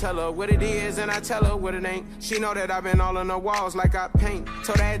 I tell her what it is and I tell her what it ain't. She know that I've been all on the walls like I paint.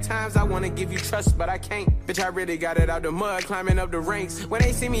 Told her at times I wanna give you trust, but I can't. Bitch, I really got it out the mud, climbing up the ranks. When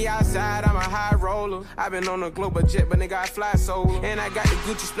they see me outside, I'm a high roller. I've been on a global jet, but nigga, I fly solo. And I got the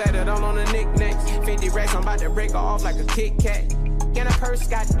Gucci splattered all on the knickknacks. 50 racks, I'm about to break her off like a Kit Kat. And a purse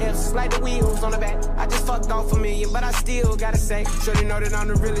got F's, like the wheels on the back. I just fucked off $1 million, but I still gotta say, shorty know that I'm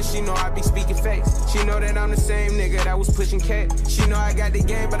the realest, she know I be speaking facts. She know that I'm the same nigga that was pushing cat. She know I got the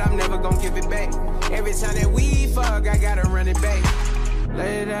game, but I'm never gonna give it back. Every time that we fuck, I gotta run it back.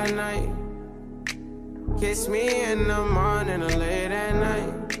 Late at night, kiss me in the morning or late at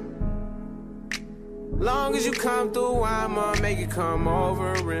night.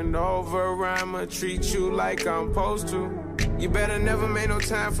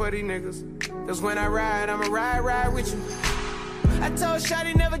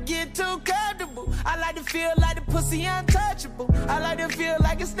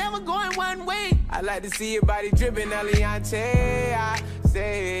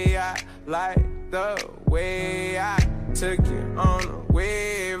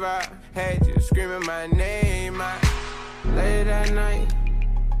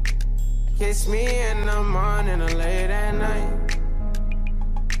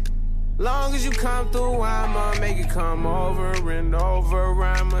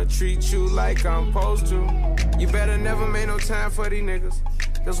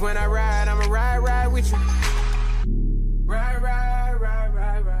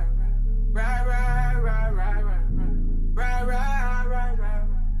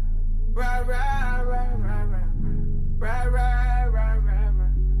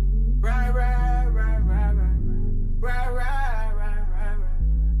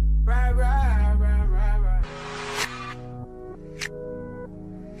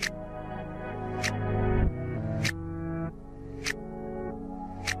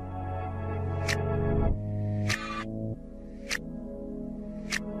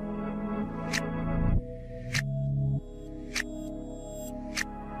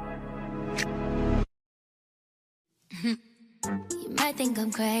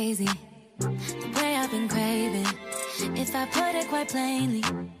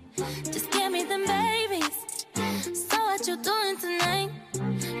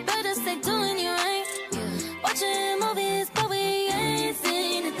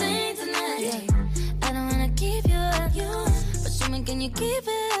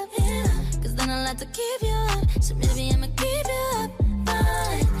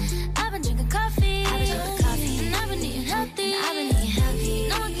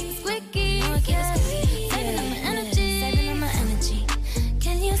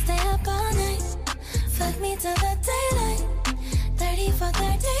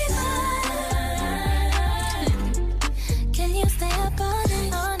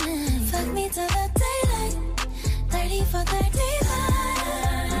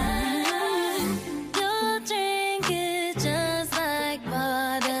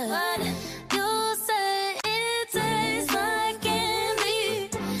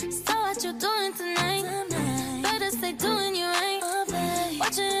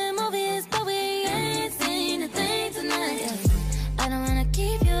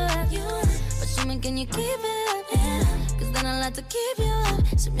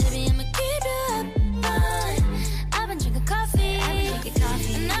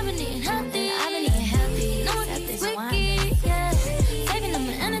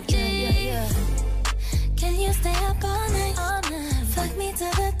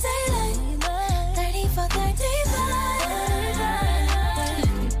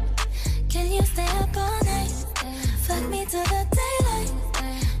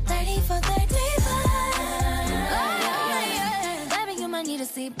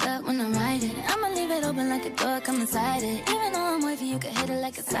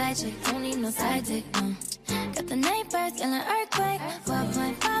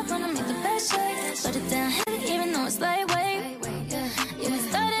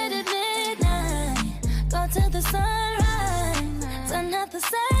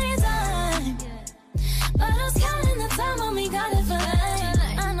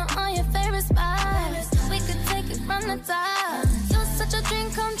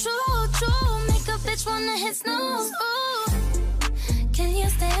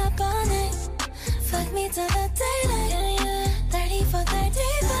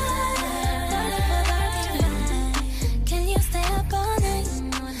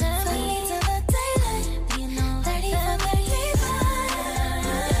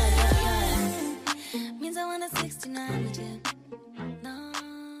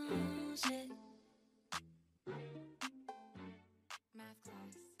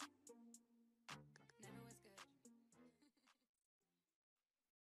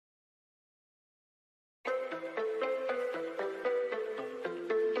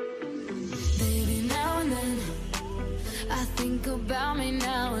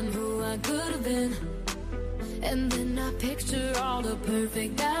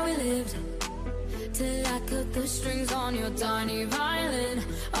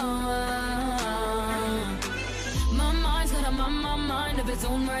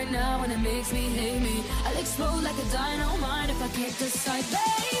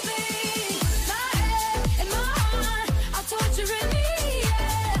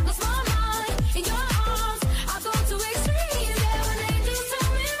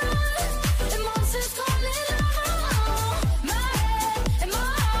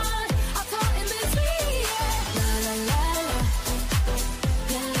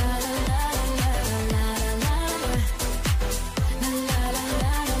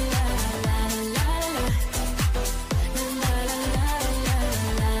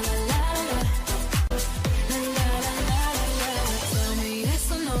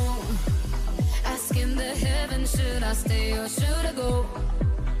 should I stay or should I go?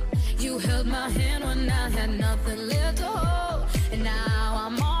 You held my hand when I had nothing left to hold, and now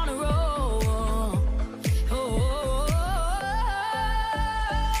I'm on a roll.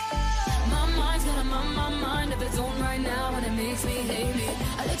 My mind's got my mind of its own right now, and it makes me hate me.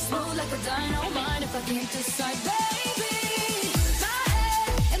 I'll explode like a dynamite if I can't decide, baby. My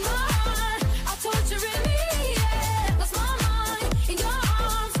head and my heart are torturing me. Yeah, lost my mind in your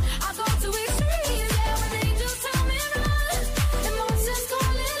arms. I go to extremes. Yeah, when angels tell me run, emotions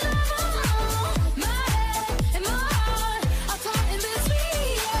calling love. My head and my heart are caught in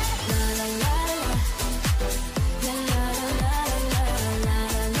between. Yeah, la la la la, la la la la la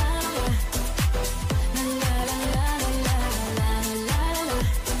la la.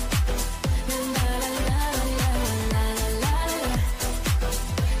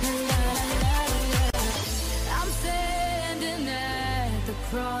 I'm standing at the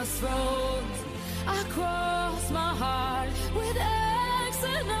crossroads. I cross my heart with X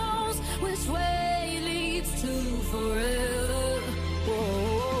and O's. Which way leads to forever?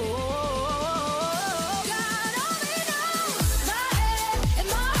 God only knows. My head and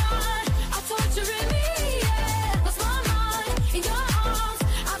my heart are torturing me. Yeah, lost my mind in your arms.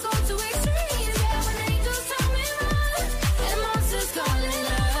 I go to extremes. Yeah, when angels tell me run, and monsters calling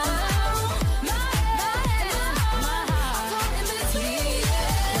out. My head and my heart are caught in between.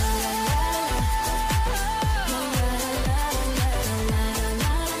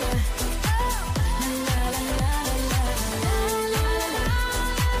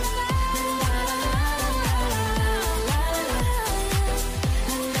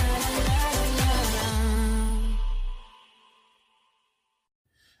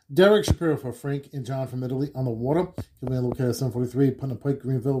 Derek Shapiro for Frank and John from Italy on the Water. You'll be located at 743 Putnam Pike,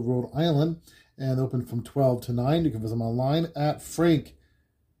 Greenville, Rhode Island, and open from 12 to 9. You can visit them online at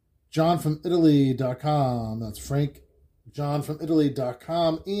frankjohnfromitaly.com. That's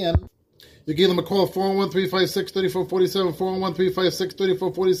frankjohnfromitaly.com. And you give them a call, 401-356-3447,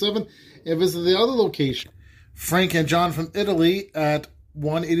 401-356-3447, and visit the other location, Frank and John from Italy at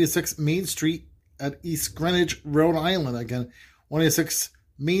 186 Main Street at East Greenwich, Rhode Island. Again, 186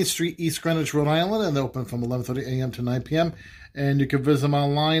 Main Street, East Greenwich, Rhode Island, and they open from 11:30 a.m. to 9 p.m. And you can visit them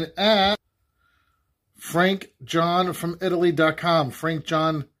online at frankjohnfromitaly.com,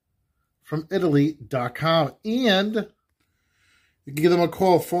 frankjohnfromitaly.com. And you can give them a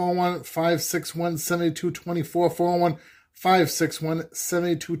call, 401-561-7224,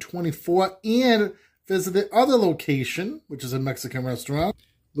 401-561-7224, and visit the other location, which is a Mexican restaurant,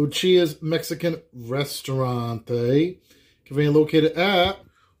 Lucia's Mexican Restaurante, conveniently located at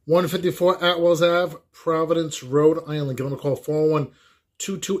 154 Atwells Ave, Providence, Rhode Island. Give them a call,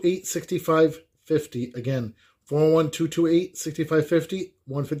 401-228-6550. Again, 401-228-6550,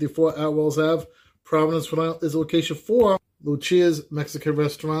 154 Atwells Ave, Providence, Rhode Island is the location for Lucia's Mexican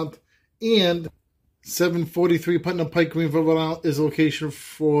Restaurant. And 743 Putnam Pike, Greenville, Rhode Island is the location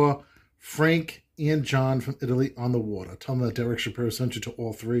for Frank and John from Italy on the Water. Tell them that Derek Shapiro sent you to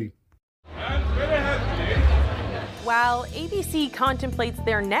all three. While ABC contemplates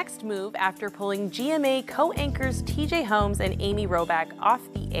their next move after pulling GMA co-anchors TJ Holmes and Amy Robach off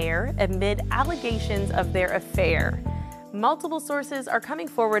the air amid allegations of their affair. Multiple sources are coming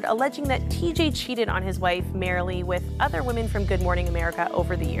forward alleging that TJ cheated on his wife, Marilee, with other women from Good Morning America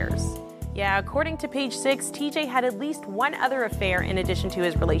over the years. Yeah, according to Page Six, TJ had at least one other affair in addition to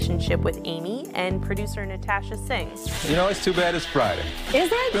his relationship with Amy and producer Natasha Singh. You know, it's too bad it's Friday. Is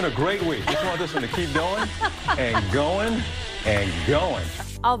it? It's been a great week. Just want this one to keep going and going and going.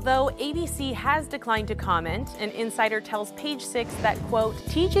 Although ABC has declined to comment, an insider tells Page Six that, quote,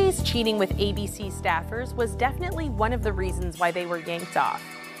 TJ's cheating with ABC staffers was definitely one of the reasons why they were yanked off.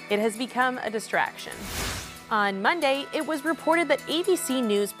 It has become a distraction. On Monday, it was reported that ABC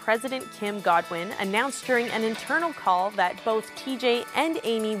News President Kim Godwin announced during an internal call that both TJ and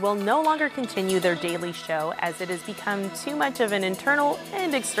Amy will no longer continue their daily show as it has become too much of an internal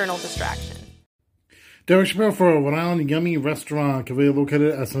and external distraction. Derek Shapiro for Rhode Island Yummy Restaurant, conveniently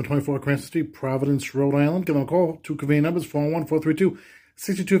located at 724 Cranston Street, Providence, Rhode Island. Give them a call. Two convenient numbers,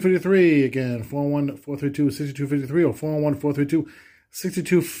 401-432-6253. Again, 401-432-6253 or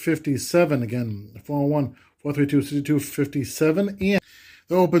 401-432-6257. Again, 401-432-6257. And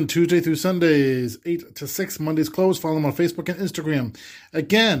they're open Tuesday through Sundays, 8 to 6. Mondays closed. Follow them on Facebook and Instagram.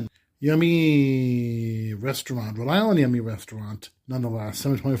 Again, Yummy Restaurant, Rhode Island Yummy Restaurant, nonetheless.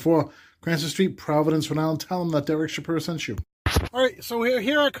 724 Cranston Street, Providence, Rhode Island. Tell them that Derek Shapiro sent you. All right, so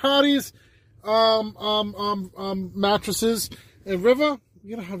here are Cardi's mattresses. And River,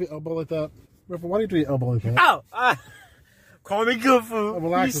 you gotta have your elbow like that. River, why do you do your elbow like that? Oh, call me Goofy.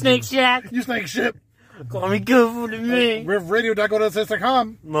 You snake shack. You snake shit. Call me careful to me.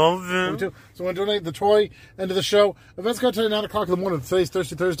 RivRadio.go.com. Love him. So we're going to donate the toy end of the show. Events go to 9 o'clock in the morning. Today's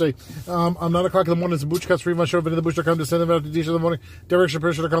Thursday. On 9 o'clock in the morning, it's the Boochcast Free My Show. VinnyTheBooch.com. Descend them out to DJ in the morning.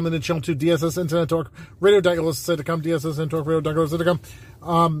 DerekShapiro.com. Then channel 2. DSS Internet Talk. Radio.go.com. DSS Internet Talk.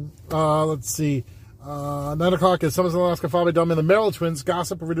 Radio.go.com. Let's see. 9 o'clock is Summers in Alaska, followed by Dumb and the Merrill Twins.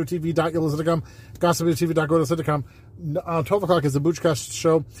 Gossip, RadioTV.go.com. GossipRadioTV.go.com. 12 o'clock is the Boochcast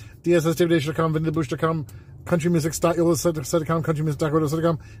Show. DSSDavidation.com. VinnyTheBooch.com. CountryMusic.go.com.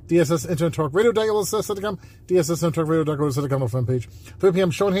 CountryMusic.go.com. DSS Internet Talk Radio.go.com. DSS Internet Talk Radio.go.com on the front page. 3 p.m.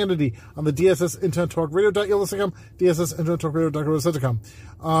 Sean Hannity on the DSS Internet Talk Radio.go.com. DSS Internet Talk Radio.go.com.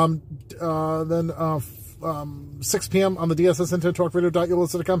 Then 6 p.m. on the DSS Internet Talk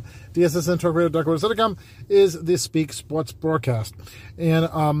Radio.go.com. DSS Internet Talk Radio.go.com is the Speak Sports broadcast. And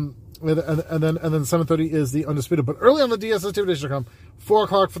then 7:30 is the Undisputed. But early on the DSSTV.com, 4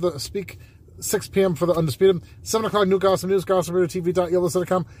 o'clock for the Speak, 6 p.m. for the Undisputed, 7 o'clock New Gossip News,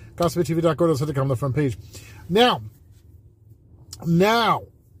 GossipRadioTV.go.com, GossipRadioTV.go.com, the front page. Now,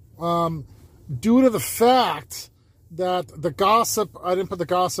 due to the fact that the Gossip, I didn't put the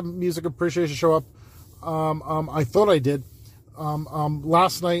Gossip Music Appreciation Show up, I thought I did.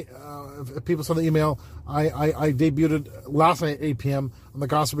 Last night, if people saw the email, I debuted it last night at 8 p.m. on the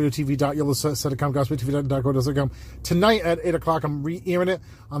GossipRadioTV.go.com, GossipRadioTV.go.com. Tonight at 8 o'clock, I'm re-airing it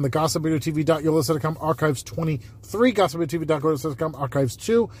on the GossipRadioTV.go.com, Archives 23, GossipRadioTV.go.com, Archives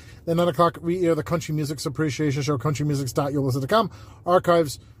 2. Then 9 o'clock, re-air the Country Music's Appreciation Show, CountryMusics.go.com,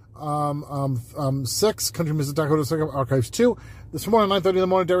 Archives 6, CountryMusic.go.com, Archives 2. This morning, 9:30 in the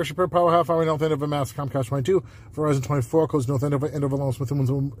morning, Derek Shapiro, Power Half Hour, North Andover, Mass, Comcast 22, Verizon 24, codes North Andover, Andover, Long,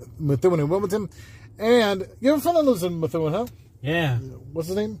 Methuen, and Wilmington. And you have a friend that lives in Methuen, huh? Yeah. What's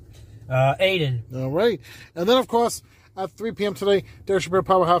his name? Aiden. All right. And then, of course, at 3 p.m. today, Derek Shapiro,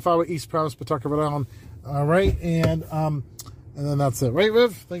 Power Half Hour, East Providence, Pawtucket, Rhode Island. All right. And then that's it. Right,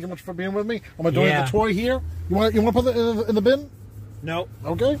 Viv? Thank you much for being with me. I'm going to donate the toy here. You want to put it in the bin? Nope.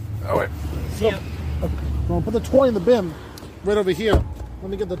 Okay. All right. So, I'm going to put the toy in the bin. Right over here.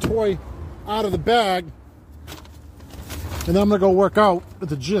 Let me get the toy out of the bag. And then I'm going to go work out at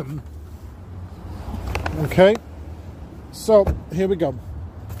the gym. Okay? So, here we go.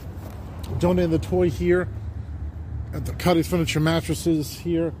 Donating the toy here at the Cuddy's Furniture Mattresses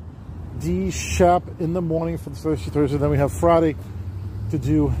here. D Shop in the morning for the Thursday. Then we have Friday to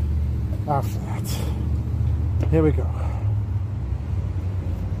do after that. Here we go.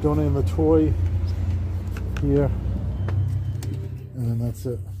 Donating the toy here. And then that's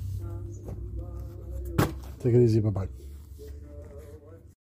it. Take it easy. Bye-bye.